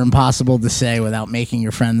names that are impossible to say without making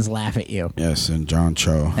your friends laugh at you. Yes, and John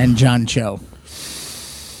Cho. And John Cho.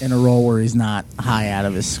 In a role where he's not high out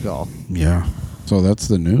of his skull. Yeah. So that's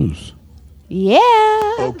the news. Yeah.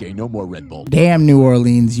 Okay, no more Red Bull. Damn, New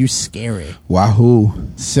Orleans, you scary. Wahoo.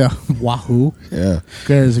 So, Wahoo? Yeah.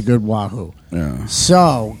 There's a good Wahoo. Yeah.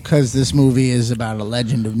 So, because this movie is about a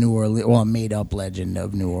legend of New Orleans, well, a made-up legend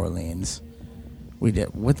of New Orleans, we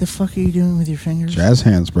did. What the fuck are you doing with your fingers? Jazz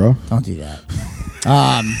hands, bro. Don't do that.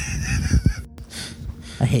 I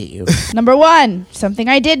hate you. Number 1, something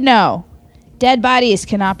I did know. Dead bodies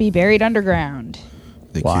cannot be buried underground.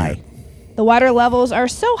 They Why? can't. The water levels are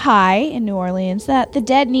so high in New Orleans that the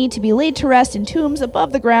dead need to be laid to rest in tombs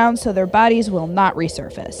above the ground so their bodies will not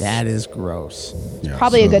resurface. That is gross. Yeah,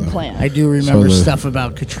 Probably a so good the plan. I do remember So the- stuff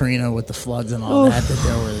about Katrina with the floods and all Oof. that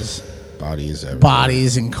there was Bodies everywhere.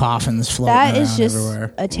 bodies and coffins floating That around is just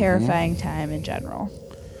everywhere. a terrifying time in general.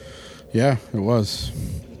 Yeah, it was.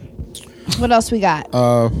 What else we got?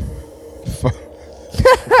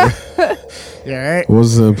 Yeah, right? What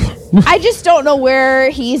was the... I just don't know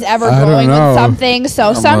where he's ever I don't going know. with something, so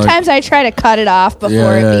I'm sometimes I try to cut it off before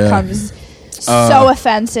Yeah, it yeah. becomes so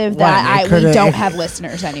offensive that What? It we coulda- don't have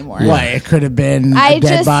listeners anymore. What? It could have been I a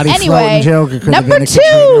dead just body anyway. floating joke. It could have Number been a Katrina.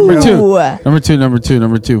 two.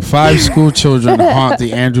 Number two. 5 school children haunt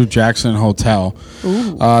the Andrew Jackson Hotel.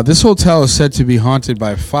 This hotel is said to be haunted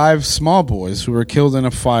by 5 small boys who were killed in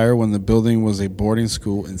a fire when the building was a boarding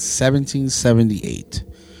school in 1778.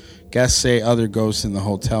 Guests say other ghosts in the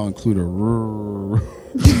hotel include a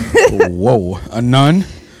nun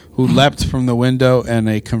who leapt from the window and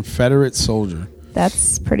a Confederate soldier.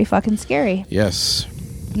 That's pretty fucking scary. Yes.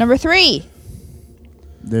 Number 3.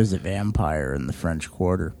 There's a vampire in the French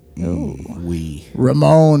Quarter. We.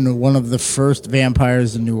 Ramon, one of the first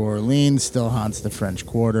vampires in New Orleans, still haunts the French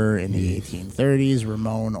Quarter. In the 1830s,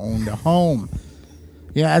 Ramon owned a home.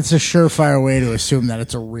 Yeah, it's a surefire way to assume that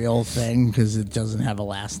it's a real thing because it doesn't have a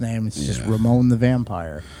last name. It's just Ramon the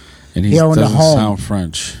Vampire. And He owned a doesn't home. sound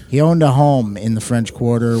French. He owned a home in the French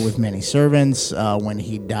Quarter with many servants. When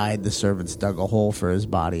he died, the servants dug a hole for his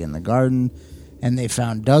body in the garden, and they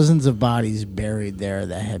found dozens of bodies buried there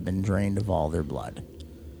that had been drained of all their blood.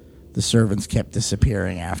 The servants kept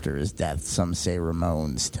disappearing after his death. Some say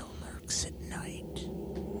Ramon still lurks at night.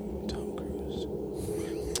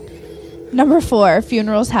 Number 4.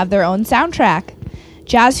 Funerals have their own soundtrack.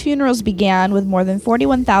 Jazz funerals began with more than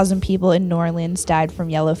 41,000 people in New Orleans died from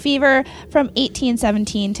yellow fever from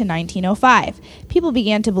 1817 to 1905. People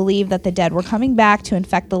began to believe that the dead were coming back to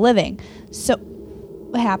infect the living. So,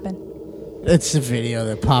 what happened? It's a video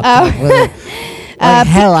that popped up with it. Like,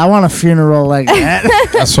 hell, I want a funeral like that.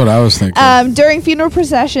 That's what I was thinking. During funeral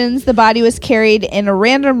processions, the body was carried in a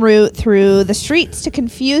random route through the streets to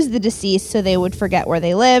confuse the deceased so they would forget where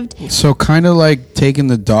they lived. So kind of like taking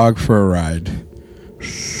the dog for a ride,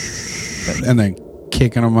 and then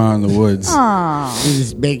kicking them out in the woods. You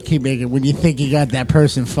just keep making. When you think you got that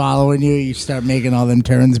person following you, you start making all them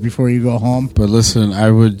turns before you go home. But listen,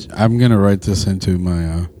 I'm gonna write this into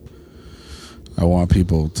my. I want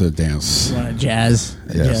people to dance. Want a jazz?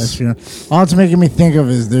 A Yes. jazz funeral. All it's making me think of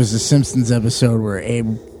is there's a Simpsons episode where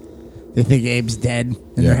they think Abe's dead,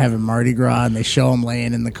 and they're having Mardi Gras, and they show him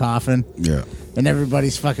laying in the coffin. Yeah. And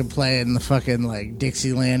everybody's fucking playing the fucking like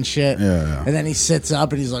Dixieland shit. Yeah. And then he sits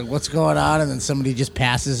up and he's like, "What's going on?" And then somebody just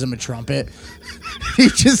passes him a trumpet. He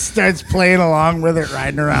just starts playing along with it,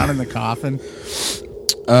 riding around in the coffin.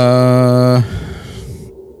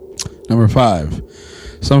 Number 5.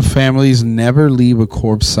 Some families never leave a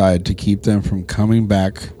corpse side to keep them from coming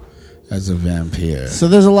back as a vampire. So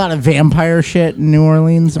there's a lot of vampire shit in New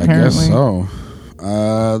Orleans, apparently. I guess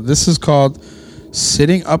so. This is called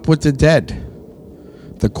sitting up with the dead.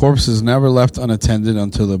 The corpse is never left unattended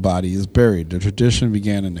until the body is buried. The tradition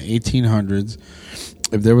began in the 1800s.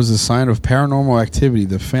 If there was a sign of paranormal activity,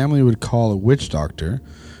 the family would call a witch doctor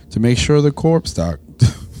to make sure the corpse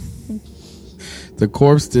the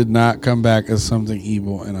corpse did not come back as something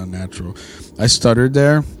evil and unnatural. I stuttered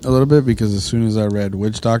there a little bit because as soon as I read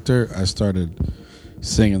witch doctor, I started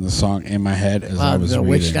singing the song in my head as I was the reading.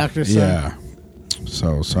 witch doctor song? Yeah.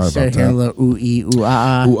 So sorry Start about hearing a that. little ooh-ee,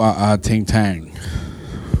 ooh-ah-ah. Ooh, ah, ah, ting, tang.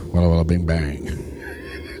 Walla, walla, bing, bang.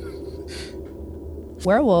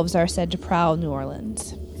 Werewolves are said to prowl New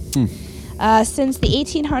Orleans. Since the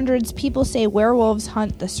 1800s, people say werewolves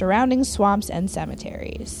hunt the surrounding swamps and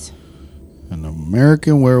cemeteries. An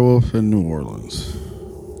American werewolf in New Orleans.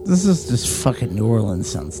 This fucking New Orleans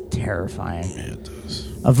sounds terrifying. Yeah, it does.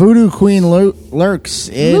 A voodoo queen lurks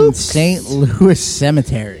in St. Louis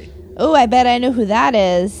Cemetery. Oh, I bet I know who that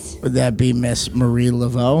is. Would that be Miss Marie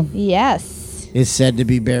Laveau? Yes. Is said to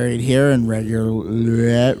be buried here and regularly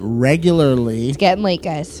It's getting late,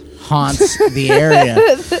 guys. haunts the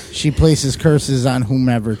area. She places curses on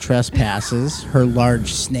whomever trespasses. Her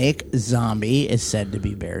large snake, Zombie, is said to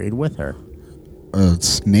be buried with her. A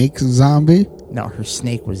snake zombie? No, her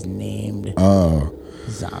snake was named Oh.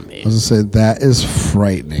 Zombie. I was going to say, that is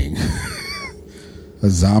frightening. A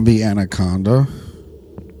zombie anaconda?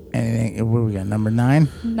 Anything? What do we got? Number 9?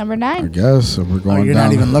 Number I 9. guess. So we're going you're down.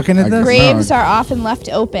 not even looking at this? Graves are often left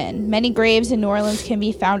open. Many graves in New Orleans can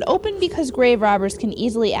be found open because grave robbers can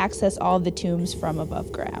easily access all of the tombs from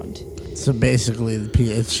above ground. So basically,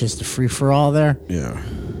 it's just a free for all there. Yeah.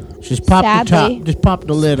 Just pop the Sadly, top. Just pop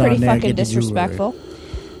the lid on Pretty there. fucking Get the jewelry. disrespectful.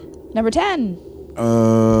 Number 10.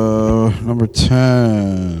 Number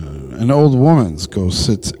 10. An old woman goes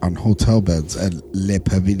sits on hotel beds at Le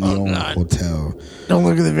Pavillon Hotel. Don't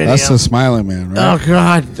look at the video. That's the Smiling Man, right? Oh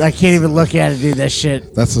god, I can't even look at it, dude. That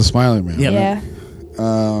shit. That's the Smiling Man. Yep. Yeah.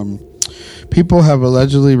 People have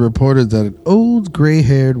allegedly reported that an old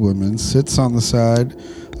gray-haired woman sits on the side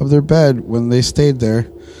of their bed when they stayed there.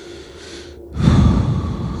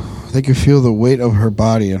 They could feel the weight of her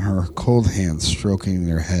body and her cold hands stroking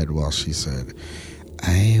their head while she said,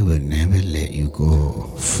 "I will never let you go."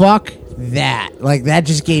 Fuck that. Like that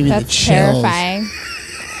just gave me the That's chills. terrifying.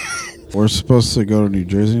 We're supposed to go to New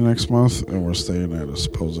Jersey next month, and we're staying at a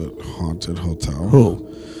supposed haunted hotel. Who?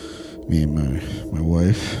 Me and my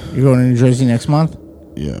wife. You're going to New Jersey next month?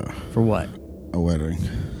 Yeah, For what? a wedding.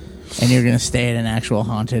 And you're gonna stay at an actual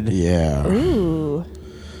haunted. Yeah. Ooh.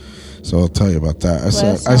 So I'll tell you about that. us know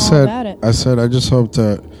all about it. I said, I just hope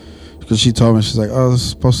that, because she told me, she's like, oh, this is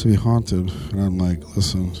supposed to be haunted. And I'm like,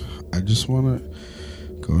 listen, I just want to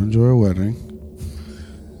go enjoy a wedding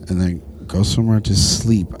and then go somewhere to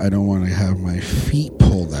sleep. I don't want to have my feet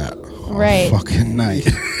pulled out all Right. fucking night.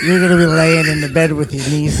 You're gonna be laying in the bed with your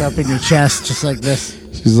knees up in your chest, just like this.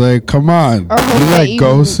 She's like, come on. Or hope You that like you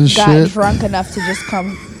ghosts and got shit? drunk enough to just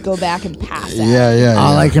go back and pass out. Yeah.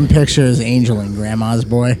 All I can picture is Angel and Grandma's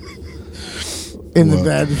boy in the What?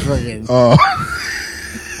 bed, fucking. Oh,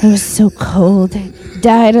 It was so cold. I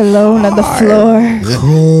died alone on the floor.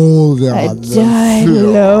 Cold. I died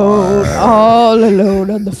alone, all alone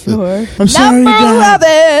on the floor. I'm sorry, Number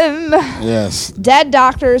Dad. 11. yes. Dead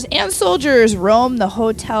doctors and soldiers roam the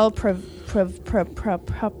Hotel Provincial.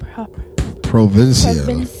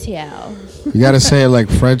 Provincial. You got to say it like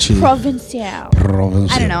Frenchy. Provincial.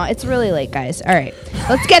 Provincial. I don't know. It's really late, guys. All right.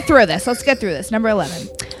 Let's get through this. Number 11.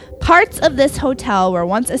 Parts of this hotel were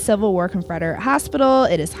once a Civil War Confederate hospital.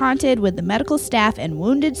 It is haunted with the medical staff and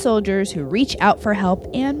wounded soldiers who reach out for help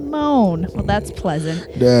and moan. Well, that's pleasant.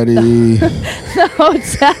 Daddy. The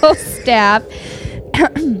hotel staff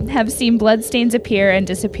have seen bloodstains appear and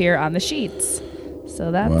disappear on the sheets.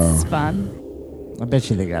 So that's Wow. fun. I bet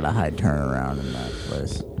you they got a high turnaround in that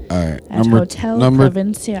place. All right. At Hotel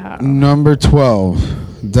Provincial. Number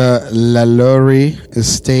 12. The LaLaurie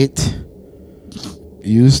estate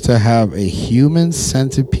used to have a human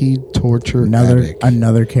centipede torture addict.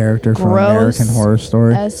 Another character from Gross American Horror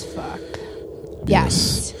Story. as fuck.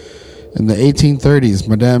 Yes. In the 1830s,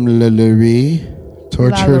 Madame LaLaurie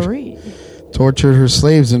tortured her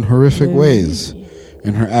slaves in horrific ways.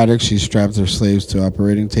 In her attic, she strapped her slaves to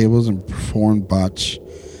operating tables and performed botched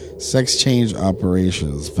sex change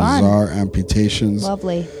operations, Fun. bizarre amputations,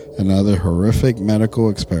 Lovely. and other horrific medical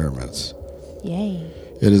experiments. Yay.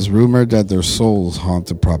 It is rumored that their souls haunt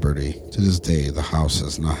the property. To this day, the house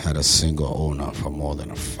has not had a single owner for more than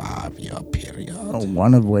a 5-year period.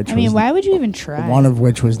 One of which I mean, was why would you even try? one of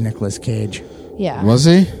which was Nicolas Cage. Yeah. Was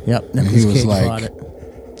he? Yep, And Nicolas he was Cage like, bought it.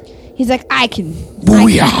 He's like, I can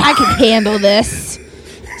Booyah. handle this.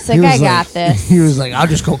 It's like, He was I got this. He was like, I'll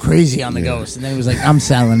just go crazy on the ghost, and then he was like, I'm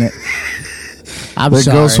selling it. I'm The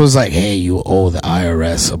sorry. ghost was like, hey, you owe the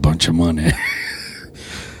IRS a bunch of money.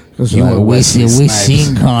 You like we Wesley Snipes.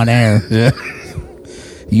 seen Con Air. Yeah.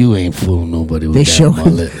 You ain't fooling nobody with They that show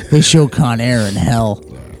mullet. they show Con Air in hell.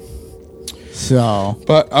 So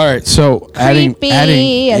But all right, so adding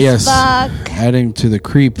as fuck. adding to the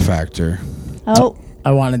creep factor. Oh,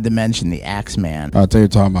 I wanted to mention the Axeman. I thought you were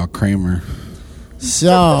talking about Kramer.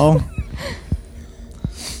 So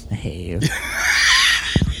hate you.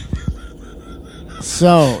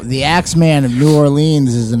 So, the Axeman of New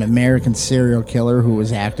Orleans is an American serial killer who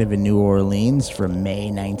was active in New Orleans from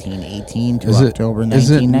May 1918 to October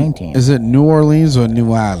 1919. Is it New Orleans or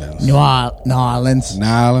New Orleans? New Orleans. New Orleans?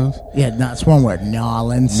 Yeah, no, it's one word. New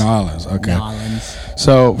Orleans. New Orleans, okay. New Orleans.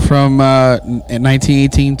 So, from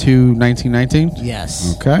 1918 to 1919?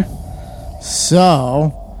 Yes. Okay.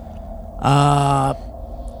 So,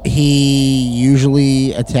 he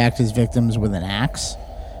usually attacked his victims with an axe,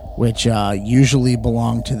 which usually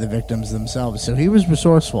belonged to the victims themselves. So he was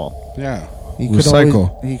resourceful. Yeah. He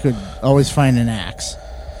Recycle. could always find an axe.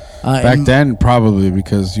 Back then, probably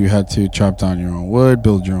because you had to chop down your own wood,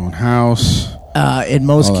 build your own house. In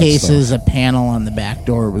most all that cases, stuff. a panel on the back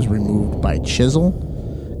door was removed by chisel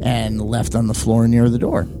and left on the floor near the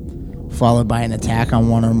door, followed by an attack on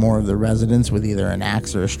one or more of the residents with either an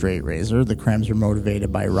axe or a straight razor. The crimes were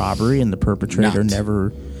motivated by robbery, and the perpetrator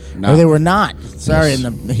never... No. Oh, they were not. Sorry, Yes.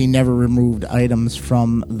 and he never removed items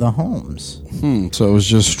from the homes. So it was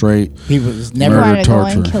just straight He was never... Murder, Wanted to go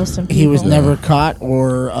and torture. kill some people. He was never caught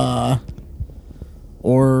or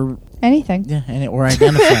anything. or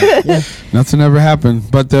identified. Yeah. Nothing ever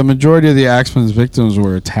happened. But the majority of the Axeman's victims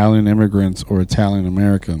were Italian immigrants or Italian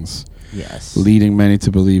Americans, Yes. leading many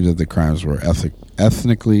to believe that the crimes were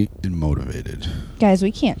ethnically motivated. Guys,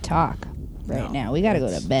 we can't talk right now. We got to go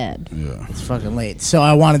to bed. Yeah. It's fucking late. So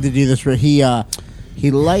I wanted to do this.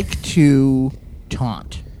 He liked to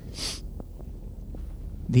taunt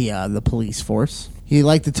the police force. He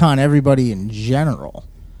liked to taunt everybody in general.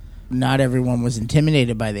 Not everyone was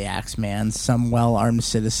intimidated by the Axeman. Some well-armed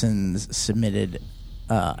citizens submitted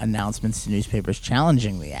announcements to newspapers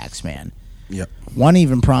challenging the Axeman. Yep. One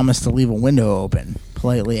even promised to leave a window open,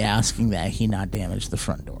 politely asking that he not damage the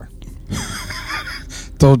front door.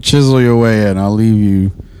 Don't chisel your way in. I'll leave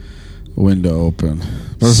you a window open.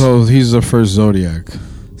 But so he's the first Zodiac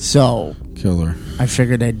So killer. I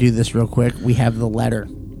figured I'd do this real quick. We have the letter.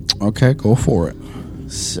 Okay, go for it.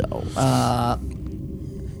 So,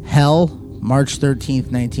 Hell, March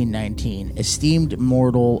 13th, 1919. Esteemed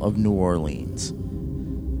mortal of New Orleans.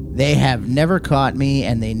 They have never caught me,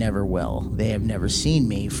 and they never will. They have never seen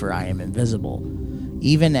me, for I am invisible,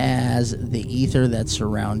 even as the ether that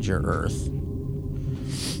surrounds your earth.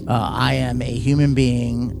 I am a human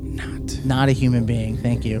being, not a human being,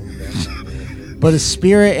 thank you, but a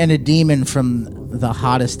spirit and a demon from the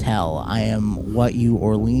hottest hell. I am what you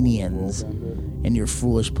Orleanians and your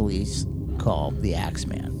foolish police call the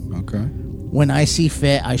Axeman. Okay. When I see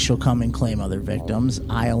fit, I shall come and claim other victims.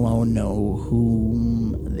 I alone know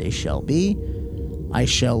whom they shall be. I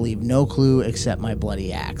shall leave no clue except my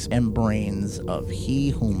bloody axe and brains of he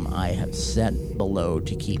whom I have set below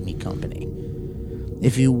to keep me company.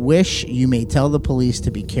 If you wish, you may tell the police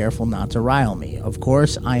to be careful not to rile me. Of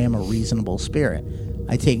course, I am a reasonable spirit.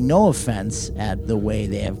 I take no offense at the way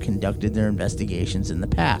they have conducted their investigations in the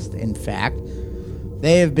past. In fact,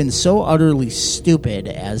 they have been so utterly stupid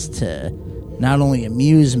as to not only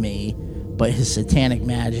amuse me, but his satanic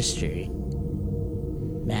majesty,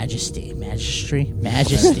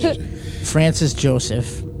 Francis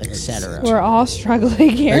Joseph, etc. We're all struggling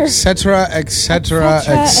here. Etc. etc.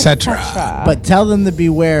 etc. But tell them to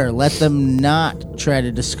beware. Let them not try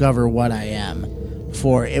to discover what I am,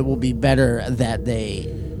 for it will be better that they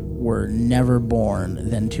were never born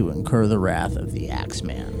than to incur the wrath of the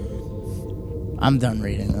Axeman. I'm done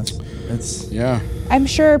reading this. Yeah. I'm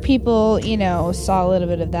sure people, saw a little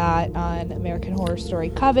bit of that on American Horror Story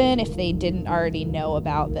Coven if they didn't already know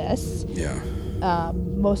about this. Yeah.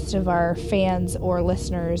 Most of our fans or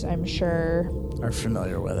listeners, I'm sure, Are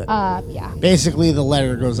familiar with it. yeah. Basically, the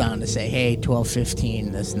letter goes on to say, hey,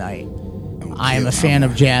 12:15 this night. I am a fan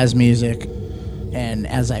of jazz music, and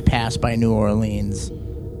as I pass by New Orleans...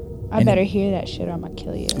 I better hear that shit or I'm going to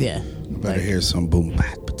kill you. Yeah. Better hear some boom.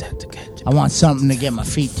 I want something to get my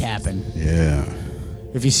feet tapping. Yeah.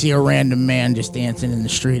 If you see a random man just dancing in the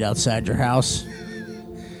street outside your house,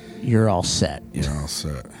 you're all set. You're all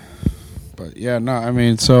set. But yeah, no, I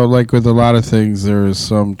mean, so like with a lot of things, there is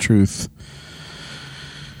some truth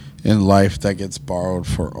in life that gets borrowed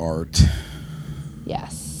for art.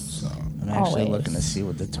 Yes. I'm actually Always. looking to see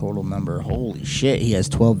what the total number... Holy shit, he has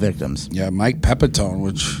 12 victims. Yeah, Mike Pepitone,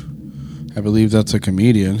 which I believe that's a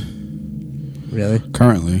comedian. Really?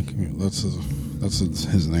 Currently, that's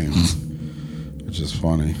his name, which is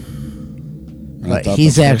funny. And But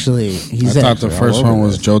he's I actually thought the first all over one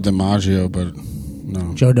was this. Joe DiMaggio, but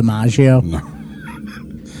no. Joe DiMaggio? No.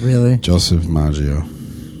 Really? Joseph Maggio.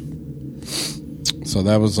 So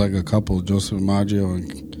that was like a couple, Joseph Maggio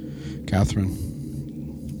and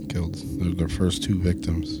Catherine, killed. They're their first two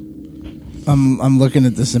victims. I'm looking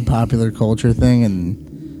at this in popular culture thing,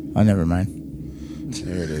 and never mind.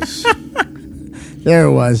 There it is. There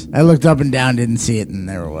it was. I looked up and down, didn't see it, and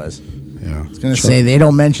there it was. Yeah. I was going to say, they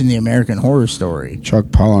don't mention the American Horror Story. Chuck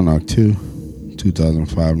Palahniuk, too.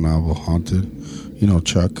 2005 novel, Haunted. You know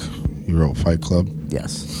Chuck. He wrote Fight Club.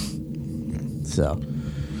 Yes. So,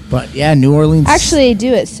 but yeah, New Orleans. Actually, they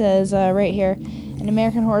do. It says right here, in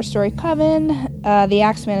American Horror Story Coven, the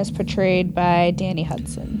Axeman is portrayed by Danny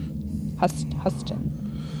Huston.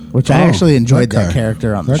 Which I actually enjoyed that guy. that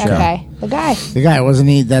character on the That show. guy. The guy. The guy, wasn't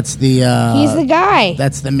he? That's the. He's the guy.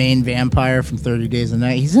 That's the main vampire from 30 Days a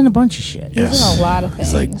Night. He's in a bunch of shit. He's in a lot of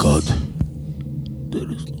things. It's like God.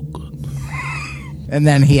 And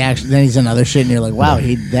then he's in other shit, and you're like, wow,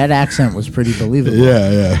 that accent was pretty believable.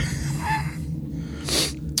 Yeah.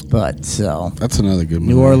 But so That's another good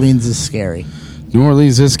movie. New Orleans is scary. New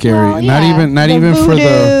Orleans is scary. Well, Not yeah. even for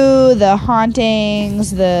the. the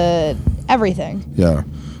hauntings, the everything. Yeah.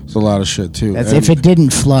 It's a lot of shit, too. That's And if it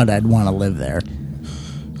didn't flood, I'd want to live there.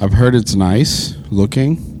 I've heard it's nice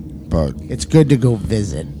looking, but It's good to go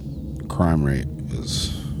visit. crime rate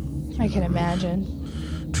is I can imagine.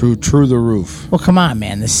 true the roof. Well, come on,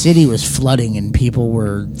 man. The city was flooding, and people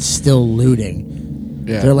were still looting.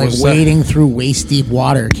 Yeah. They're like What's that? wading through waist deep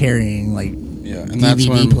water, carrying like Yeah, and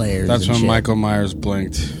DVD players. That's and when shit. Michael Myers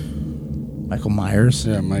blinked. Michael Myers.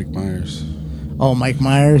 Yeah, Mike Myers. Oh, Mike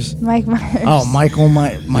Myers. Mike Myers. Oh, Mike.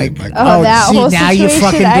 Oh, that see, whole now you situation,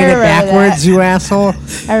 fucking I did it remember backwards, that. you asshole.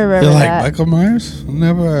 I remember You're like that. Michael Myers?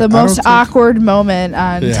 Never. The most awkward moment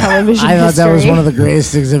on television I thought that was history. one of the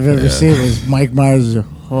greatest things I've ever seen. Was Mike Myers? Oh.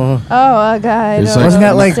 Oh, God. It's like- Wasn't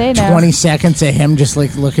that like Say 20 now. seconds of him just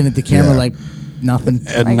like looking at the camera Yeah. like nothing?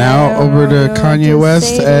 And Like, now I don't over know to what Kanye to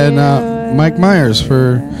West say and to Mike Myers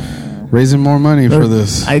for raising more money for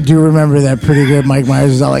this. I do remember that pretty good. Mike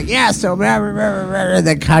Myers was all like, yeah, so blah, blah, blah, blah, blah.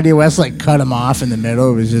 Then Kanye West like cut him off in the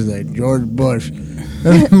middle. It was just like George Bush.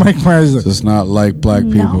 And Mike Myers like, Does not like black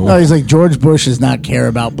people. oh, he's like, George Bush does not care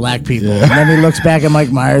about black people. Yeah. And then he looks back at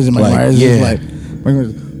Mike Myers, and Mike Like, Myers yeah. is like, Mike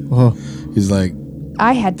Myers, oh. He's like,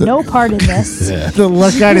 I had no part in this. The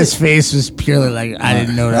look on his face was purely like, I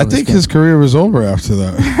didn't know that I was think gonna- his career was over after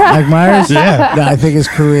that. Mike Myers? Yeah. No, I think his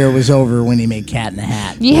career was over when he made Cat in the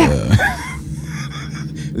Hat. Yeah.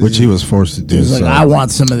 Which he was forced to do. He was like, so. I want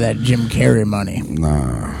some of that Jim Carrey money.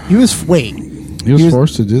 Nah. He was, wait, He was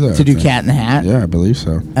forced to do that. to I do think. Cat in the Hat? Yeah, I believe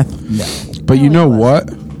so. No. But you know what?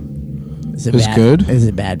 Is it It's bad? good. It's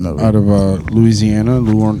a bad movie. Out of Louisiana,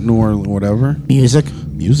 New Orleans, whatever. Music?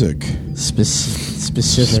 Music.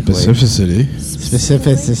 Specifically. Specificity.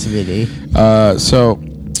 Specificity. So,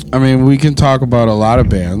 I mean, we can talk about a lot of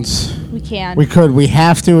bands. We can. We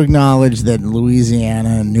have to acknowledge that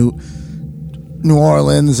Louisiana and New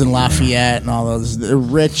Orleans and Lafayette and all those, the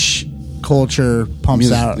rich culture pumps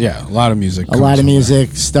Music, out yeah, a lot of music. a lot of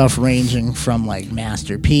music stuff ranging from like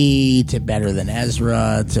Master P to Better Than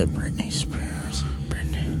Ezra to Britney Spears.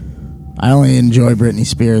 I only enjoy Britney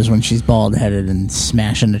Spears when she's bald headed and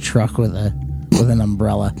smashing the truck with an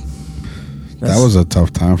umbrella. That was a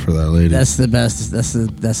tough time for that lady. That's the best. That's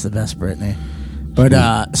the best Britney. But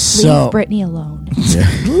Leave so Britney alone.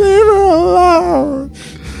 leave her alone.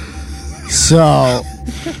 So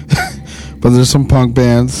But there's some punk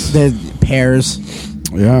bands. the Pears.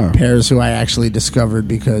 Yeah. Pears, who I actually discovered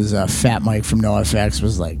because Fat Mike from NoFX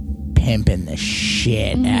was like pimping the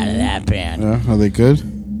shit out of that band. Yeah. Are they good?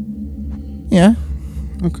 Yeah,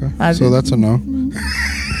 Okay. I So did- that's a no.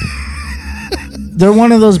 they're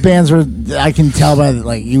one of those bands where I can tell by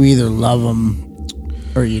like you either love them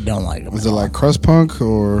or you don't like them. Is it like crust punk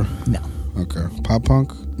or no, okay pop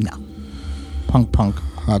punk? no, punk,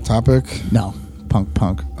 Hot Topic? no,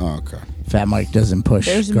 punk. Oh, okay. Fat Mike doesn't push.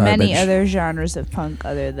 There's garbage. many other genres of punk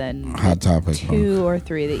other than Hot Topic. two or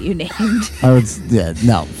three that you named. I would,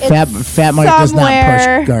 no. Fat Mike does not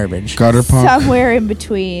somewhere- push garbage. Gutter punk. Somewhere in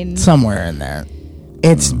between. Somewhere in there.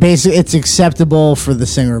 It's basically it's acceptable for the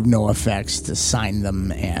singer of NoFX to sign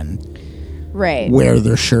them and Right. wear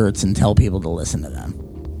their shirts and tell people to listen to them.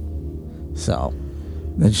 So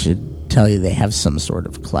that should tell you they have some sort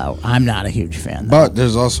of clout. I'm not a huge fan, though. But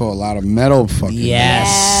there's also a lot of metal fucking. Yes.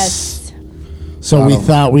 Yes. So we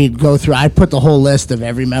thought we'd go through. I put the whole list of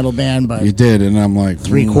every metal band, but You did, and I'm like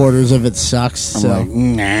three-quarters of it sucks. I'm So, like,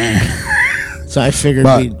 nah. so I figured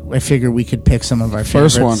But- we could pick some of our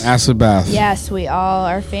First favorites. one, Acid Bath. Yes, we all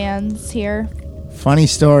are fans here. Funny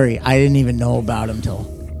story. I didn't even know about him till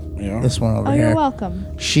Yeah. this one over Oh, here. you're welcome.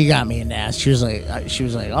 She got me into acid. She was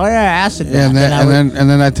like, oh yeah, acid bath. Yeah, and I would-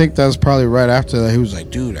 then I think that was probably right after that. He was like,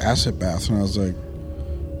 "Dude, Acid Bath," and I was like,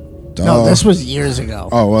 No, this was years ago.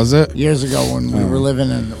 Oh, was it? Years ago when we were living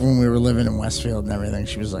in Westfield and everything.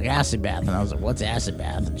 She was like, acid bath, and I was like, what's acid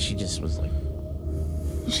bath? And she just was like,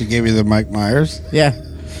 She gave you the Mike Myers? yeah.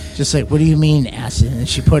 Just like, what do you mean acid? And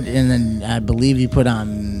she put, and then I believe you put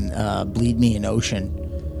on Bleed Me an Ocean.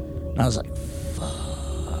 And I was like,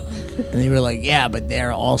 fuck. And they were like, yeah, but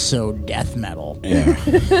they're also death metal. Yeah.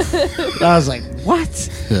 I was like, what?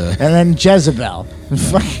 Yeah. And then Jezebel.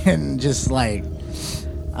 Fucking just like,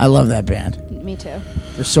 I love that band. Me too.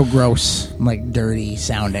 They're so gross, like dirty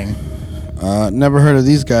sounding. Never heard of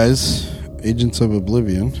these guys. Agents of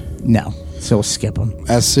Oblivion. No. So skip them.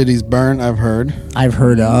 As Cities Burn, I've heard. I've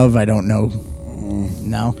heard of. I don't know.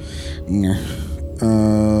 No.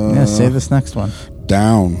 Yeah, say this next one.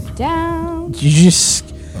 Down. Down. You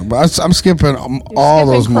just But I'm skipping all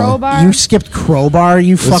those more. Crowbar. you skipped Crowbar.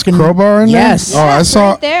 You Is fucking Crowbar in there? yes. Oh, I It's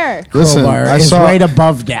saw. right there. Listen, Crowbar I is saw. right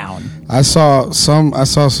above Down. I saw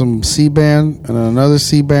some C band and another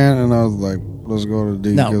C band, and I was like, let's go to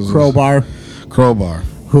D. No, 'cause it's- Crowbar. Crowbar.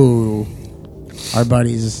 Who our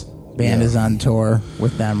buddy's band is on tour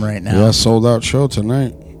with them right now. Yeah, sold out show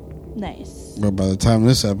tonight. Nice. But by the time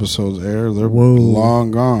this episode's aired, they're Whoa.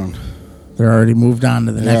 long gone. They're already moved on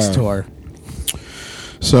to the next Yeah. tour.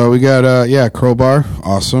 So we got Crowbar,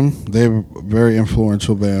 awesome. They're a very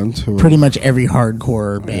influential band. Who Pretty much every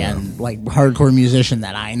hardcore band, like hardcore musician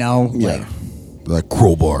that I know, Like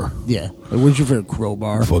Crowbar. yeah. Like, what's your favorite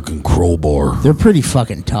Crowbar? Fucking Crowbar. They're pretty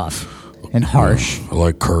fucking tough and harsh. I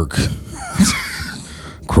like Kirk.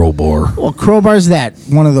 Crowbar. Well, Crowbar's that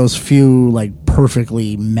one of those few like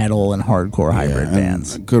perfectly metal and hardcore hybrid and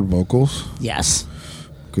bands. good vocals. Yes,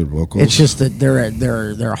 Good vocals. it's just that they're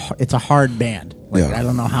it's a hard band. Like Yeah. I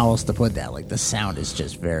don't know how else to put that. Like the sound is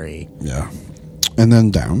just very yeah. And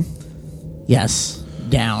then Down. yes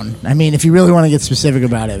down. I mean, if you really want to get specific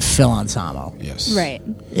about it, Phil Ansamo Yes. Right.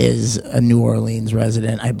 is a New Orleans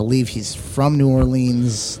resident. I believe he's from New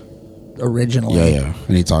Orleans originally. Yeah.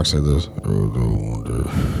 And he talks like this.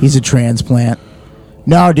 He's a transplant.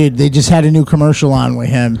 No, dude, they just had a new commercial on with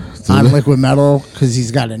him on they? Liquid Metal because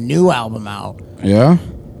he's got a new album out Yeah.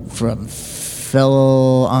 from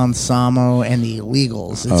Phil Ansamo and the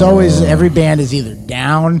Illegals. It's always every band is either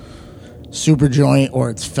Down, Superjoint, or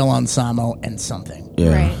it's Phil Ansamo and something.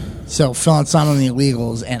 Yeah. Right. So Phil Ansamo and the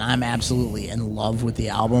Illegals, and I'm absolutely in love with the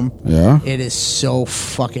album. Yeah. It is so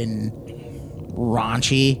fucking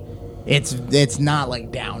raunchy. It's not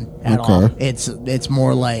like Down at all. Okay. It's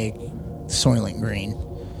more like Soylent Green,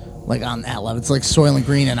 like on that level. It's like Soylent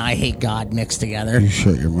Green and I Hate God mixed together. You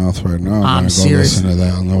shut your mouth right now. I'm I'm gonna go serious. listen to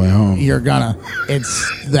that on the way home. You're gonna.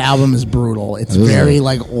 The album is brutal. It's Is very it?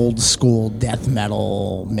 like old school death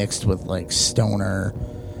metal mixed with like stoner.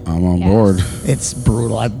 I'm on Yes. board. It's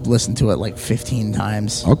brutal. I've listened to it like 15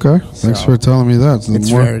 times. Okay. Thanks So, for telling me that. So the It's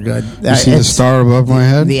more- very good. You see the It's- star above my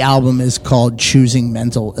head? The album is called Choosing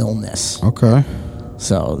Mental Illness. Okay.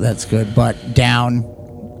 So that's good. But Down,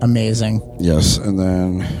 amazing. Yes, and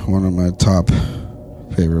then one of my top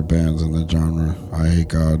favorite bands in the genre, I Hate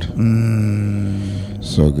God.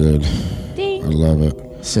 So good. I Ding. love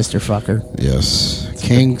it. Sister fucker. Yes.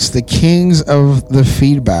 The kings of the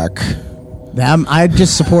feedback. I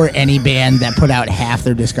just support any band that put out half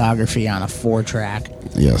their discography on a 4-track.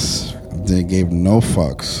 Yes. They gave no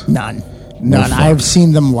fucks. None. fuck. I've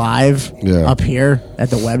seen them live Yeah. up here at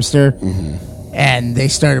the Webster, and they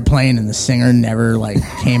started playing, and the singer never like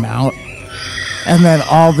came out. And then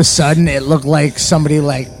all of a sudden, it looked like somebody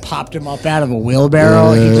like popped him up out of a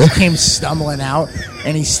wheelbarrow. Yeah. He just came stumbling out,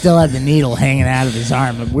 and he still had the needle hanging out of his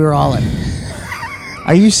arm. And we were all like,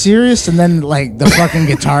 "Are you serious?" And then like the fucking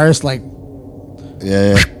guitarist like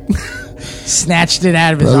Yeah. snatched it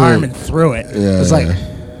out of his Brother. arm and threw it. Yeah, It was like, yeah.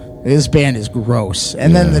 this band is gross.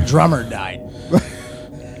 And then Yeah. the drummer died.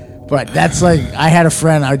 But that's like, I had a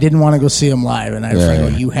friend, I didn't want to go see him live, and I had a friend Yeah.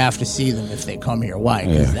 go, you have to see them if they come here. Why?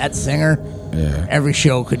 Because Yeah. that singer, Yeah. every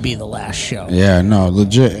show could be the last show. Yeah, no,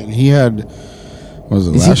 legit. And he had, what was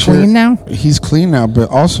it Is he last year? clean now? He's clean now, but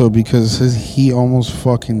also because he almost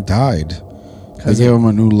fucking died. They gave him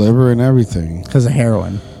a new liver and everything. Because of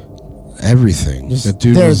heroin. Everything. The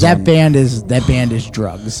dude was that on band is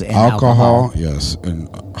drugs and alcohol. Yes, and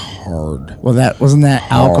hard. Well, wasn't that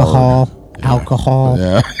alcohol, alcohol,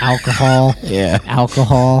 Yeah. alcohol, Yeah.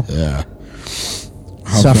 alcohol, Yeah.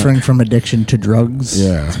 suffering from addiction to drugs.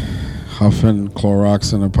 Yeah. Huffing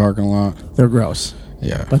Clorox in a parking lot. They're gross,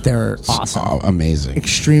 Yeah. but they're awesome. Oh, amazing.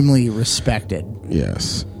 Extremely respected.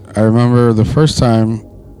 Yes. I remember the first time,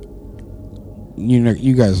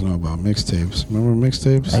 you guys know about mixtapes. Remember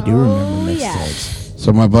mixtapes? I do remember yeah. mixtapes.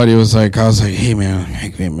 So my buddy was like, I was like, hey man,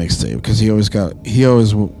 make me a mixtape. Because he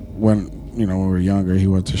always, when when we were younger, he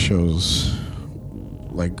went to shows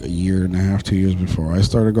like a year and a half, 2 years before I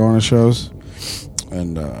started going to shows.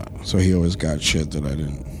 And so he always got shit that I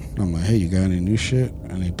didn't. I'm like, hey, you got any new shit?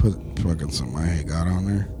 And he put fucking some I Hate God on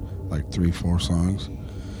there, like 3-4 songs.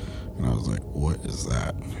 And I was like, what is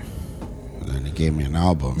that? And then he gave me an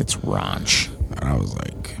album. It's raunch. And I was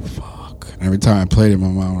like, fuck. And every time I played it, my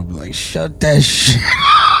mom would be like, shut that shit.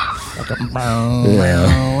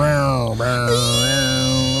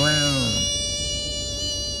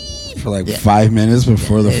 For like 5 minutes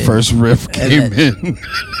before the first riff came in.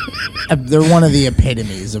 They're one of the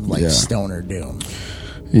epitomes of like stoner doom.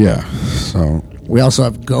 Yeah. So we also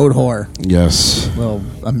have Goat Whore. Yes. Little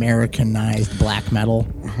Americanized black metal.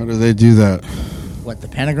 How do they do that? What, the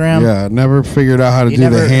pentagram? Yeah, I never figured out how to do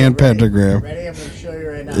the hand pentagram. Ready? I'm going to show you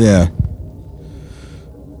right now. Yeah.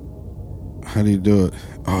 How do you do it?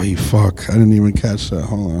 Oh, you fuck. I didn't even catch that.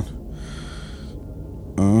 Hold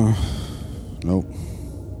on. Nope.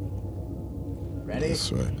 Ready?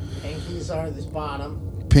 This way. Pinkies are this bottom.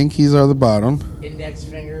 Pinkies are the bottom. Index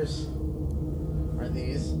fingers are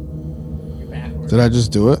these. You're backwards. Did I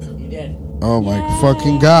just do it? You did. Oh my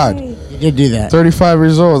fucking God. You did do that. 35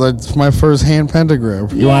 years old. That's my first hand pentagram.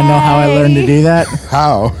 You want to know how I learned to do that?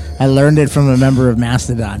 How? I learned it from a member of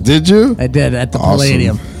Mastodon. Did you? I did at the Awesome.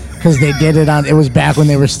 Palladium. Because they did it on, it was back when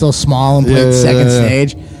they were still small and played second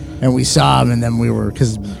stage. And we saw them, and then we were,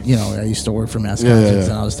 because, I used to work for Mastodon.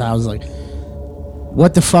 And I was like,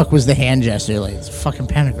 what the fuck was the hand gesture? Like, it's a fucking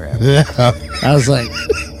pentagram. Yeah. I was like,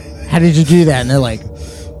 how did you do that? And they're like,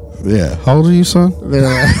 yeah. How old are you, son? They're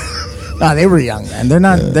like, no, they were young then. They're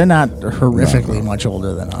not horrifically much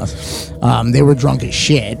older than us. They were drunk as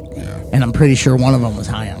shit. Yeah. And I'm pretty sure one of them was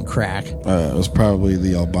high on crack. It was probably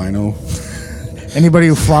the albino. Anybody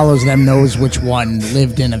who follows them knows which one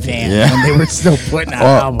lived in a van when they were still putting out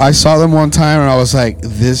albums. I saw them one time and I was like,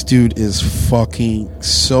 this dude is fucking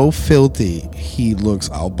so filthy. He looks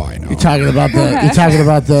albino. You're talking about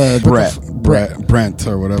the Brent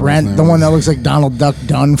or whatever. Brent, the one that looks like Donald Duck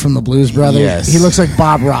Dunn from the Blues Brothers. Yes. He looks like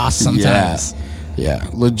Bob Ross sometimes. Yeah,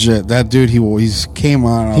 legit. That dude, he's came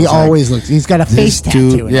on. He always looks. He's got a face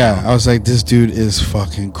tattoo. Yeah, I was like, this dude is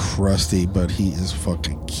fucking crusty, but he is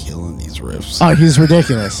fucking killing these riffs. Oh, he's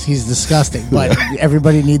ridiculous. He's disgusting. But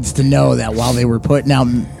everybody needs to know that while they were putting out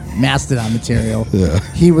Mastodon material,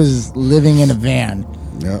 he was living in a van.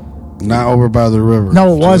 Yep. Not over by the river.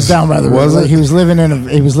 No, it was down by the river. Was it? He was living in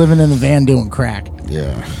a van doing crack.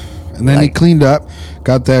 Yeah. And then he cleaned up,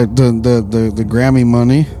 got that the Grammy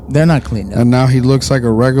money. They're not cleaned up. And now he looks like a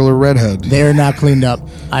regular redhead. They're not cleaned up.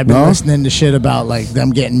 I've been listening to shit about like them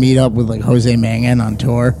getting meet up with like Jose Mangan on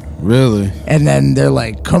tour. Really? And then they're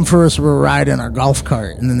like, come for us, we're riding our golf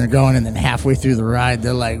cart. And then they're going, and then halfway through the ride,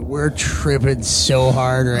 they're like, we're tripping so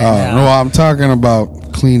hard right now. No, I'm talking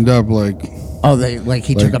about cleaned up like... Oh,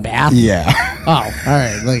 he took a bath? Yeah. Oh, all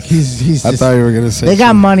right. Like he's I thought you were gonna say they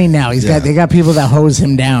got money now. They got people that hose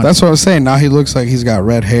him down. That's what I'm saying. Now he looks like he's got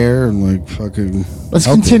red hair and like fucking. Let's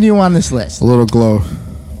continue on this list. A little glow.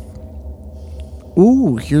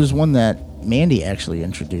 Ooh, here's one that Mandy actually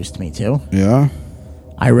introduced me to. Yeah.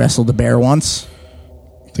 I wrestled a bear once.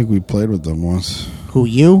 I think we played with them once. Who,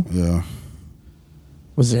 you? Yeah.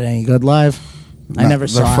 Was it any good live? I never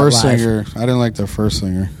saw the first it live. singer. I didn't like the first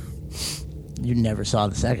singer. You never saw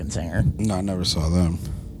the second singer. No, I never saw them.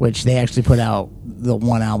 Which they actually put out the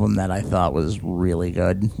one album that I thought was really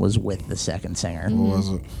good was with the second singer. What was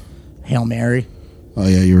it? Hail Mary. Oh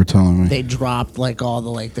yeah, you were telling me. They dropped like all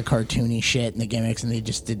the the cartoony shit and the gimmicks, and they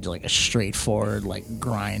just did like a straightforward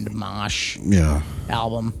grind mosh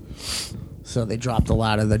album. So they dropped a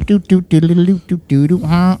lot of the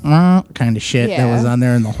kind of shit that was on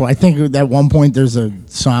there. And I think at one point there's a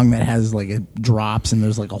song that has it drops and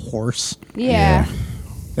there's a horse. Yeah.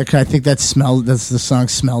 I think that's the song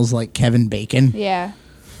Smells Like Kevin Bacon. Yeah.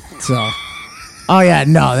 So,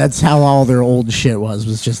 that's how all their old shit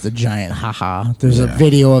was just a giant haha. There's a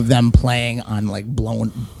video of them playing on blown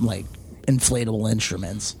inflatable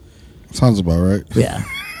instruments. Sounds about right. Yeah.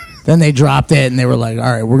 Then they dropped it, and they were like, all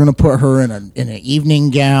right, we're going to put her in an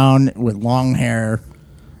evening gown with long hair,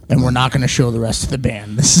 and we're not going to show the rest of the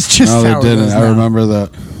band. This is just how it is now. I remember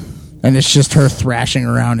that. And it's just her thrashing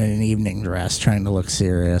around in an evening dress, trying to look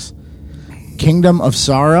serious. Kingdom of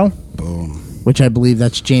Sorrow. Boom. Which I believe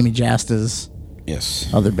that's Jamie Jasta's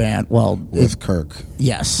other band. Well, with Kirk.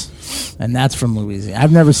 Yes. And that's from Louisiana.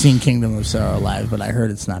 I've never seen Kingdom of Sorrow live, but I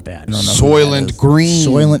heard it's not bad. I don't know Soylent Green.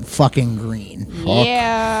 Soylent fucking Green.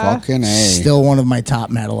 Yeah. Fucking A. Still one of my top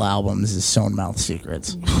metal albums is Sewn Mouth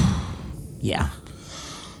Secrets. Yeah.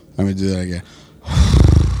 Let me do that again.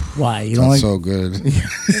 Why? You That's don't so good.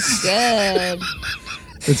 It's good.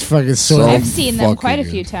 It's fucking So Soylent. I've seen them fucking quite a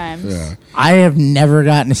good. few times. Yeah, I have never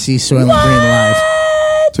gotten to see Soylent Green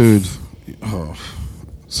live. dude. Oh,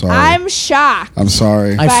 sorry. I'm shocked. I'm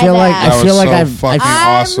sorry. By I feel like that. That I feel was like so I've fucking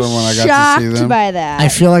I'm awesome when I got shocked to see them. by that. I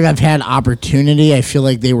feel like I've had opportunity. I feel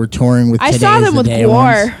like they were touring with. I Today's saw them the with Day Gore.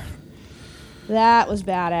 ones. That was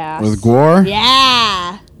badass. With Gore?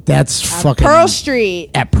 Yeah. That's fucking Pearl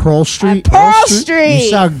Street. at Pearl Street. At Pearl Street. You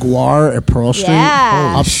saw Guar at Pearl Street?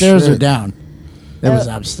 Yeah. Holy Upstairs or shit. down? That was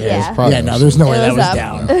upstairs. yeah. Probably Yeah, no, there's no way It that was was up.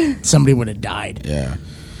 down. Somebody would have died. Yeah.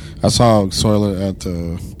 I saw Soylent at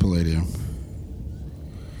the Palladium.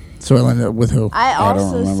 Soylent with who? I I don't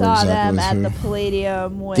also remember saw them exactly at who. the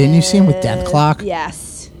Palladium with... Didn't you see him with Death Clock?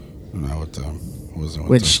 Yes. No, with them. Wasn't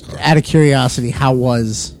with Which, those guys. out of curiosity, how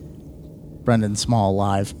was Brendan Small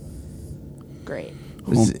live? Great.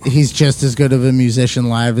 He's just as good of a musician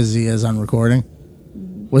live as he is on recording.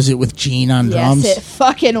 Was it with Gene on drums? Yes, it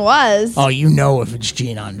fucking was. Oh, you know if it's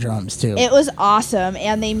Gene on drums too. It was awesome,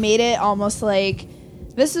 and they made it almost like...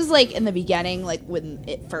 This was like in the beginning, like when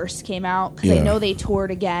it first came out, because I Yeah. know they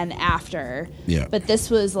toured again after. Yeah. But this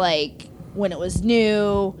was like when it was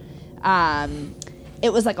new.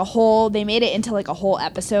 It was like a whole... They made it into like a whole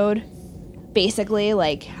episode, basically,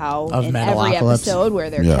 like how Of in every Metalocalypse? episode where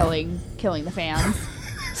they're Yeah. killing the fans.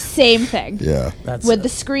 Same thing. Yeah. That's With the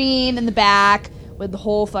screen in the back, with the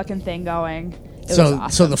whole fucking thing going. It was so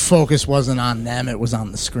awesome. the focus wasn't on them; it was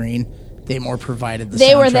on the screen. They more provided the.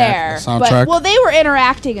 They were soundtrack. there, The but soundtrack? well, they were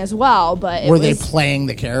interacting as well. But it Were was, they playing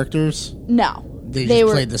the characters? No, They just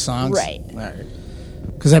were played the songs, right?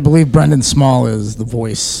 Because I believe Brendan Small is the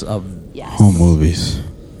voice of. Yes. Home movies.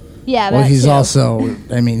 Yeah, Well, that he's too. also.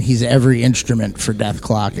 I mean, he's every instrument for Death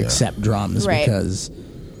Clock except drums. Right. Because,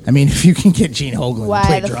 I mean, if you can get Gene Hoglan to Why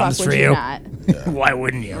play the fuck drums would for you you, not? why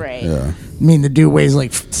wouldn't you? Right. Yeah. I mean, the dude weighs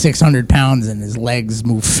like 600 pounds and his legs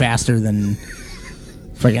move faster than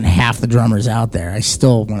fucking half the drummers out there. I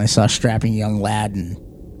still, when I saw Strapping Young Lad, and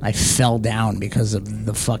I fell down because of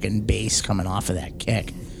the fucking bass coming off of that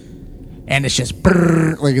kick. And it's just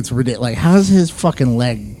brrr, like it's ridiculous. Like, how's his fucking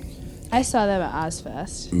leg I saw them at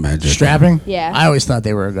Ozfest. Magic. strapping? Yeah. I always thought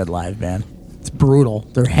they were a good live band. It's brutal.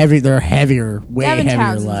 They're heavy. They're heavier, way Devin heavier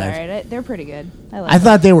Townsend's live. alright. They're pretty good. I like I them.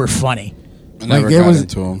 thought they were funny. I never it got was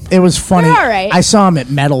into them. It was funny. They're all right. I saw them at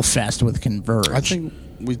Metal Fest with Converge. I think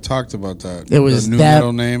we talked about that. It was the new that-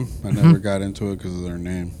 metal name. I never got into it because of their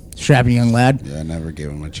name. Strapping Young Lad. Yeah, I never gave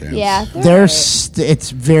them a chance. Yeah, they're There's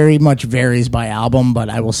it's very much varies by album, but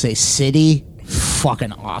I will say City,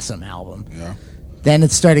 fucking awesome album. Yeah. Then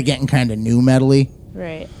it started getting kind of new metally.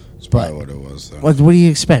 right. That's probably what it was, though. What do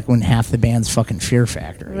you expect when half the band's fucking Fear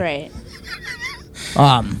Factory? Right.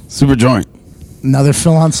 Super Joint. Another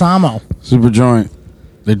Phil Anselmo. Super Joint.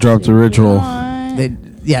 They dropped the Ritual.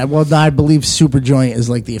 I believe Super Joint is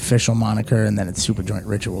like the official moniker, and then it's Super Joint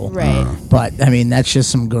Ritual. Right. But I mean, that's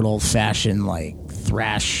just some good old fashioned like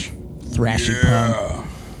thrashy punk.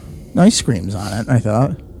 No, he screams on it. I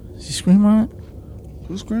thought. Does he scream on it?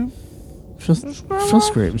 Who screamed? Phil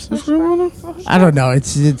screams. I don't know.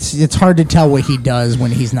 It's hard to tell what he does when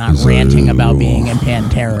he's not ranting about being in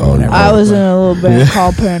Pantera or whatever. I was in a little band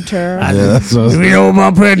called Pantera. Yeah, that's what I was We know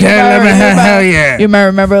about Pantera. Hell yeah. You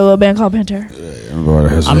remember a little band called Pantera?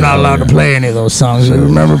 I'm not allowed to play any of those songs. You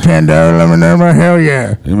remember Pantera? Let me know. Hell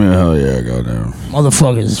yeah. You mean hell yeah, goddamn.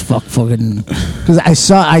 Motherfuckers, fucking. Because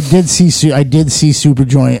I did see Super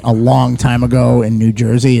Joint a long time ago in New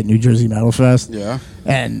Jersey at New Jersey Metal Fest. Yeah.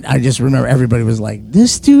 And I just remember everybody was like,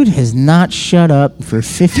 this dude has not shut up for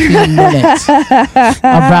 15 minutes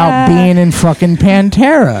about being in fucking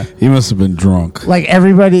Pantera. He must have been drunk. Like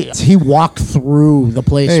everybody, he walked through the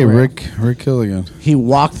place. Hey, where- Rick Killigan. He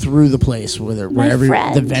walked through the place where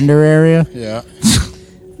friend. the vendor area. Yeah.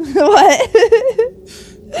 What?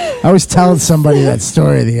 I was telling somebody that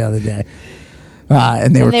story the other day.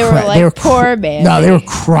 And they were like, poor man. No, they were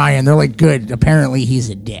crying. They're like, good. Apparently he's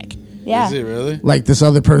a dick. Yeah. Is he really? Like this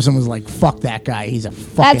other person was like, fuck that guy. He's a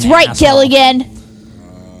fucking That's right, asshole. Gilligan.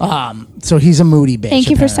 So he's a moody bitch. Thank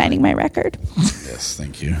you for apparently. signing my record. Yes,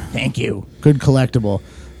 thank you. Thank you. Good collectible.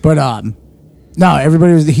 But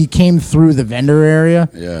no, he came through the vendor area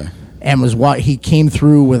Yeah. and he came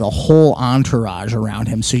through with a whole entourage around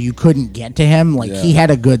him, so you couldn't get to him. Like Yeah. he had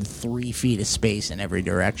a good 3 feet of space in every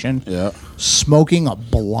direction. Yeah. Smoking a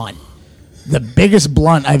blunt. The biggest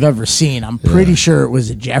blunt I've ever seen. I'm pretty sure it was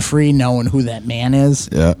a Jeffrey, knowing who that man is.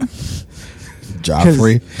 Yeah. 'Cause-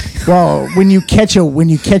 Joffrey. Well, when you catch a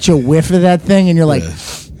whiff of that thing, and you're like,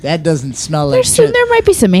 That doesn't smell like shit. There might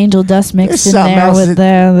be some angel dust mixed in something there else with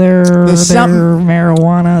their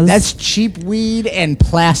marijuanas. That's cheap weed and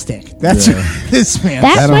plastic. That's what this man.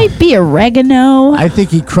 That might be oregano. I think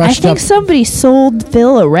he crushed up. Somebody sold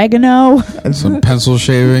Phil oregano. Some pencil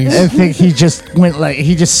shavings. I think he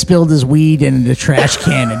just spilled his weed in the trash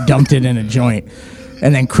can and dumped it in a joint,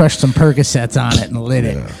 and then crushed some Percocets on it and lit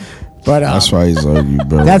it. But that's why he's like, you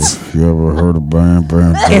better. That's, you ever heard of Bam?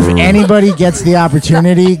 If anybody gets the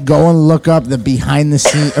opportunity, go and look up the behind the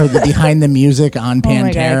scene or the behind the music on Pantera. Oh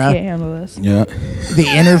my God, I can't handle this. Yeah. The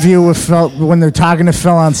interview with Phil when they're talking to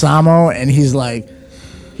Phil Anselmo, and he's like,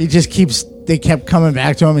 they kept coming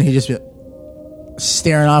back to him, and he just be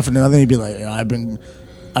staring off at another. He'd be like, I've been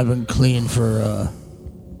clean for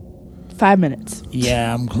 5 minutes.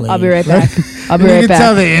 Yeah, I'm clean. I'll be right back. You can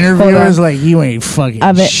tell the interviewer's like, you ain't fucking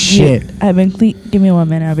shit. I've been clean. Give me 1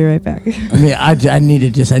 minute. I'll be right back. I mean, I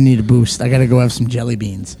need a boost. I gotta go have some jelly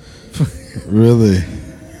beans. Really?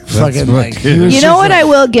 Fucking like, you know what I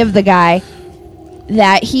will give the guy?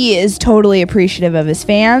 That he is totally appreciative of his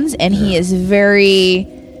fans, and he is very.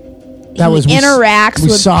 Interacts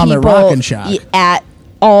with saw people him at Rock and Shock. At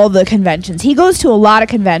all the conventions. He goes to a lot of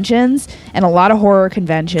conventions and a lot of horror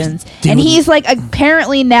conventions. Dude. And he's like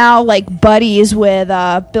apparently now like buddies with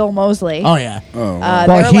Bill Moseley. Oh yeah.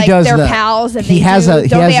 They're pals, and they have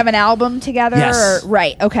an album together? Yes.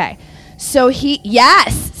 Right, okay. So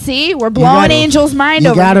see, we're blowing Angel's mind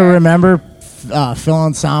over here. You gotta here. remember Phil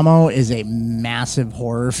Anselmo is a massive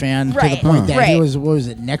horror fan to the point that he was, what was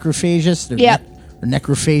it, necrophagist? Or or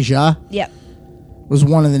necrophagia? Yep. Was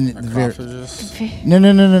one of the no.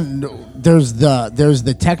 There's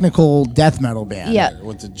the technical death metal band. Yeah.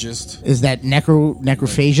 With the gist. Is that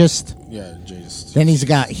necrophagist? Yeah, gist. Then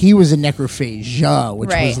he was a necrophagia, which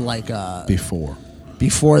was like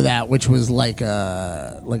before that, which was like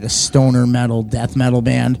a stoner metal death metal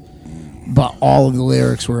band. But all of the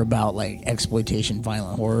lyrics were about like exploitation,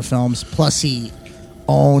 violent horror films. Plus, he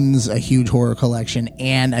owns a huge horror collection,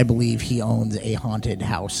 and I believe he owns a haunted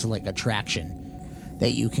house like attraction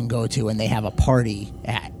that you can go to, and they have a party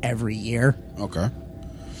at every year. Okay.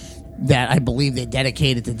 That I believe they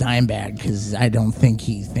dedicated to Dimebag, because I don't think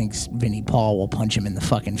he thinks Vinnie Paul will punch him in the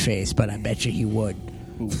fucking face, but I bet you he would.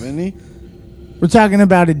 Who, Vinnie? We're talking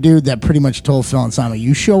about a dude that pretty much told Phil Anselmo,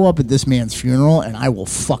 you show up at this man's funeral and I will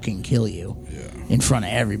fucking kill you in front of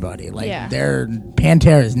everybody. Like,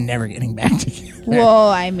 Pantera is never getting back together. Well,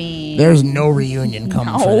 I mean, there's no reunion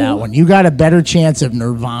coming for that one. You got a better chance of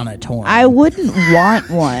Nirvana touring. I wouldn't want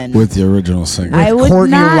one with the original singer. I would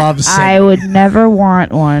Courtney not. Love singer. I would never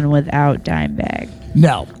want one without Dimebag.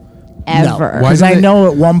 No, ever. Because I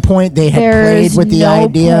know at one point they had played with the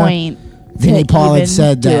idea. Point Vinnie Paul had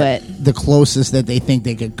said that the closest that they think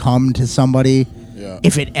they could come to somebody,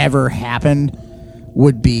 if it ever happened,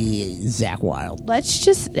 would be Zakk Wylde.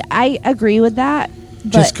 I agree with that.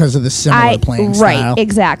 Just because of the similar playing style. Right,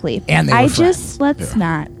 exactly. And they were friends. Let's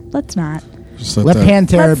not. Let Pantera Let's be let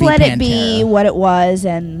Pantera. It be what it was,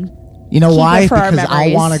 and you know keep why? it for Because our I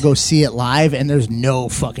memories. want to go see it live, and there's no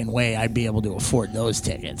fucking way I'd be able to afford those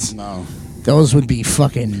tickets. No. Those would be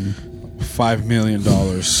fucking $5 million.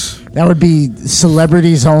 That would be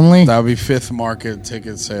celebrities only. That would be Fifth Market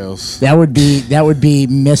ticket sales. That would be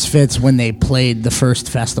Misfits when they played the first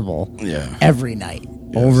festival. Yeah. Every night,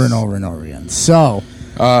 over and over and over again. So,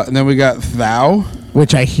 and then we got Thou,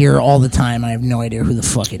 which I hear all the time. I have no idea who the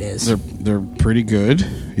fuck it is. They're pretty good.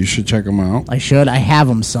 You should check them out. I should. I have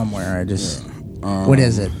them somewhere. I just. What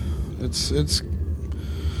is it? It's.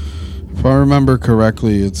 If I remember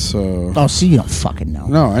correctly, it's. Oh, so you don't fucking know?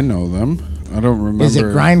 No, I know them. I don't remember. Is it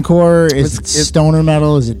grindcore? Is it stoner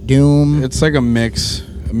metal? Is it doom? It's like a mixed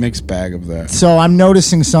bag of that. So I'm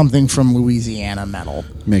noticing something from Louisiana metal.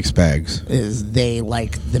 Mixed bags. Is they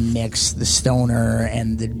like the mix, the stoner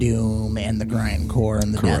and the doom and the grindcore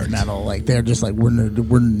and the death metal. Like they're just like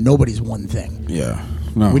we're nobody's one thing. Yeah.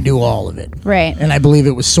 No. We do all of it. Right. And I believe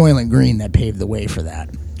it was Soylent Green that paved the way for that.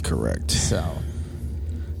 Correct. So.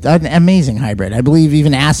 An amazing hybrid. I believe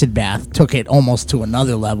even Acid Bath took it almost to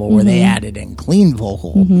another level where they added in clean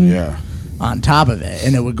vocal on top of it.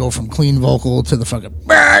 And it would go from clean vocal to the fucking...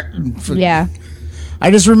 Yeah. I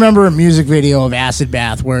just remember a music video of Acid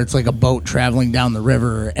Bath where it's like a boat traveling down the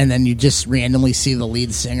river and then you just randomly see the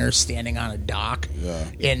lead singer standing on a dock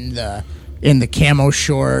in the camo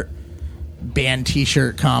short band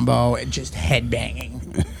t-shirt combo and just headbanging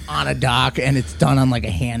on a dock, and it's done on like a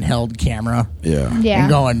handheld camera. Yeah. Yeah. And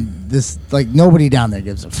going, this, like, nobody down there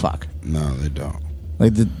gives a fuck. No, they don't.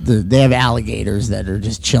 Like, they have alligators that are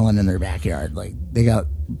just chilling in their backyard. Like, they got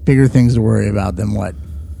bigger things to worry about than what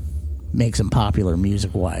makes them popular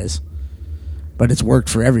music-wise. but it's worked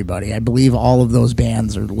for everybody. I believe all of those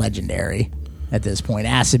bands are legendary at this point.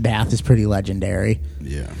 Acid Bath is pretty legendary.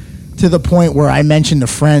 Yeah. To the point where I mentioned to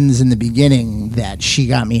friends in the beginning that she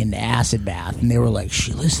got me into Acid Bath, and they were like,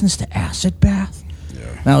 "She listens to Acid Bath?" Yeah.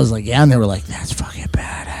 And I was like, "Yeah," and they were like, "That's fucking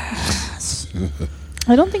badass."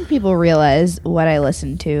 I don't think people realize what I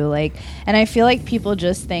listen to, like, and I feel like people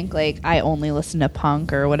just think like I only listen to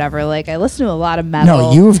punk or whatever. Like, I listen to a lot of metal.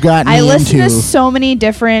 No, you've gotten me I listen into, to so many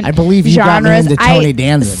different. I believe you got me genres. into Tony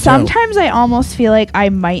Danza, too. Sometimes I almost feel like I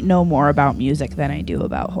might know more about music than I do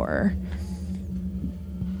about horror.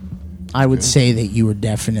 I would say that you were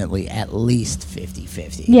definitely at least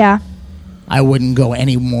 50-50. Yeah, I wouldn't go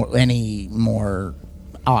any more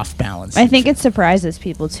off balance. I think it surprises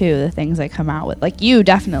people too, the things I come out with. Like, you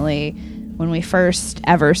definitely, when we first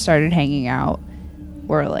ever started hanging out,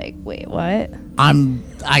 were like, wait, what?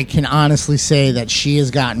 I can honestly say that she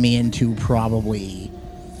has gotten me into probably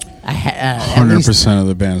 100% of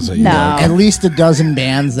the bands that you No. like. at least a dozen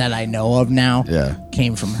bands that I know of now Yeah.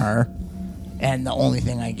 came from her. And the only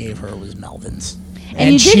thing I gave her was Melvins.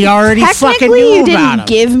 And you she didn't- already fucking technically, knew you about didn't them.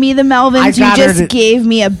 give me the I Melvins. You got her just to- gave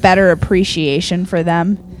me a better appreciation for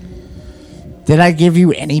them. Did I give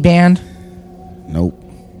you any band? Nope.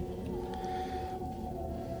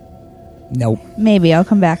 Nope. Maybe I'll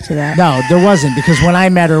come back to that. No, there wasn't, because when I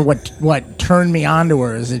met her, what turned me on to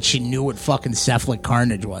her is that she knew what fucking Cephalic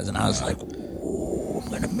Carnage was, and I was like, ooh, I'm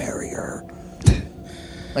gonna marry her.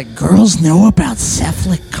 Like, girls know about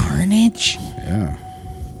Cephalic Carnage? Yeah.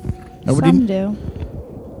 Nobody. Some do.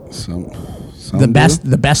 Some The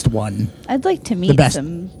do. best one, I'd like to meet best.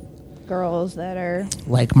 some girls that are.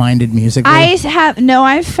 like-minded musically.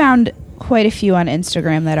 I've found quite a few on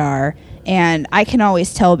Instagram that are, and I can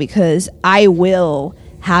always tell because I will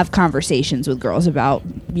have conversations with girls about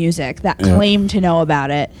music that Yeah. claim to know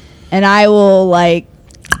about it, and I will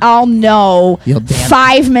I'll know You'll dance-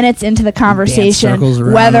 5 minutes into the conversation circles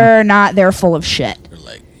around whether them. or not they're full of shit.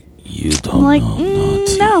 You don't I'm like, know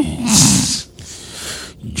no.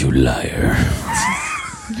 You liar.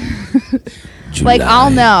 You Like, I'll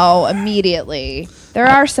lie. know immediately. There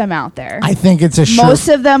are some out there. I think it's a Most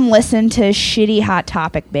of them listen to shitty Hot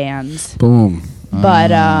Topic bands, Boom.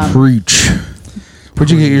 but Preach. Where'd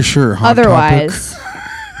you get your shirt? Hot otherwise,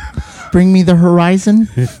 Bring Me the Horizon.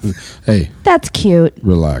 Topic? Hey, that's cute.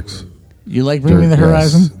 relax. You like Bring Me the Yes,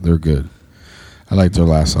 Horizon? they're good. I like their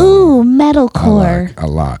last album. Ooh, I metalcore. like a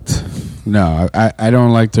lot. No, I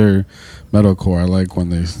don't like their metalcore. I like when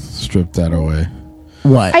they strip that away.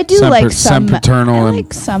 What? I do like some. Sempiternal I and-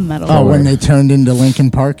 like some metal. Oh, when they turned into Linkin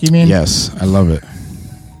Park, you mean? Yes, I love it.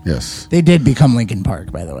 Yes. They did become Linkin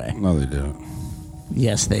Park, by the way. No, they didn't.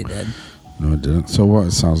 Yes, they did. No, it didn't. So what?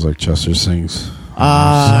 It sounds like Chester sings.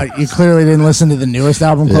 You clearly didn't listen to the newest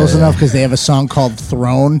album close Yeah. enough, because they have a song called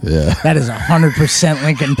Throne. Yeah. That is 100%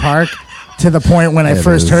 Linkin Park. To the point when I It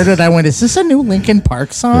first is. heard it, I went, "Is this a new Linkin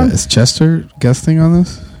Park song?" Is Chester guesting on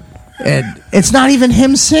this? And it's not even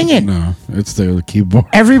him singing. No, it's the keyboard.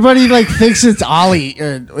 Everybody thinks it's Ollie.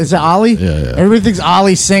 Or is it Ollie? Yeah. Everybody thinks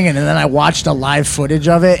Ollie's singing, and then I watched a live footage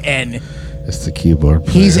of it, and It's the keyboard.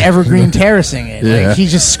 he's player. Evergreen Terracing it. Yeah. Like,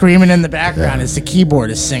 he's just screaming in the background as the keyboard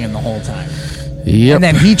is singing the whole time. Yep. And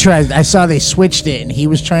then he tries. I saw they switched it, and he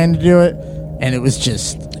was trying to do it, and it was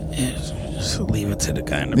just Just leave it to the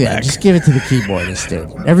guy in the yeah. back. Just give it to the keyboardist,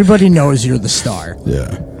 dude. Everybody knows you're the star.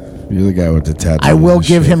 Yeah. You're the guy with the tattoo. I will and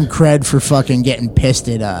give shit. him cred for fucking getting pissed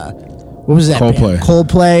at what was that? Coldplay. band?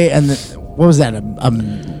 Coldplay, and what was that? A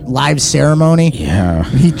live ceremony. Yeah.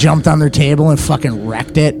 He jumped on their table and fucking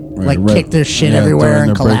wrecked it, Right, kicked their shit yeah, everywhere during and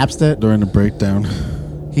the break- collapsed it. during the breakdown.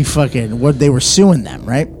 He fucking they were suing them,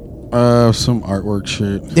 right? Some artwork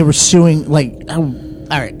shit. They were suing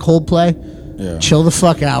all right, Coldplay. Yeah. Chill the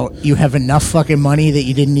fuck out. You have enough fucking money that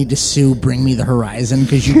you didn't need to sue Bring Me the Horizon,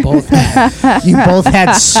 because you both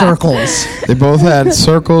had circles. They both had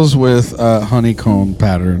circles with honeycomb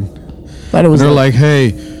pattern. But it was They're like,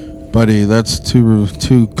 hey, buddy, that's too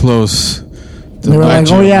close. to they were like,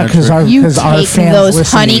 oh yeah, because our You our take fans those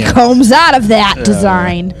listen to you. honeycombs out of that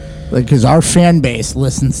design. Because our fan base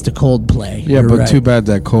listens to Coldplay. Yeah, You're but right. too bad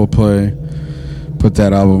that Coldplay put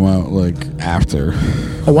that album out after.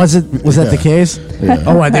 Oh, was that the case?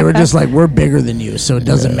 Oh, what, they were just like, we're bigger than you, so it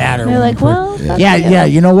doesn't matter. They're when like, we put-" well, fuck yeah, you. yeah.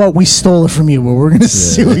 You know what? We stole it from you, but we're gonna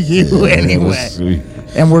sue you anyway.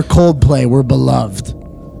 And we're Coldplay. We're beloved.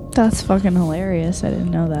 That's fucking hilarious. I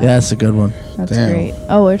didn't know that. Yeah, that's a good one. That's Damn. great.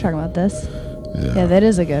 Oh, we're talking about this. Yeah, that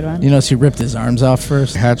is a good one. You know, he ripped his arms off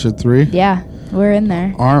first. Hatchet 3. Yeah, we're in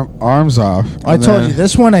there. Arms off. I and told then you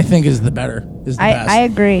this one. I think is the better. Is the best. I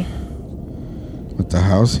agree. With the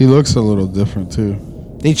house. He looks a little different too.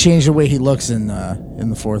 They changed the way he looks in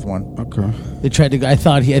the fourth one. Okay. They tried to. I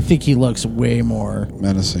think he looks way more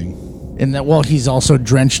Menacing. in that. Well, he's also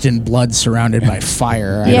drenched in blood, surrounded by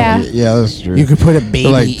fire. Yeah. Yeah, that's true. You could put a baby.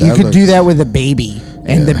 But, like, you that could do looks- that with a baby,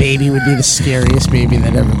 and the baby would be the scariest baby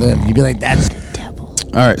that ever lived. You'd be like, "That's devil."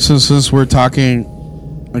 All right, so since we're talking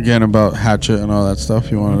again about Hatchet and all that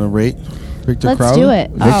stuff, you want to rate Victor Let's Crowley? do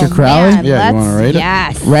it. Victor Oh, Crowley? man, Yeah, you wanna rate it?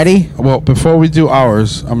 Yes. Ready? Well, before we do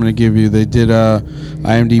ours, I'm going to give you. They did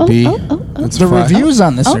IMDb. Oh. It's The five- reviews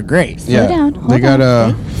on this Oh. are great. Yeah, down, they hold got on.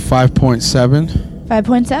 a 5.7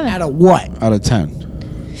 5.7. Out of what? out of 10.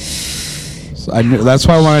 So that's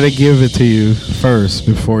why I wanted to give it to you first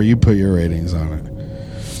before you put your ratings on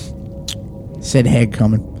it. Sid Haig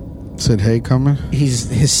coming. Said, hey, coming. He's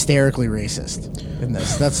hysterically racist in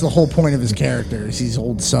this. That's the whole point of his character. Is he's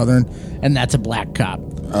old Southern, and that's a black cop.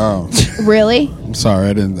 Oh, Really? I'm sorry,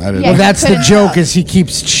 I didn't. Yeah. Well, that's the couldn't joke. tell. Is he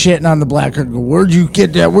keeps shitting on the black cop. Where'd you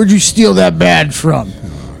get that? Where'd you steal that badge from?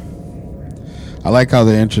 I like how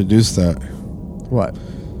they introduced that What?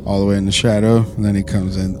 all the way in the shadow, and then he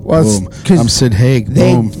comes in. Well, it's boom. 'cause I'm Sid Haig.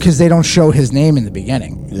 Boom. Because they don't show his name in the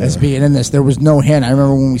beginning as being in this. There was no hint. I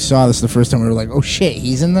remember when we saw this the first time, we were like, "Oh shit,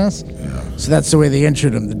 he's in this." Yeah. So that's the way they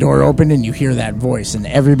introed him. The door opened and you hear that voice, and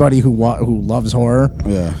everybody who loves horror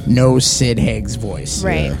Yeah. knows Sid Haig's voice.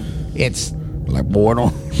 Right. It's Like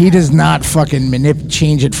boredom. he does not fucking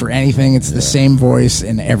change it for anything. It's the same voice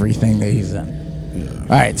in everything that he's in.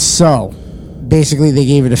 All right, so basically they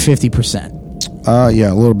gave it a 50%.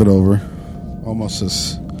 Yeah, a little bit over. Almost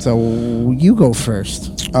as. So you go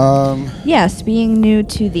first. Yes, being new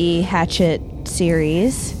to the Hatchet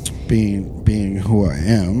series. Being who I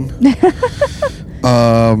am.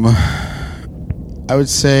 I would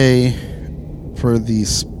say for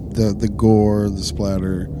the gore, the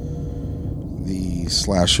splatter, the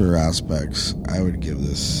slasher aspects, I would give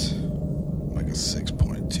this like a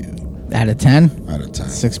 6.2 Out of 10, out of 10.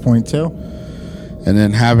 6.2. And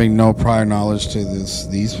then having no prior knowledge to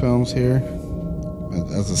these films here,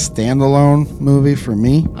 as a standalone movie for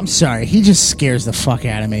me. I'm sorry, he just scares the fuck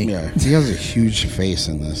out of me. Yeah, he has a huge face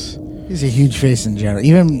in this. He's a huge face in general.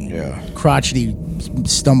 Even Yeah. crotchety,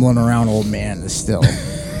 stumbling around old man is still.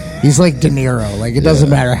 He's like De Niro. Like it doesn't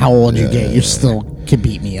matter how old you get, you still can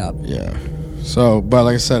beat me up. Yeah. So, but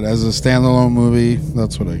like I said, as a standalone movie,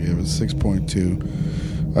 that's what I give it, 6.2.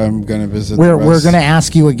 I'm gonna visit. We're gonna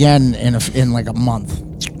ask you again in like a month.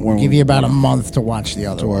 When Give we- you about a month to watch the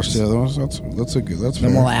other. to watch ones. the other ones. That's a good. That's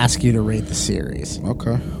Then fair. we'll ask you to rate the series.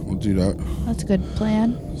 Okay, we'll do that. That's a good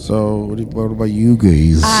plan. So, what about you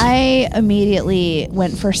guys? I immediately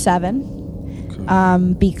went for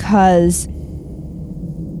 7 because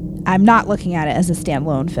I'm not looking at it as a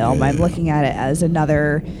standalone film. I'm looking at it as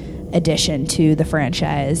another addition to the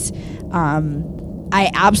franchise. I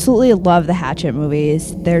absolutely love the Hatchet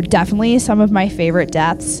movies. They're definitely some of my favorite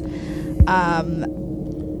deaths.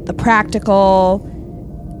 The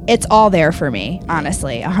practical, it's all there for me,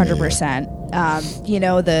 honestly, 100%.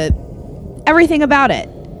 The everything about it.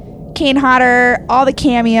 Kane Hodder, all the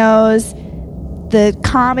cameos, the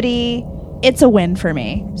comedy, it's a win for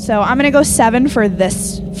me. So I'm gonna go 7 for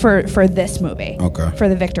this this movie. Okay. For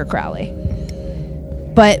the Victor Crowley.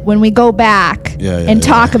 But when we go back Yeah, and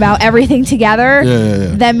talk about everything together,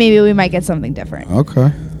 Yeah. then maybe we might get something different.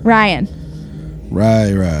 Okay. Ryan.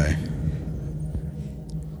 Right.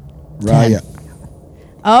 10.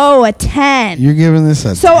 Oh, a 10. You're giving this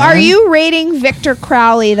a So 10? are you rating Victor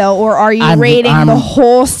Crowley though, or are you rating I'm- the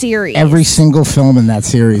whole series? Every single film in that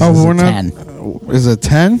series Oh, is we're a not. 10. Is it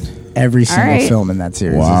 10? Every single right. film in that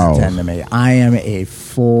series Wow. is a 10 to me. I am a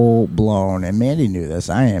full blown, and Mandy knew this.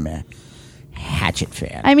 I am a Hatchet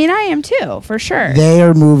fan. I mean, I am too, for sure. They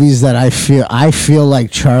are movies that I feel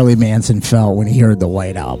like Charlie Manson felt when he heard the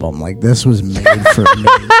White Album. Like this was made for me.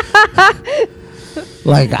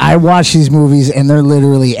 Like I watch these movies and they're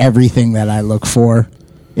literally everything that I look for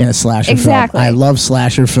in a slasher Exactly. film. I love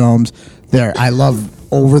slasher films. I love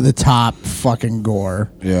over the top fucking gore.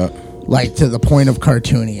 Yeah. Like to the point of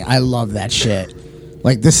cartoony. I love that shit.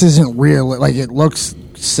 Like this isn't real. Like it looks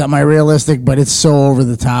semi-realistic, but it's so over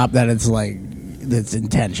the top that it's like it's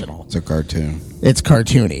intentional. It's a cartoon. It's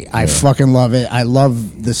cartoony. I fucking love it. I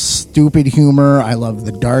love the stupid humor. I love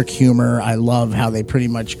the dark humor. I love how they pretty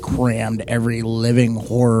much crammed every living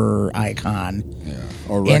horror icon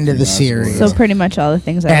Or into the recognizable. series. So pretty much all the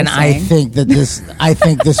things I and was I saying. think that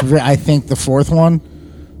I think the fourth one,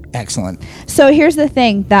 excellent. So here's the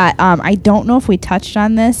thing that I don't know if we touched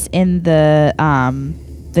on this in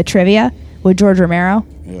the trivia with George Romero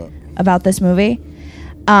about this movie.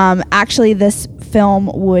 Actually, this film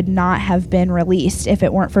would not have been released if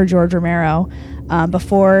it weren't for George Romero.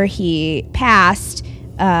 Before he passed,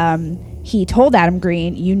 he told Adam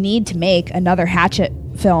Green, you need to make another Hatchet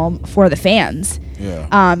film for the fans.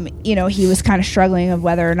 Yeah. He was kind of struggling of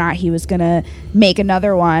whether or not he was going to make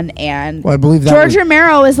another one. And Well, I believe that George was-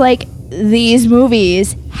 Romero is like, these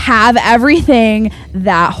movies have everything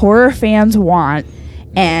that horror fans want,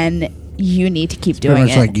 and you need to keep Pretty doing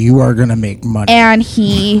much it. like you are gonna make money. And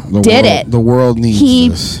he did it. The world needs He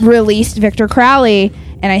this. released Victor Crowley,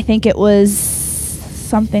 and I think it was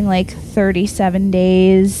something like 37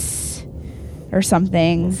 days or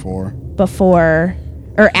something before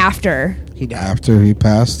or after. He died. After he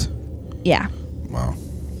passed. Yeah. Wow.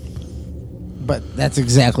 But that's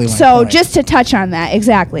exactly my So point. just to touch on that,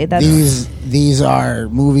 exactly. That's These are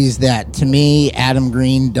movies that, to me, Adam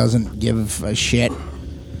Green doesn't give a shit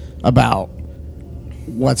about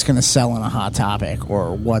what's going to sell in a Hot Topic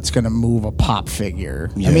or what's going to move a pop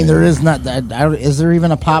figure. Yeah. I mean, there is not that. Is there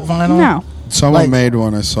even a pop vinyl? no. Someone Like- made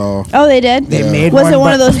one I saw. Oh, they did. They Yeah. made Was one. it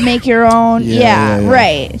one but- of those make your own? Yeah, yeah.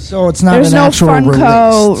 Right. So it's not There's an no actual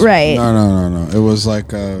Funko, release. right? No. It was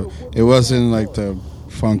like it wasn't like the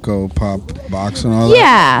Funko Pop box and all that.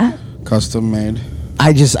 Yeah. Custom made.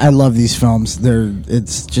 I love these films.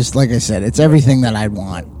 It's just like I said, it's everything that I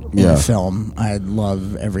want in Yeah. a film. I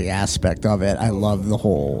love every aspect of it. I love the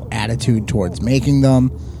whole attitude towards making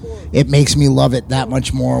them. It makes me love it that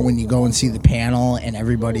much more when you go and see the panel and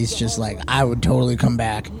everybody's just like, I would totally come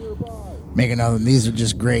back, make another one. These are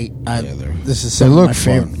just great. This is They some of my look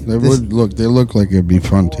fun. favorite. They look like it'd be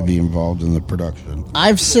fun to be involved in the production.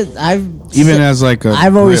 Even as like a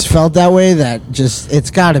I've always grip. felt that way. That just it's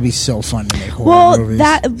got to be so fun to make horror Well,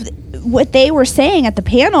 movies. what they were saying at the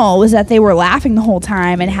panel was that they were laughing the whole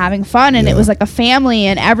time and having fun, and it was like a family,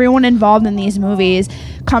 and everyone involved in these movies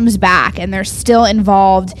comes back, and they're still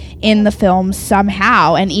involved in the film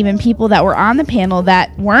somehow. And even people that were on the panel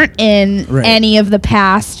that weren't in Right. any of the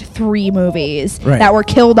past 3 movies Right. that were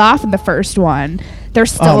killed off in the first one, they're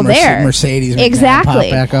still there. Mercedes McCann exactly.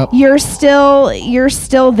 pop back up. You're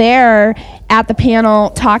still there at the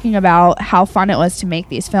panel talking about how fun it was to make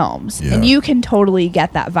these films, and you can totally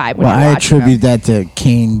get that vibe when Well, you're I watching attribute them. that to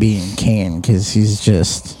Kane being Kane because he's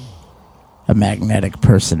just a magnetic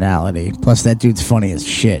personality. Plus, that dude's funny as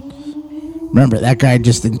shit. Remember, that guy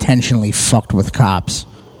just intentionally fucked with cops.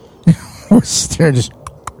 They're just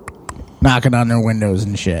knocking on their windows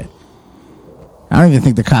and shit. I don't even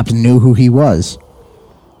think the cops knew who he was.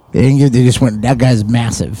 They just went, that guy's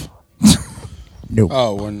massive. Nope.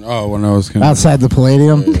 Oh, when I was gonna. Outside the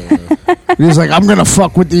Palladium. He was like, I'm going to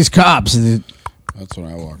fuck with these cops. And That's when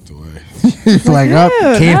I walked away. he's like,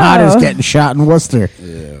 oh, Kane no. Hodder's getting shot in Worcester.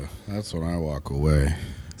 Yeah, that's when I walk away.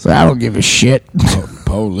 So I don't give a shit.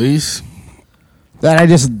 Police.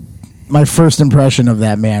 My first impression of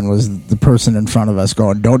that man was the person in front of us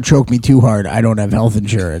going, don't choke me too hard. I don't have health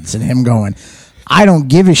insurance. And him going, I don't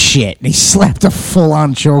give a shit. And he slapped a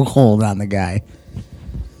full-on chokehold on the guy,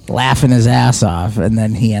 laughing his ass off. And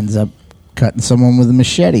then he ends up cutting someone with a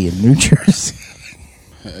machete in New Jersey.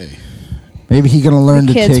 Hey. Maybe he's going to learn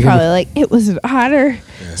to Kids take probably like, it was hotter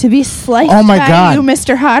to be sliced Oh my by God. you,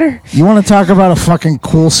 Mr. Hotter. You want to talk about a fucking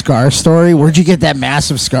cool scar story? Where'd you get that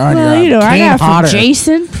massive scar on your Well, arm? you know, I Kane got it from Hodder.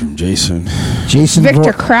 Jason. Jason.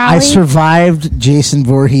 Victor Crowley. I survived Jason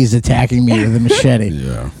Voorhees attacking me with a machete.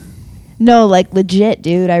 Yeah. No, like legit,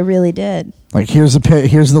 dude. I really did. Like here's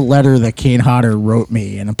the letter that Kane Hodder wrote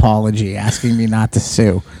me, an apology asking me not to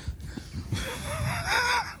sue.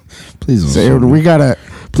 Please don't So sue me. we gotta.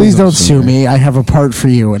 Please don't sue sue me. me. I have a part for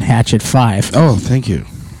you in Hatchet 5. Oh, thank you.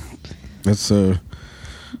 That's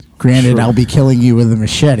Granted, sure. I'll be killing you with a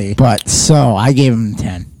machete. But so I gave him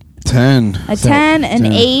 10. 10. A 10, an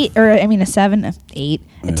 10. 8, or I mean a 7, a 8,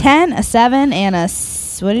 a 10, a 7, and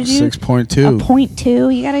what did you? 6.2. A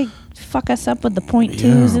 0.2. You gotta fuck us up with the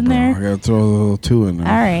 0.2s in bro. there. I gotta throw a little 2 in there.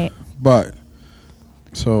 All right. But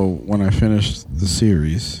so when I finished the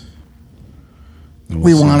series, then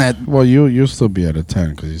We see. want it. Well, you'll still be at a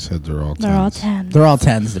 10 because you said they're all 10s. They're all 10. They're all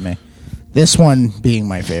 10s to me. This one being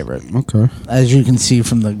my favorite. Okay. As you can see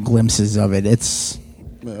from the glimpses of it, it's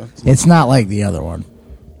Yeah. it's not like the other one.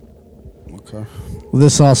 Okay.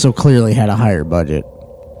 This also clearly had a higher budget.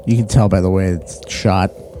 You can tell by the way it's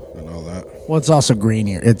shot. I know that. Well, it's also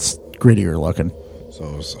greenier. It's grittier looking.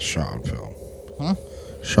 So it's a shot on film. Huh?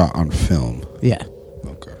 Shot on film. Yeah.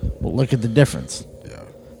 Okay. Well, look at the difference. Yeah.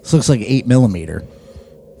 This looks like 8mm.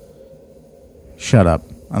 Shut up.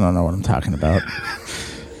 I don't know what I'm talking about.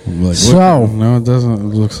 Like, So- no, it doesn't.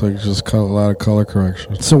 It looks like just a lot of color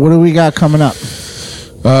correction. So what do we got coming up?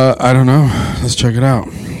 I don't know. Let's check it out.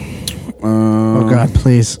 Oh, God,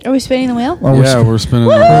 please. Are we spinning the wheel? Oh, Yeah, we're spinning.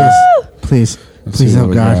 Woo! the Please. Let's Please, see oh, what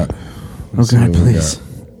we God. got. Oh, Let's see God, what we please.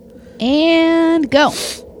 got. And and go.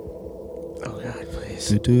 Oh God, please.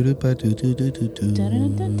 Da-da-da-da.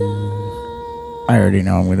 I already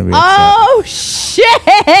know I'm going to be upset. Oh shit!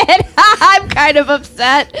 I'm kind of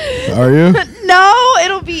upset. Are you? No,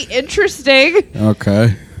 it'll be interesting.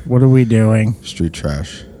 Okay. What are we doing? Street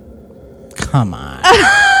trash. Come on.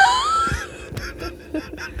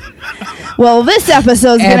 Well, this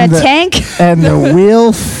episode's And gonna the- tank. And the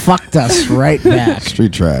wheel fucked us right back.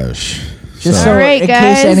 Street trash. Just So- so All right, in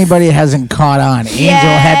guys. case anybody hasn't caught on, Angel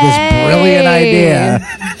had this brilliant idea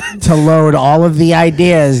to load all of the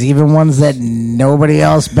ideas, even ones that nobody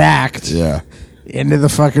else backed, Yeah. into the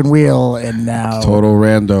fucking wheel, and now Total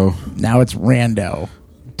rando. now it's rando.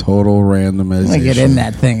 Total I'm randomization. gonna get in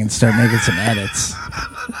that thing and start making some edits.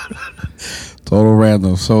 Total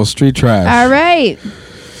random. So street trash. All right.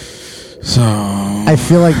 So I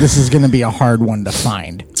feel like this is gonna be a hard one to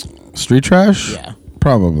find. street trash? Yeah,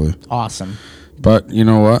 Probably. awesome, But you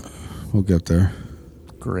know what? We'll get there.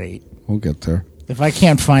 great. We'll get there. If I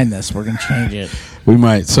can't find this, we're gonna change it. We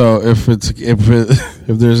might. So if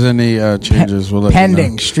there's any changes, we'll let Pending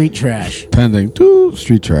you know. street trash. Pending. Doo,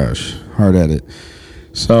 street trash. Hard edit.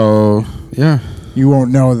 So yeah. You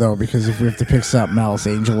won't know though, because if we have to pick something else,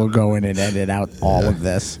 Angel will go in and edit out all of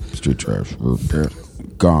this. Street trash.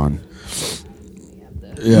 Gone.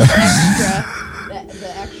 Yeah.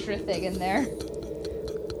 The extra thing in there.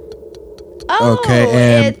 Okay,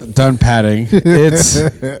 and it's- done patting. It's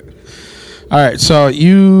all right. So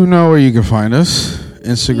you know where you can find us: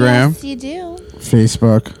 Instagram, Yes, you do.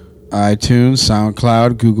 Facebook. iTunes,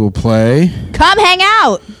 SoundCloud, Google Play. Come hang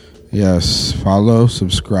out. Yes, follow,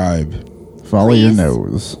 subscribe. Follow Please. your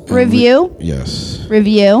nose. Review. Yes,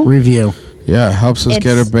 Review. Review. yeah, it helps us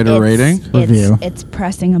get a better rating. Review. It's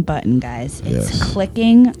pressing a button, guys. It's Yes.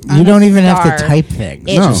 clicking. On You don't a even have star. to type things.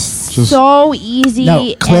 It's No, just just- so easy.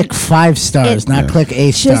 No, click and 5 stars, it- not click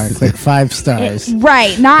a star. Just- Click 5 stars.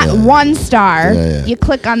 right, not one star. Yeah, yeah. You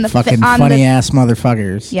click on the Fucking on funny the, ass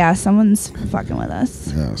motherfuckers. Yeah, someone's fucking with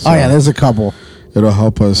us. Yeah, so Oh yeah, there's a couple. it'll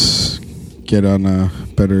help us get on a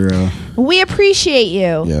better. We appreciate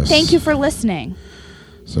you. Yes. Thank you for listening.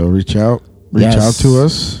 So reach out Yes. out to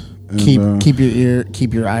us. And,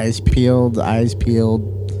 Keep your eyes peeled,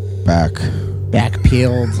 back. back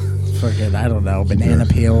peeled, fucking I don't know, banana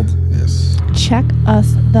peeled. Yes. Check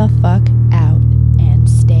us the fuck out.